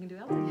 you can do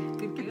alto.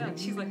 Good girl.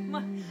 She's like,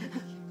 "Ma."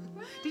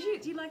 Do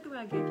you like the way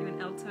I gave you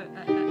an alto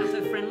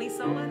friendly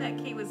solo? That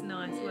key was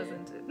nice,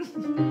 wasn't it?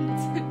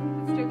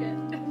 Still good.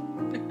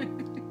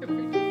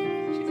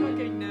 She's not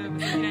getting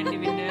nervous. You don't need to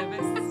be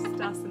nervous. It's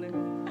just us and a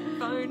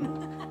phone.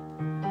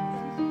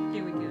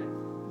 Here we go.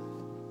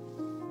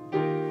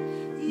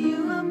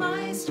 You are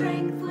my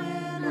strength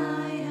when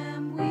I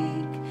am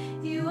weak.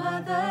 You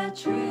are the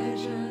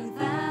treasure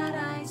that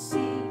I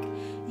seek.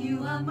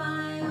 You are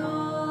my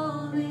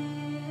all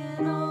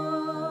in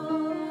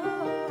all.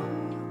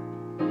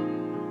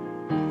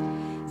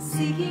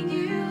 Seeking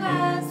you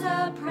as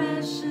a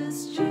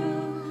precious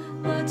jewel,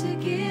 Lord, to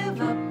give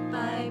up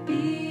I'd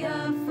be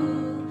a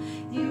fool.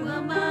 You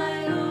are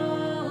my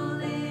all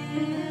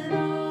in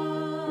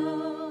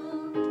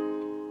all.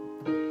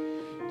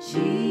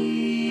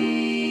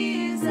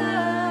 Jesus,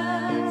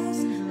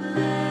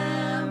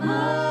 Lamb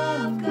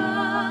of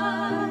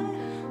God,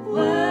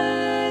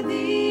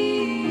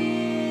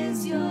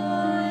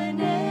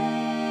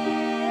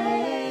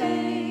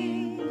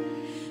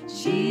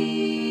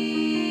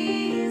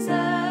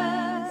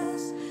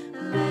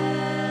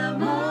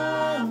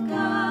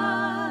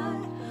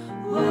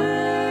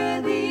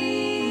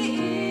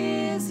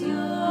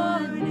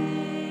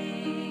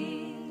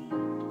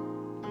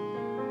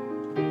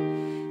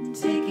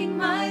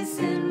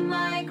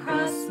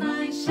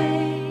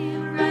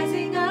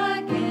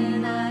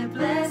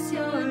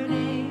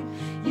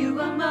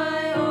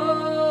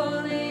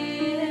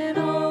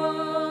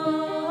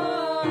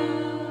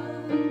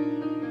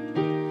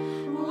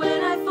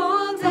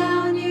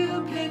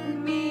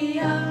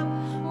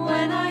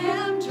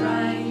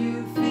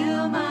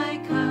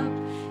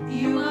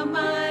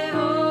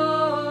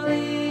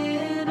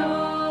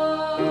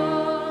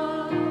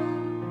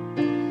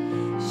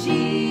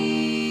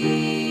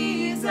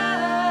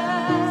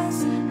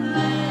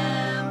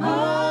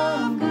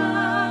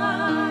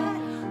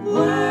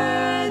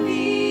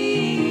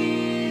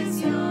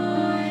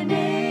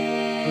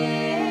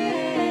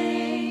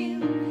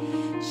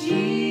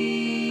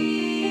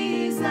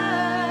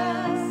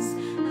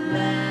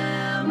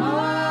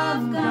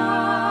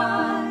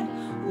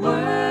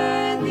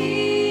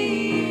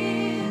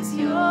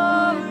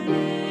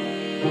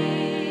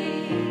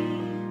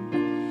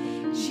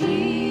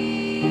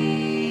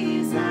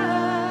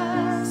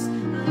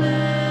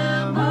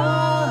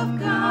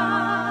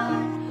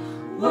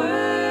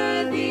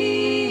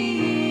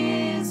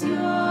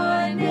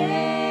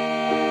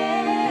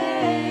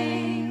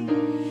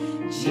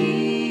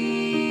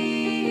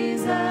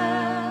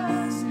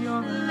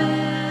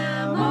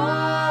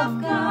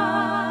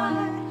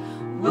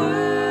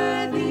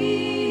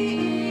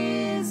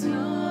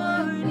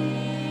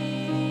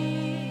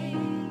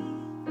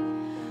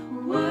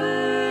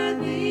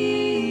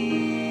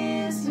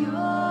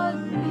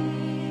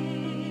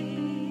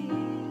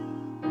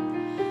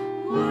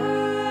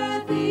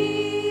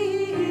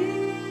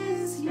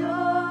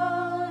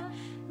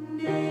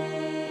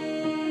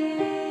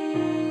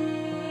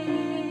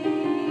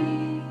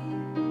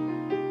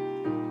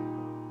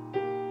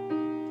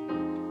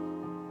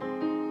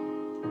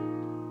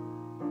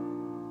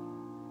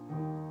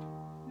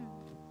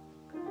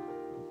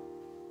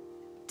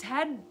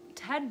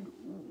 Tad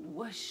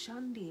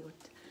Washandi.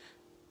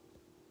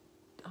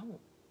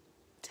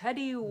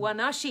 Taddy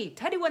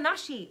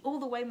Wanashi. All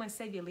the way my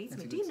Saviour leads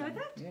That's me. a Do you good know song.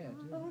 that? Yeah, I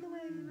do. All the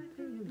way my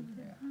Saviour leads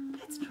me. Yeah.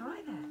 Let's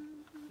try that.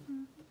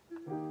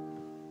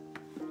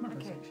 I'm going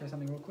to Okay. share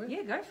something real quick.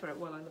 Yeah, go for it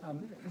while I look at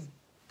the lyrics.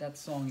 That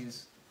song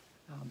is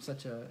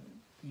such a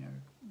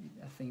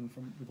theme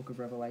from the book of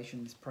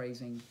Revelation, is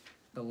praising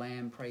the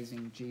Lamb,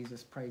 praising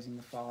Jesus, praising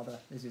the Father.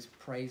 There's this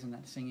praise in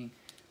that singing.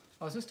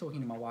 I was just talking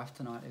to my wife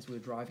tonight as we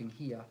were driving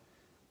here,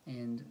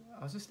 and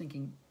I was just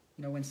thinking,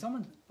 when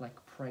someone like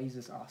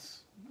praises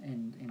us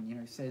and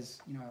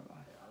says,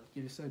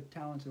 you're so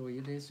talented, or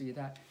you're this or you're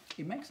that,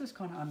 it makes us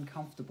kind of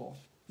uncomfortable.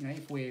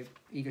 If we're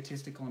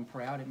egotistical and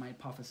proud, it may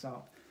puff us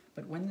up.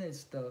 But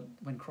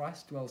when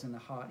Christ dwells in the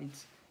heart,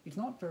 it's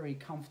not very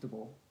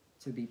comfortable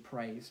to be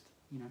praised.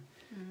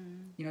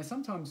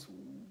 Sometimes,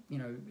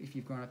 if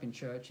you've grown up in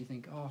church, you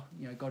think,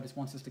 God just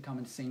wants us to come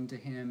and sing to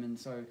Him, and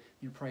so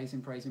praise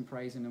Him,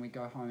 and we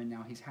go home and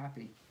now He's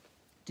happy.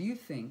 Do you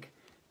think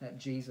that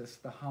Jesus,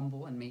 the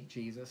humble and meek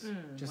Jesus,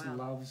 just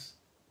loves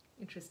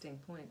Interesting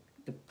point.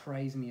 the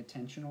praise and the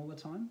attention all the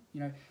time?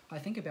 I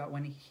think about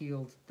when He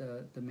healed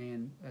the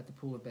man at the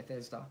pool of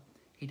Bethesda.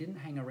 He didn't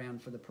hang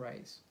around for the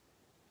praise.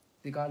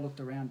 The guy looked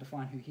around to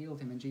find who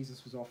healed him, and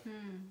Jesus was off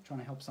trying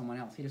to help someone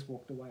else. He just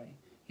walked away.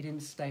 He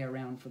didn't stay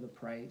around for the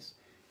praise.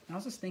 And I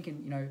was just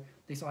thinking,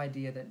 this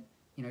idea that,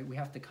 we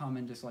have to come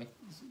and just like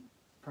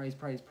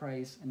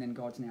praise, and then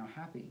God's now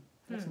happy.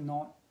 That's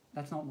not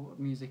what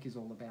music is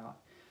all about.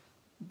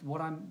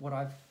 What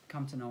I've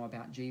come to know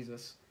about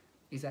Jesus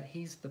is that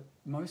He's the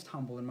most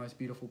humble and most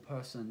beautiful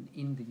person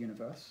in the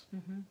universe.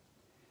 Mm-hmm.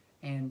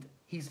 And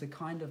He's the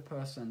kind of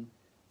person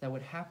that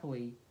would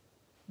happily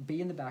be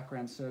in the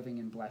background serving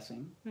and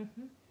blessing.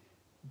 Mm-hmm.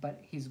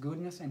 But His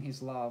goodness and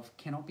His love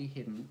cannot be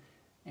hidden.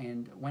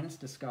 And when it's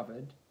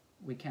discovered,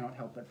 we cannot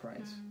help but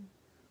praise.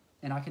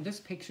 And I can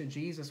just picture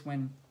Jesus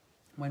when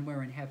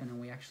we're in heaven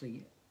and we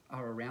actually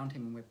are around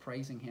Him and we're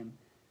praising Him.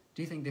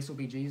 Do you think this will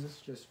be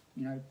Jesus just,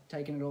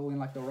 taking it all in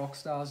like the rock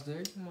stars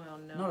do? Well,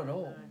 no. Not at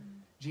all. No.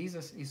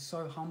 Jesus is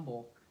so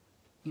humble.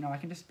 I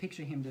can just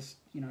picture Him just,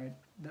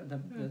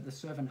 the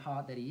servant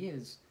heart that He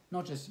is,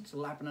 not just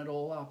lapping it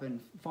all up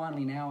and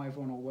finally now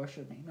everyone will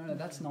worship me. No,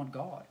 that's not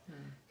God.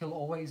 He'll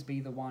always be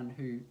the one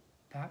who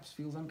perhaps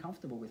feels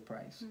uncomfortable with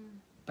praise.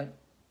 But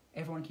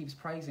everyone keeps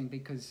praising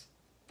because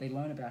they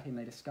learn about Him,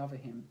 they discover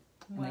Him,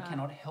 and they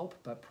cannot help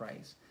but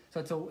praise.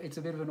 So it's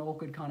a bit of an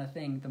awkward kind of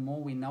thing. The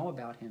more we know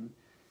about Him,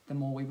 the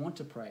more we want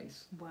to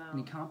praise. Wow. And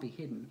He can't be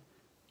hidden,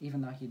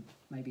 even though He'd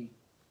maybe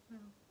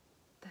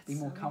be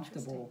more so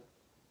comfortable.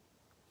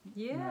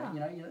 Yeah.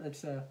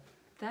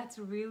 That's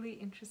a really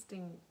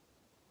interesting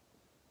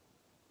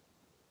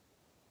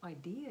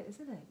idea,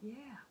 isn't it?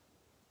 Yeah.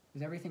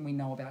 Because everything we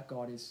know about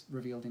God is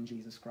revealed in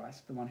Jesus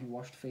Christ, the one who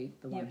washed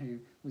feet, the one who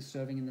was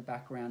serving in the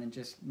background and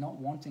just not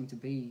wanting to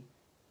be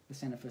the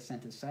centre for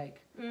centre's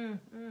sake.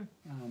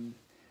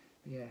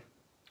 Yeah.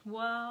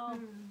 Wow.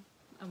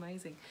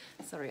 Amazing.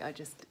 Sorry, I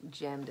just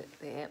jammed it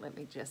there. Let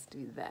me just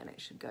do that and it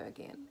should go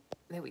again.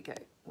 There we go.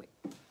 Wait.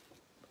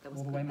 That was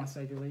All the way my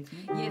Saviour leads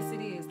me. Yes,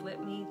 it is.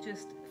 Let me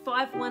just...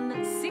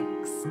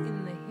 516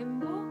 in the hymn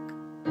book.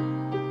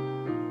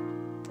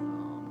 Oh,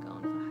 I'm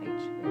going for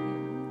H for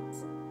hymns.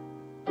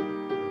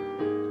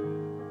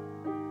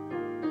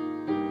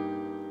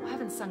 I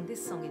haven't sung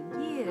this song in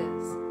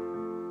years.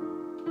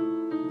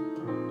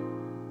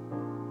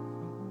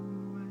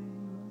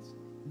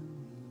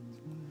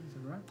 Is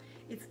that right?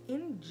 It's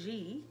in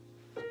G,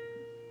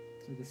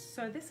 So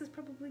so this is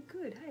probably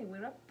good. Hey,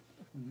 we're up.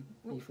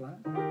 E flat.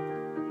 A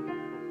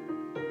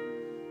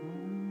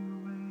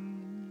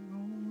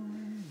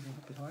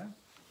bit higher.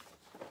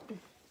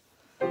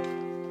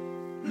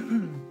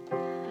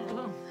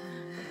 Oh,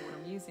 what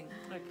I'm using.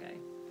 Okay.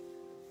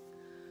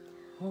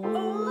 All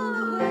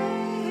the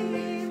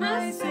way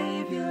my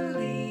Saviour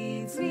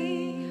leads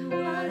me.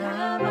 What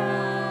have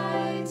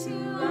I to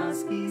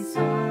ask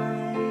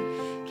beside?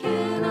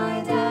 Can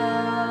I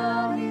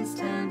doubt His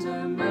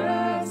tender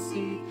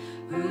mercy,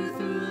 who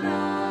through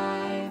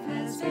life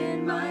has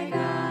been my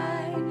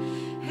guide?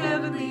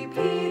 Heavenly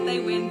peace, They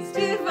win.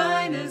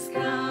 divinest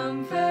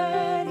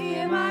comfort,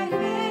 hear my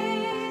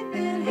faith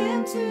in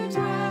Him to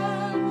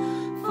dwell.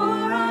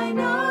 For I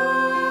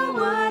know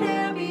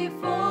whate'er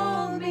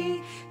befall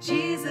me,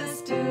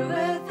 Jesus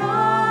doeth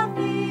all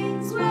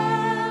things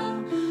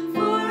well.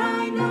 For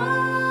I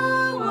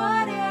know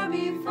whate'er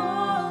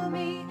befall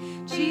me,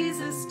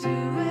 Jesus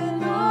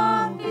doeth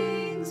all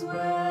things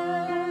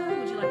well.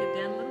 Would you like it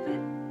down a little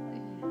bit?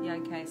 Yeah,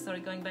 okay. Sorry,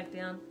 going back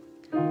down.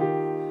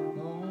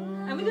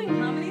 Are we doing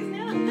harmonies now?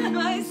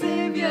 My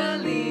Saviour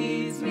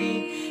leads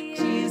me,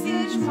 choose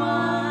each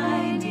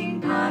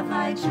winding path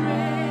I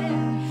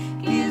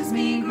tread, gives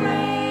me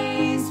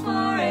grace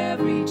for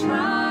every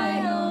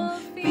trial,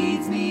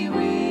 feeds me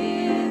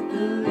with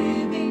the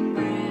living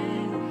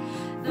bread.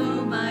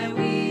 Though my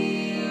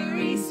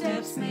weary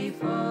steps may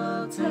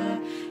falter,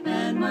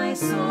 and my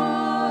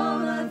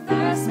soul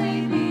athirst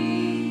may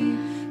be,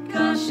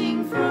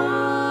 gushing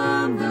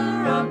from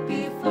the rock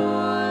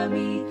before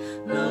me,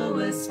 lo,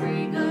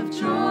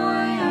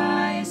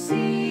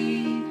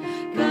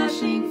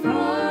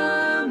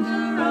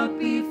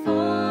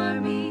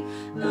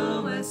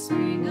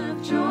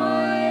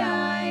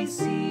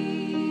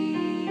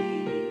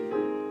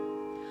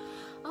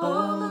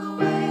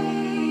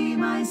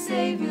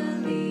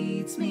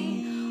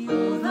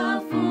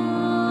 the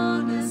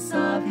fullness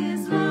of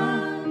his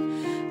love.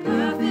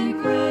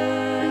 Perfect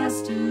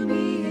rest to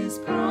me is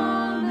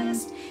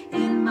promised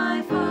in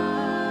my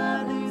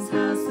Father's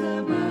house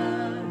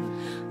above.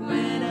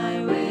 When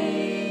I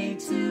wake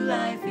to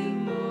life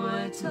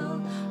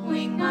immortal,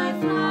 wing my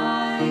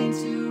flight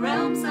to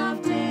realms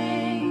of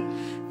day.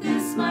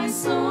 This my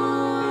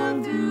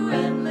song through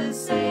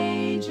endless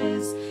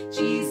ages,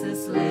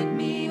 Jesus led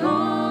me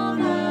all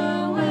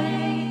the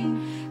way.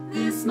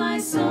 This my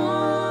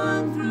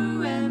song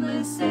through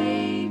endless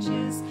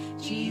ages,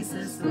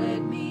 Jesus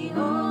led me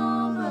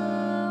all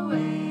the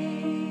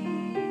way.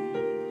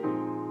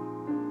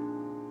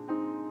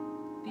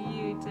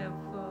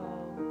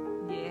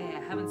 Beautiful. Yeah,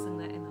 I haven't sung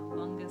that in the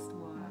longest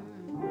while.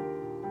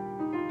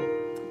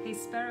 Hey,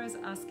 Sparrow's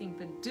asking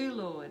for Do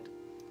Lord.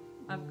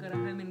 I've got a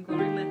home in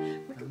glory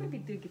land. We could maybe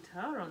do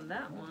guitar on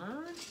that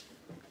one.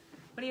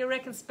 What do you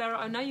reckon, Sparrow?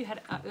 I know you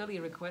had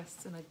earlier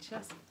requests and I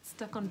just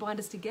stuck on Bind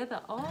Us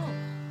Together.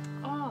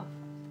 Oh.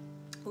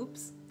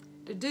 Oops.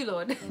 Do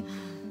Lord.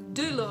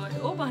 Do Lord.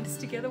 Or Bind Us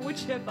Together,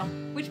 whichever.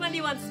 Which one do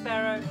you want,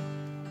 Sparrow?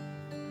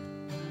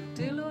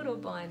 Do Lord or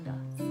Bind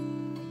Us?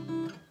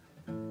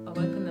 I'll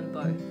open them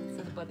both so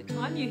that by the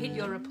time you hit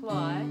your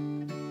reply,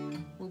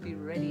 we'll be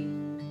ready.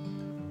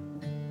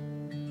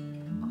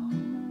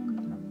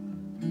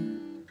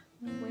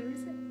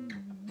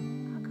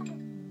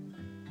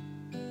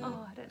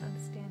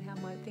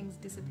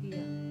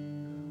 Disappear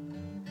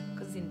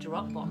because it's in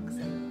Dropbox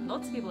and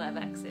lots of people have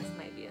access.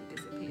 Maybe it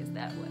disappears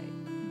that way.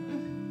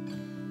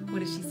 What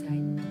does she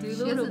say? Do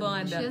Lord or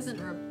Bind Us? She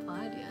hasn't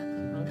replied yet.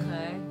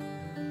 Okay.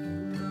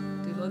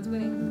 Do Lord's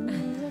winning.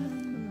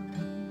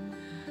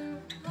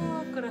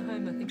 Oh, I've got a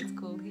home. I think it's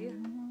called here.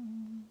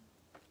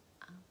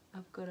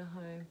 I've got a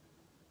home.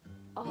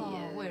 Oh,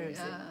 yeah, where is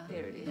it?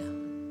 There it is.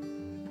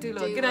 Do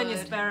Lord. Good on you,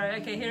 Sparrow.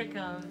 Okay, here it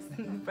comes.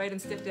 Braedan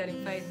stepped out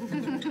in faith.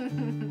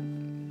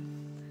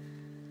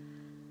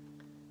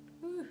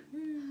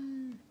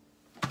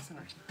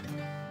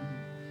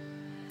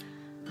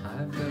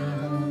 I've got a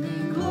home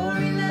in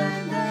glory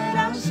land that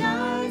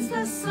outshines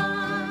the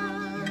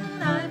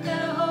sun. I've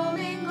got a home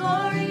in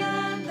glory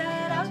land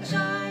that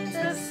outshines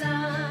the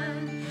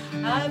sun.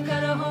 I've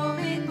got a home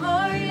in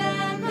glory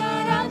land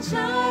that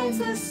outshines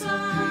the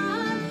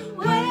sun.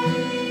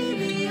 Way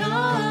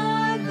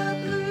beyond the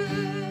blue.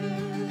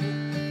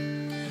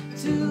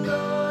 Do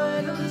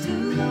Lord, oh do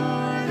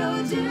Lord,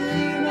 oh do you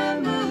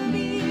remember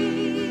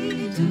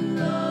me? Do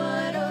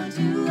Lord, oh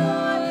do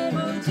Lord,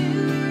 oh do you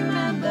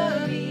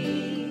remember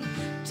me?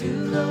 Do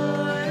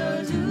Lord,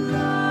 oh do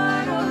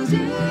Lord, oh do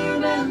you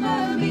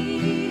remember me?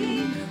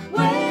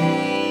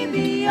 Way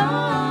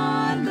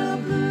beyond the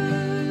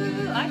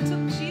blue. I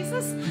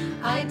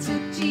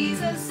took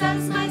Jesus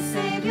as my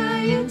Savior,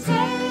 you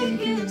take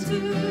him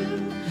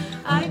too.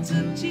 I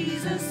took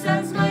Jesus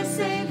as my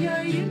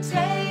Savior, you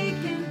take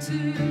him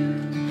too.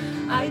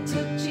 I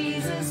took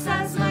Jesus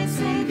as my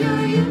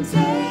Savior, you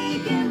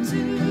take him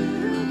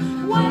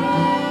too.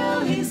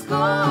 Well, he's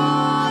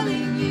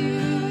calling you.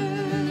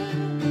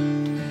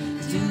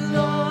 Do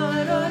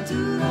Lord, oh do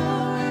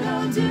Lord,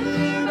 oh do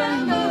you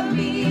remember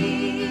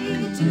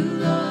me? Do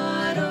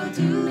Lord, oh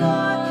do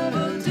Lord,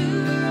 oh do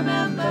you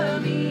remember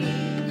me?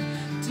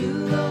 Do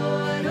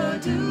Lord, oh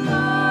do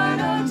Lord,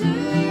 oh do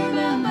you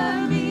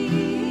remember me?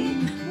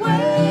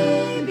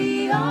 Way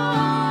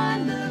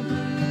beyond the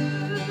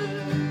blue.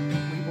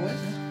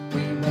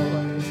 We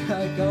boys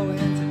are going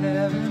to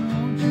heaven,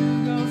 won't you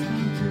girls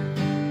come too?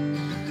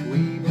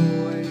 We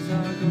boys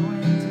are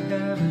going to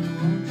heaven,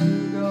 won't you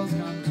girls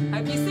come too?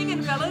 Hope you're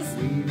singing, fellas.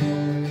 We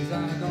boys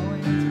are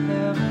going to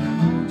heaven,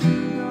 won't you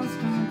girls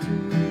come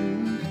too?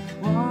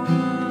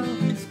 While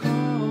he's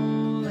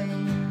calling.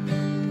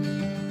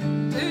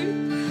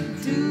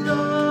 Do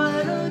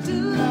Lord, oh do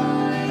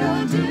Lord,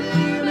 oh do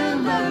you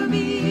remember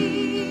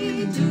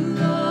me? Do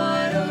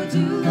Lord, oh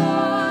do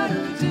Lord,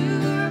 oh do you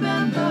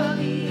remember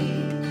me?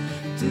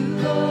 Do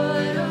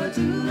Lord, oh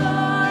do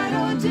Lord,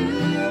 oh do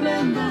you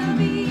remember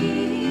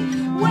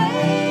me?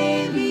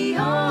 Way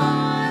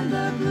beyond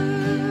the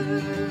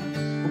blue.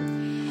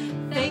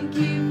 Thank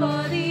you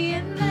for the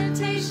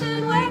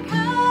invitation we're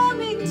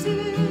coming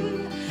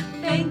to.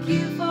 Thank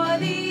you for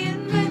the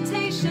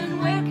invitation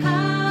we're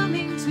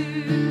coming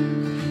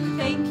to.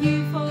 Thank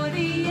you for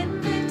the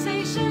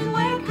invitation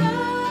we're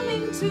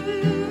coming to.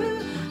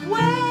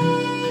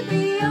 Way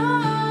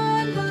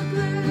beyond the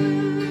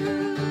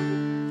blue.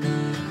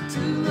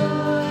 Do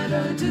Lord,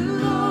 oh do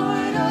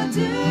Lord, oh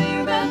do you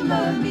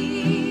remember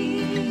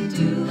me?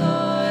 Do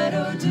Lord,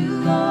 oh do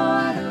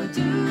Lord, oh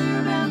do you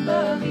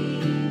remember me?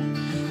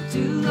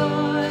 Do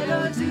Lord,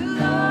 oh do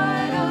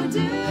Lord, oh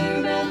do you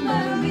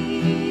remember me?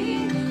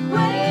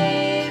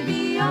 Way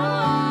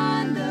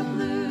beyond the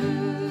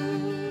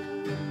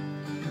blue.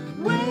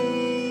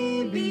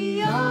 Way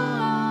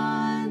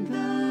beyond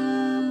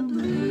the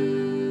blue.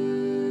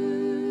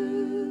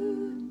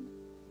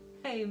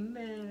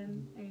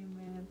 Amen.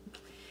 Amen.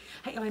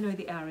 Hey, I know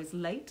the hour is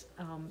late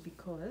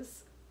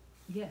because,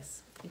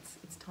 yes,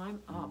 it's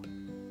time up.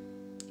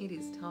 It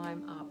is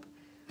time up.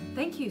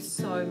 Thank you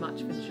so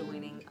much for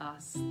joining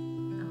us,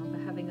 for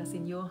having us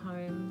in your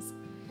homes.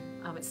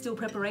 It's still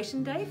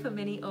preparation day for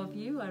many of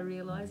you. I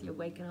realise you're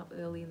waking up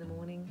early in the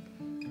morning.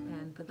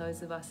 And for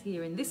those of us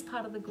here in this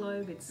part of the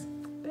globe, it's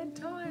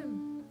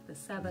bedtime. The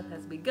Sabbath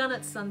has begun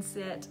at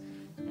sunset,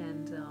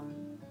 and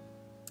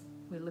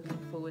we're looking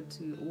forward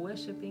to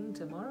worshipping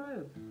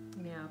tomorrow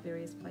in our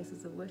various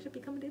places of worship.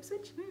 You coming to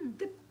Ipswich?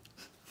 Good.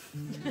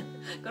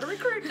 Got to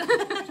recruit.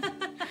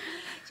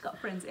 She's got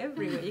friends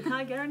everywhere. You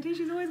can't guarantee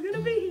she's always going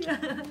to be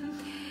here.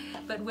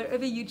 But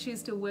wherever you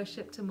choose to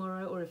worship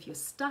tomorrow, or if you're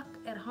stuck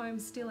at home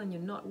still and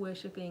you're not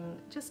worshipping,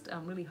 just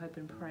really hope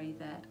and pray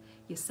that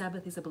your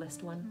Sabbath is a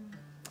blessed one.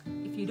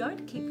 If you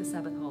don't keep the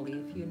Sabbath holy,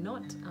 if you're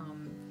not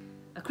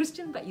a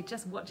Christian but you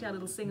just watch our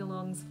little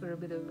sing-alongs for a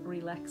bit of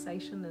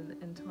relaxation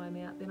and time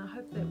out, then I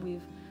hope that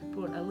we've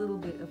brought a little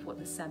bit of what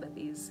the Sabbath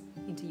is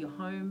into your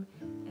home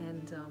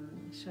and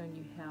shown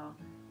you how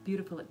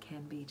beautiful it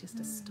can be just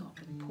to stop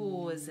and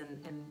pause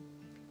and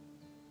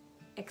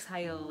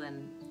exhale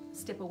and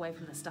step away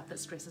from the stuff that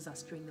stresses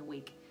us during the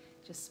week.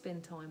 Just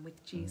spend time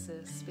with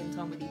Jesus, spend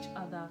time with each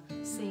other,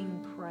 sing,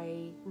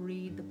 pray,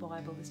 read the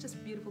Bible. There's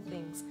just beautiful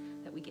things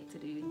that we get to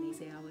do in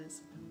these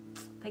hours.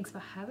 Thanks for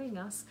having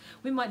us.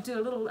 We might do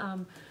a little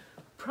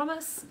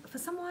promise for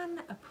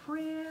someone, a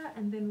prayer,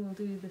 and then we'll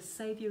do the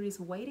Saviour is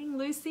waiting.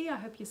 Lucy, I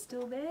hope you're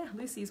still there.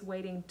 Lucy's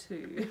waiting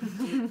too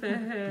for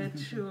her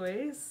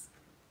choice.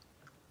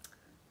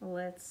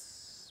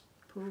 Let's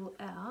pull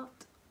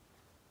out.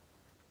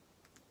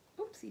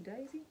 Oopsie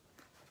daisy.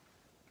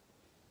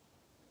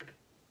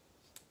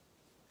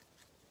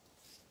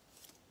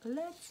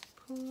 Let's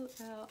pull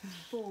out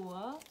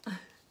 4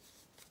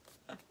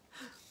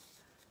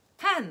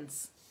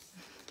 hands.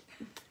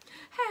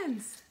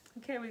 Hands.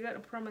 Okay, we got a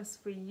promise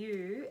for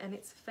you, and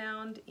it's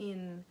found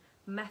in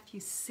Matthew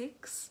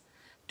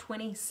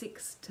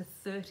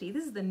 6:26-30.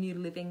 This is the New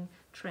Living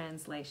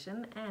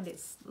Translation, and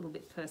it's a little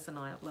bit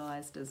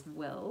personalized as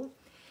well.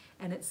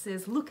 And it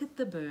says, "Look at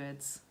the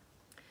birds.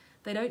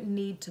 They don't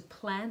need to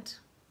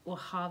plant or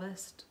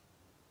harvest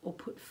or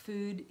put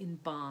food in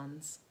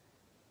barns,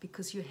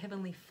 because your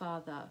heavenly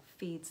Father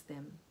feeds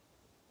them.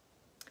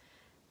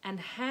 And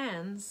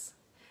hands,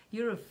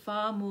 you're of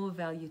far more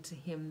value to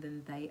him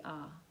than they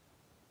are.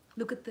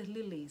 Look at the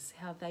lilies,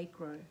 how they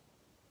grow.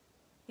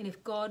 And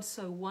if God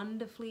so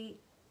wonderfully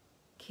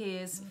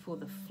cares for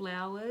the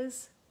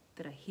flowers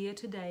that are here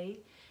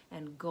today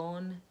and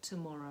gone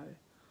tomorrow,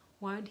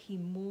 won't he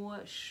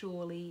more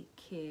surely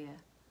care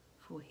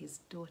for his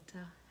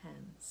daughter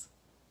hands?"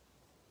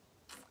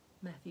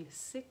 Matthew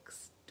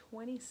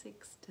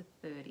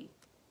 6:26-30.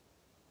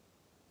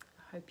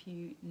 I hope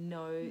you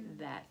know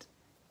that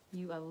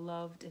you are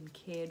loved and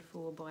cared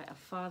for by a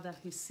Father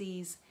who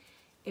sees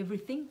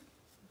everything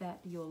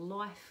that your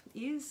life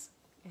is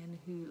and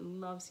who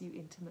loves you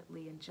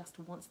intimately and just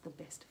wants the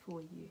best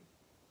for you.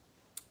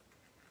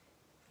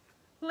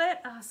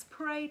 Let us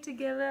pray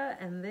together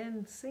and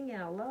then sing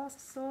our last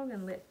song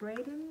and let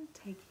Braedan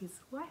take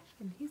his wife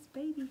and his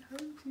baby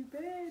home to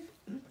bed.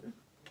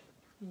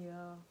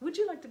 Yeah. Would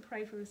you like to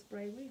pray for us,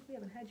 Bray? We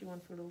haven't had you on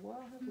for a little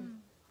while, have we?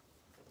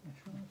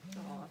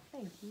 Oh,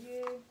 thank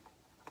you.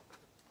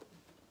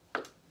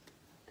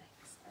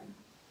 Thanks.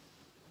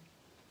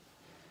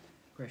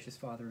 Gracious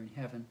Father in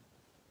heaven,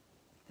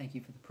 thank you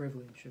for the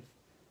privilege of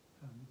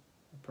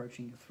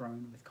approaching your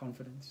throne with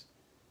confidence.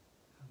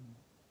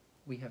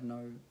 We have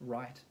no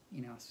right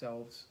in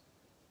ourselves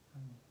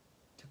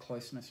to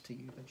closeness to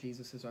you, but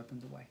Jesus has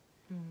opened the way.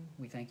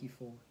 We thank you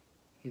for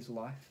his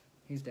life,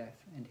 his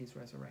death, and his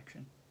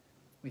resurrection.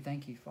 We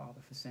thank you,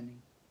 Father, for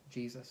sending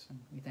Jesus, and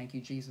we thank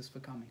you, Jesus, for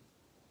coming.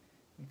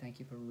 We thank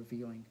you for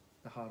revealing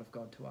the heart of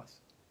God to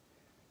us.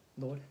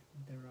 Lord,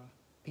 there are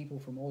people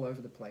from all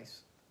over the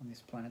place on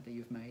this planet that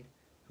you've made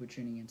who are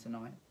tuning in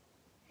tonight.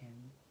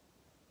 And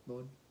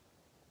Lord,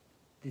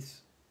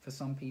 this, for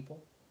some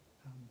people,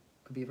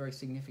 could be a very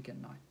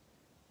significant night.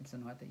 It's a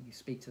night that you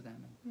speak to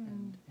them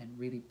and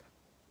really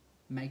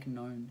make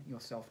known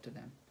yourself to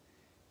them.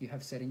 You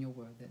have said in your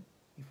word that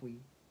if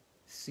we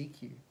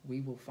seek you,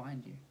 we will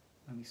find you,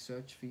 and we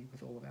search for you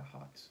with all of our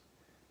hearts.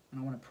 And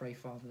I want to pray,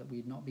 Father, that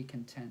we'd not be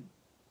content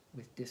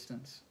with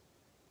distance,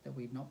 that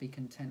we'd not be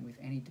content with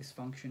any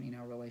dysfunction in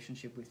our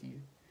relationship with you.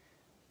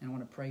 And I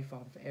want to pray,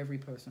 Father, for every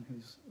person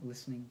who's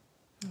listening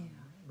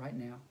right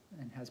now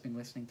and has been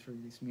listening through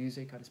this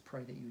music. I just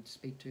pray that you would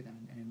speak to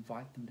them and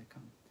invite them to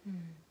come.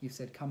 You've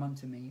said, "Come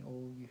unto me,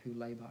 all you who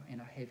labour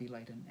and are heavy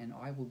laden, and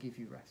I will give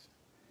you rest.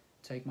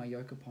 Take my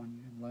yoke upon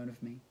you and learn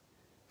of me,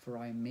 for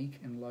I am meek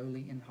and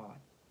lowly in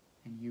heart,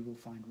 and you will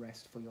find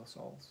rest for your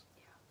souls.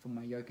 For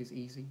my yoke is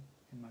easy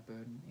and my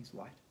burden is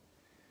light."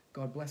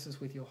 God, bless us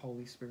with your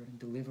Holy Spirit and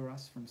deliver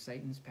us from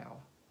Satan's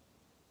power.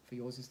 For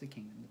yours is the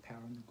kingdom, the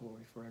power and the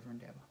glory forever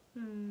and ever.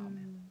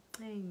 Amen.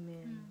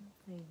 Amen.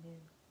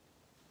 Amen.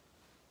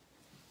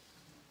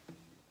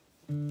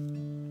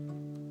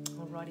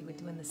 Alrighty, we're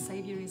doing the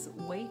Saviour is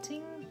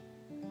waiting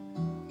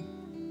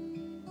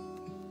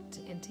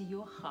to enter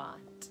your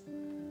heart.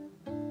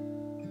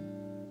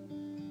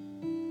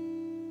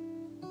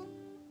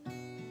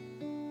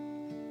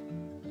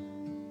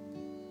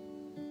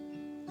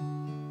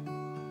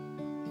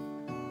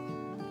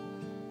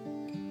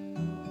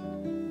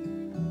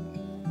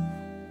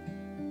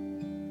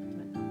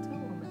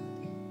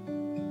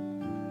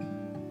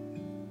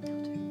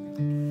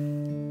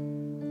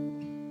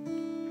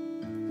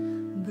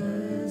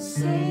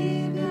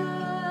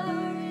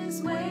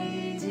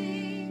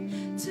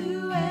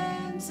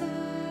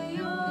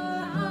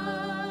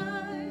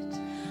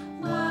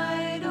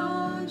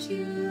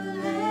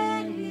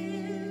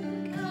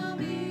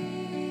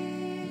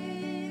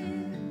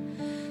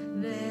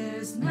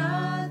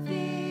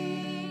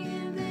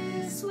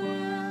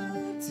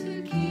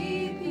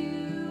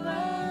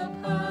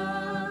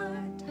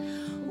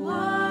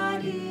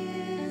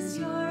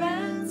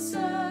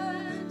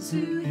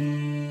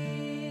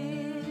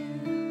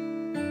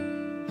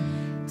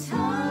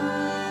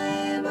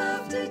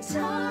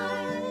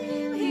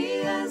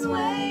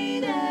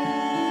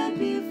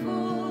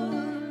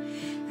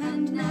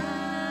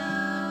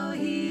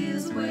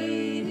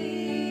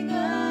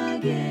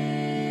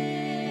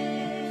 again,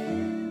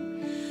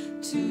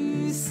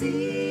 to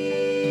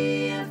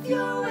see if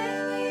you're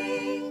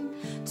willing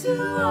to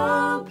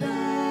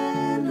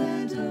open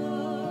the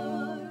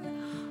door.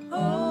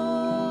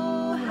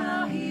 Oh,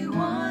 how he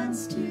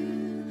wants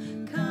to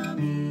come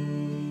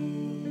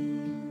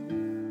in.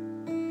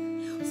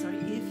 Sorry.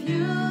 If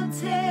you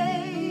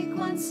take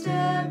one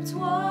step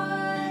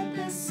toward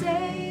the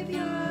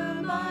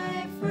Saviour,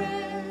 my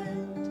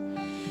friend,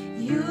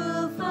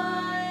 you'll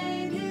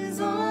find his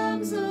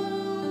arms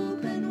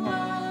open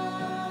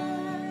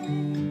wide.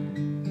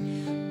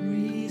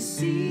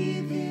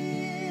 Receive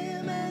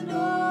him and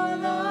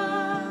all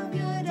of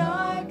your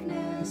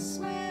darkness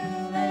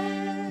will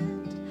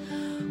end.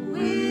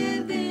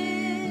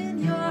 Within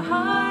your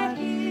heart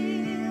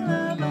he'll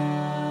abide.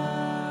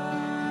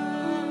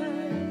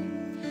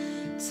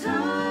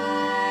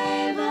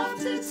 Time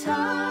after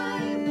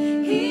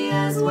time he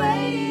has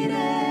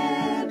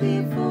waited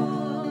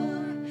before,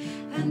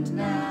 and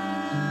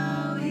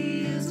now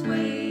he is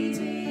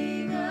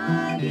waiting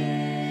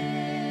again,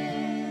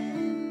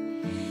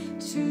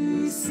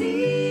 to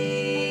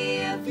see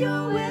if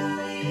you're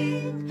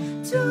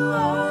willing to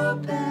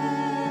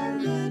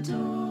open the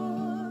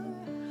door.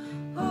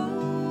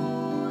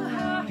 Oh,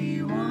 how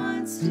he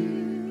wants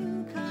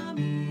to come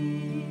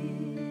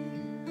in.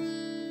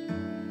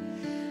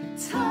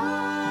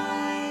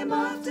 Time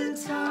after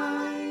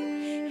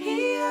time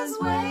he has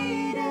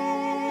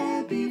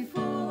waited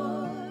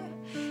before,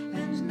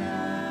 and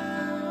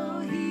now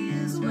he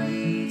is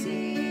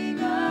waiting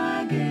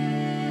again,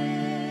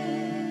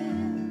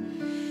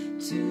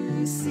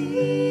 to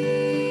see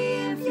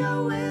if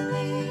you're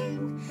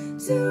willing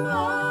to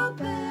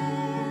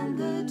open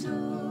the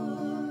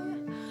door.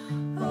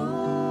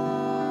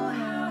 Oh,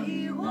 how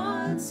he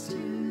wants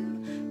to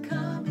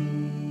come in.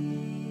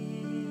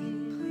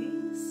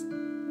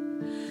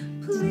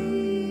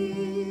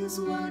 Please,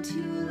 won't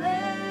you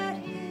let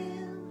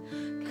him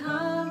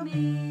come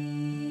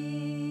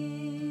in?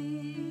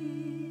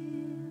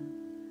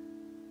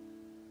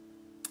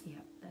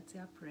 Yeah, that's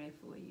our prayer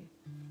for you.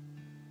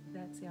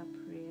 That's our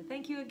prayer.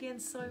 Thank you again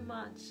so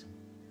much.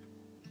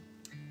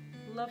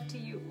 Love to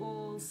you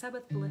all.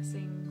 Sabbath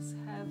blessings.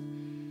 Have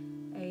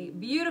a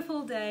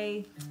beautiful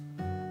day.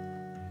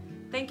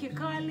 Thank you,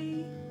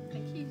 Kylie.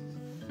 Thank you.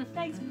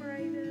 Thanks,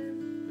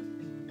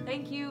 Braedan.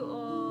 Thank you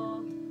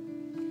all.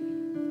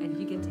 And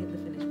you get to hit the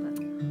finish button.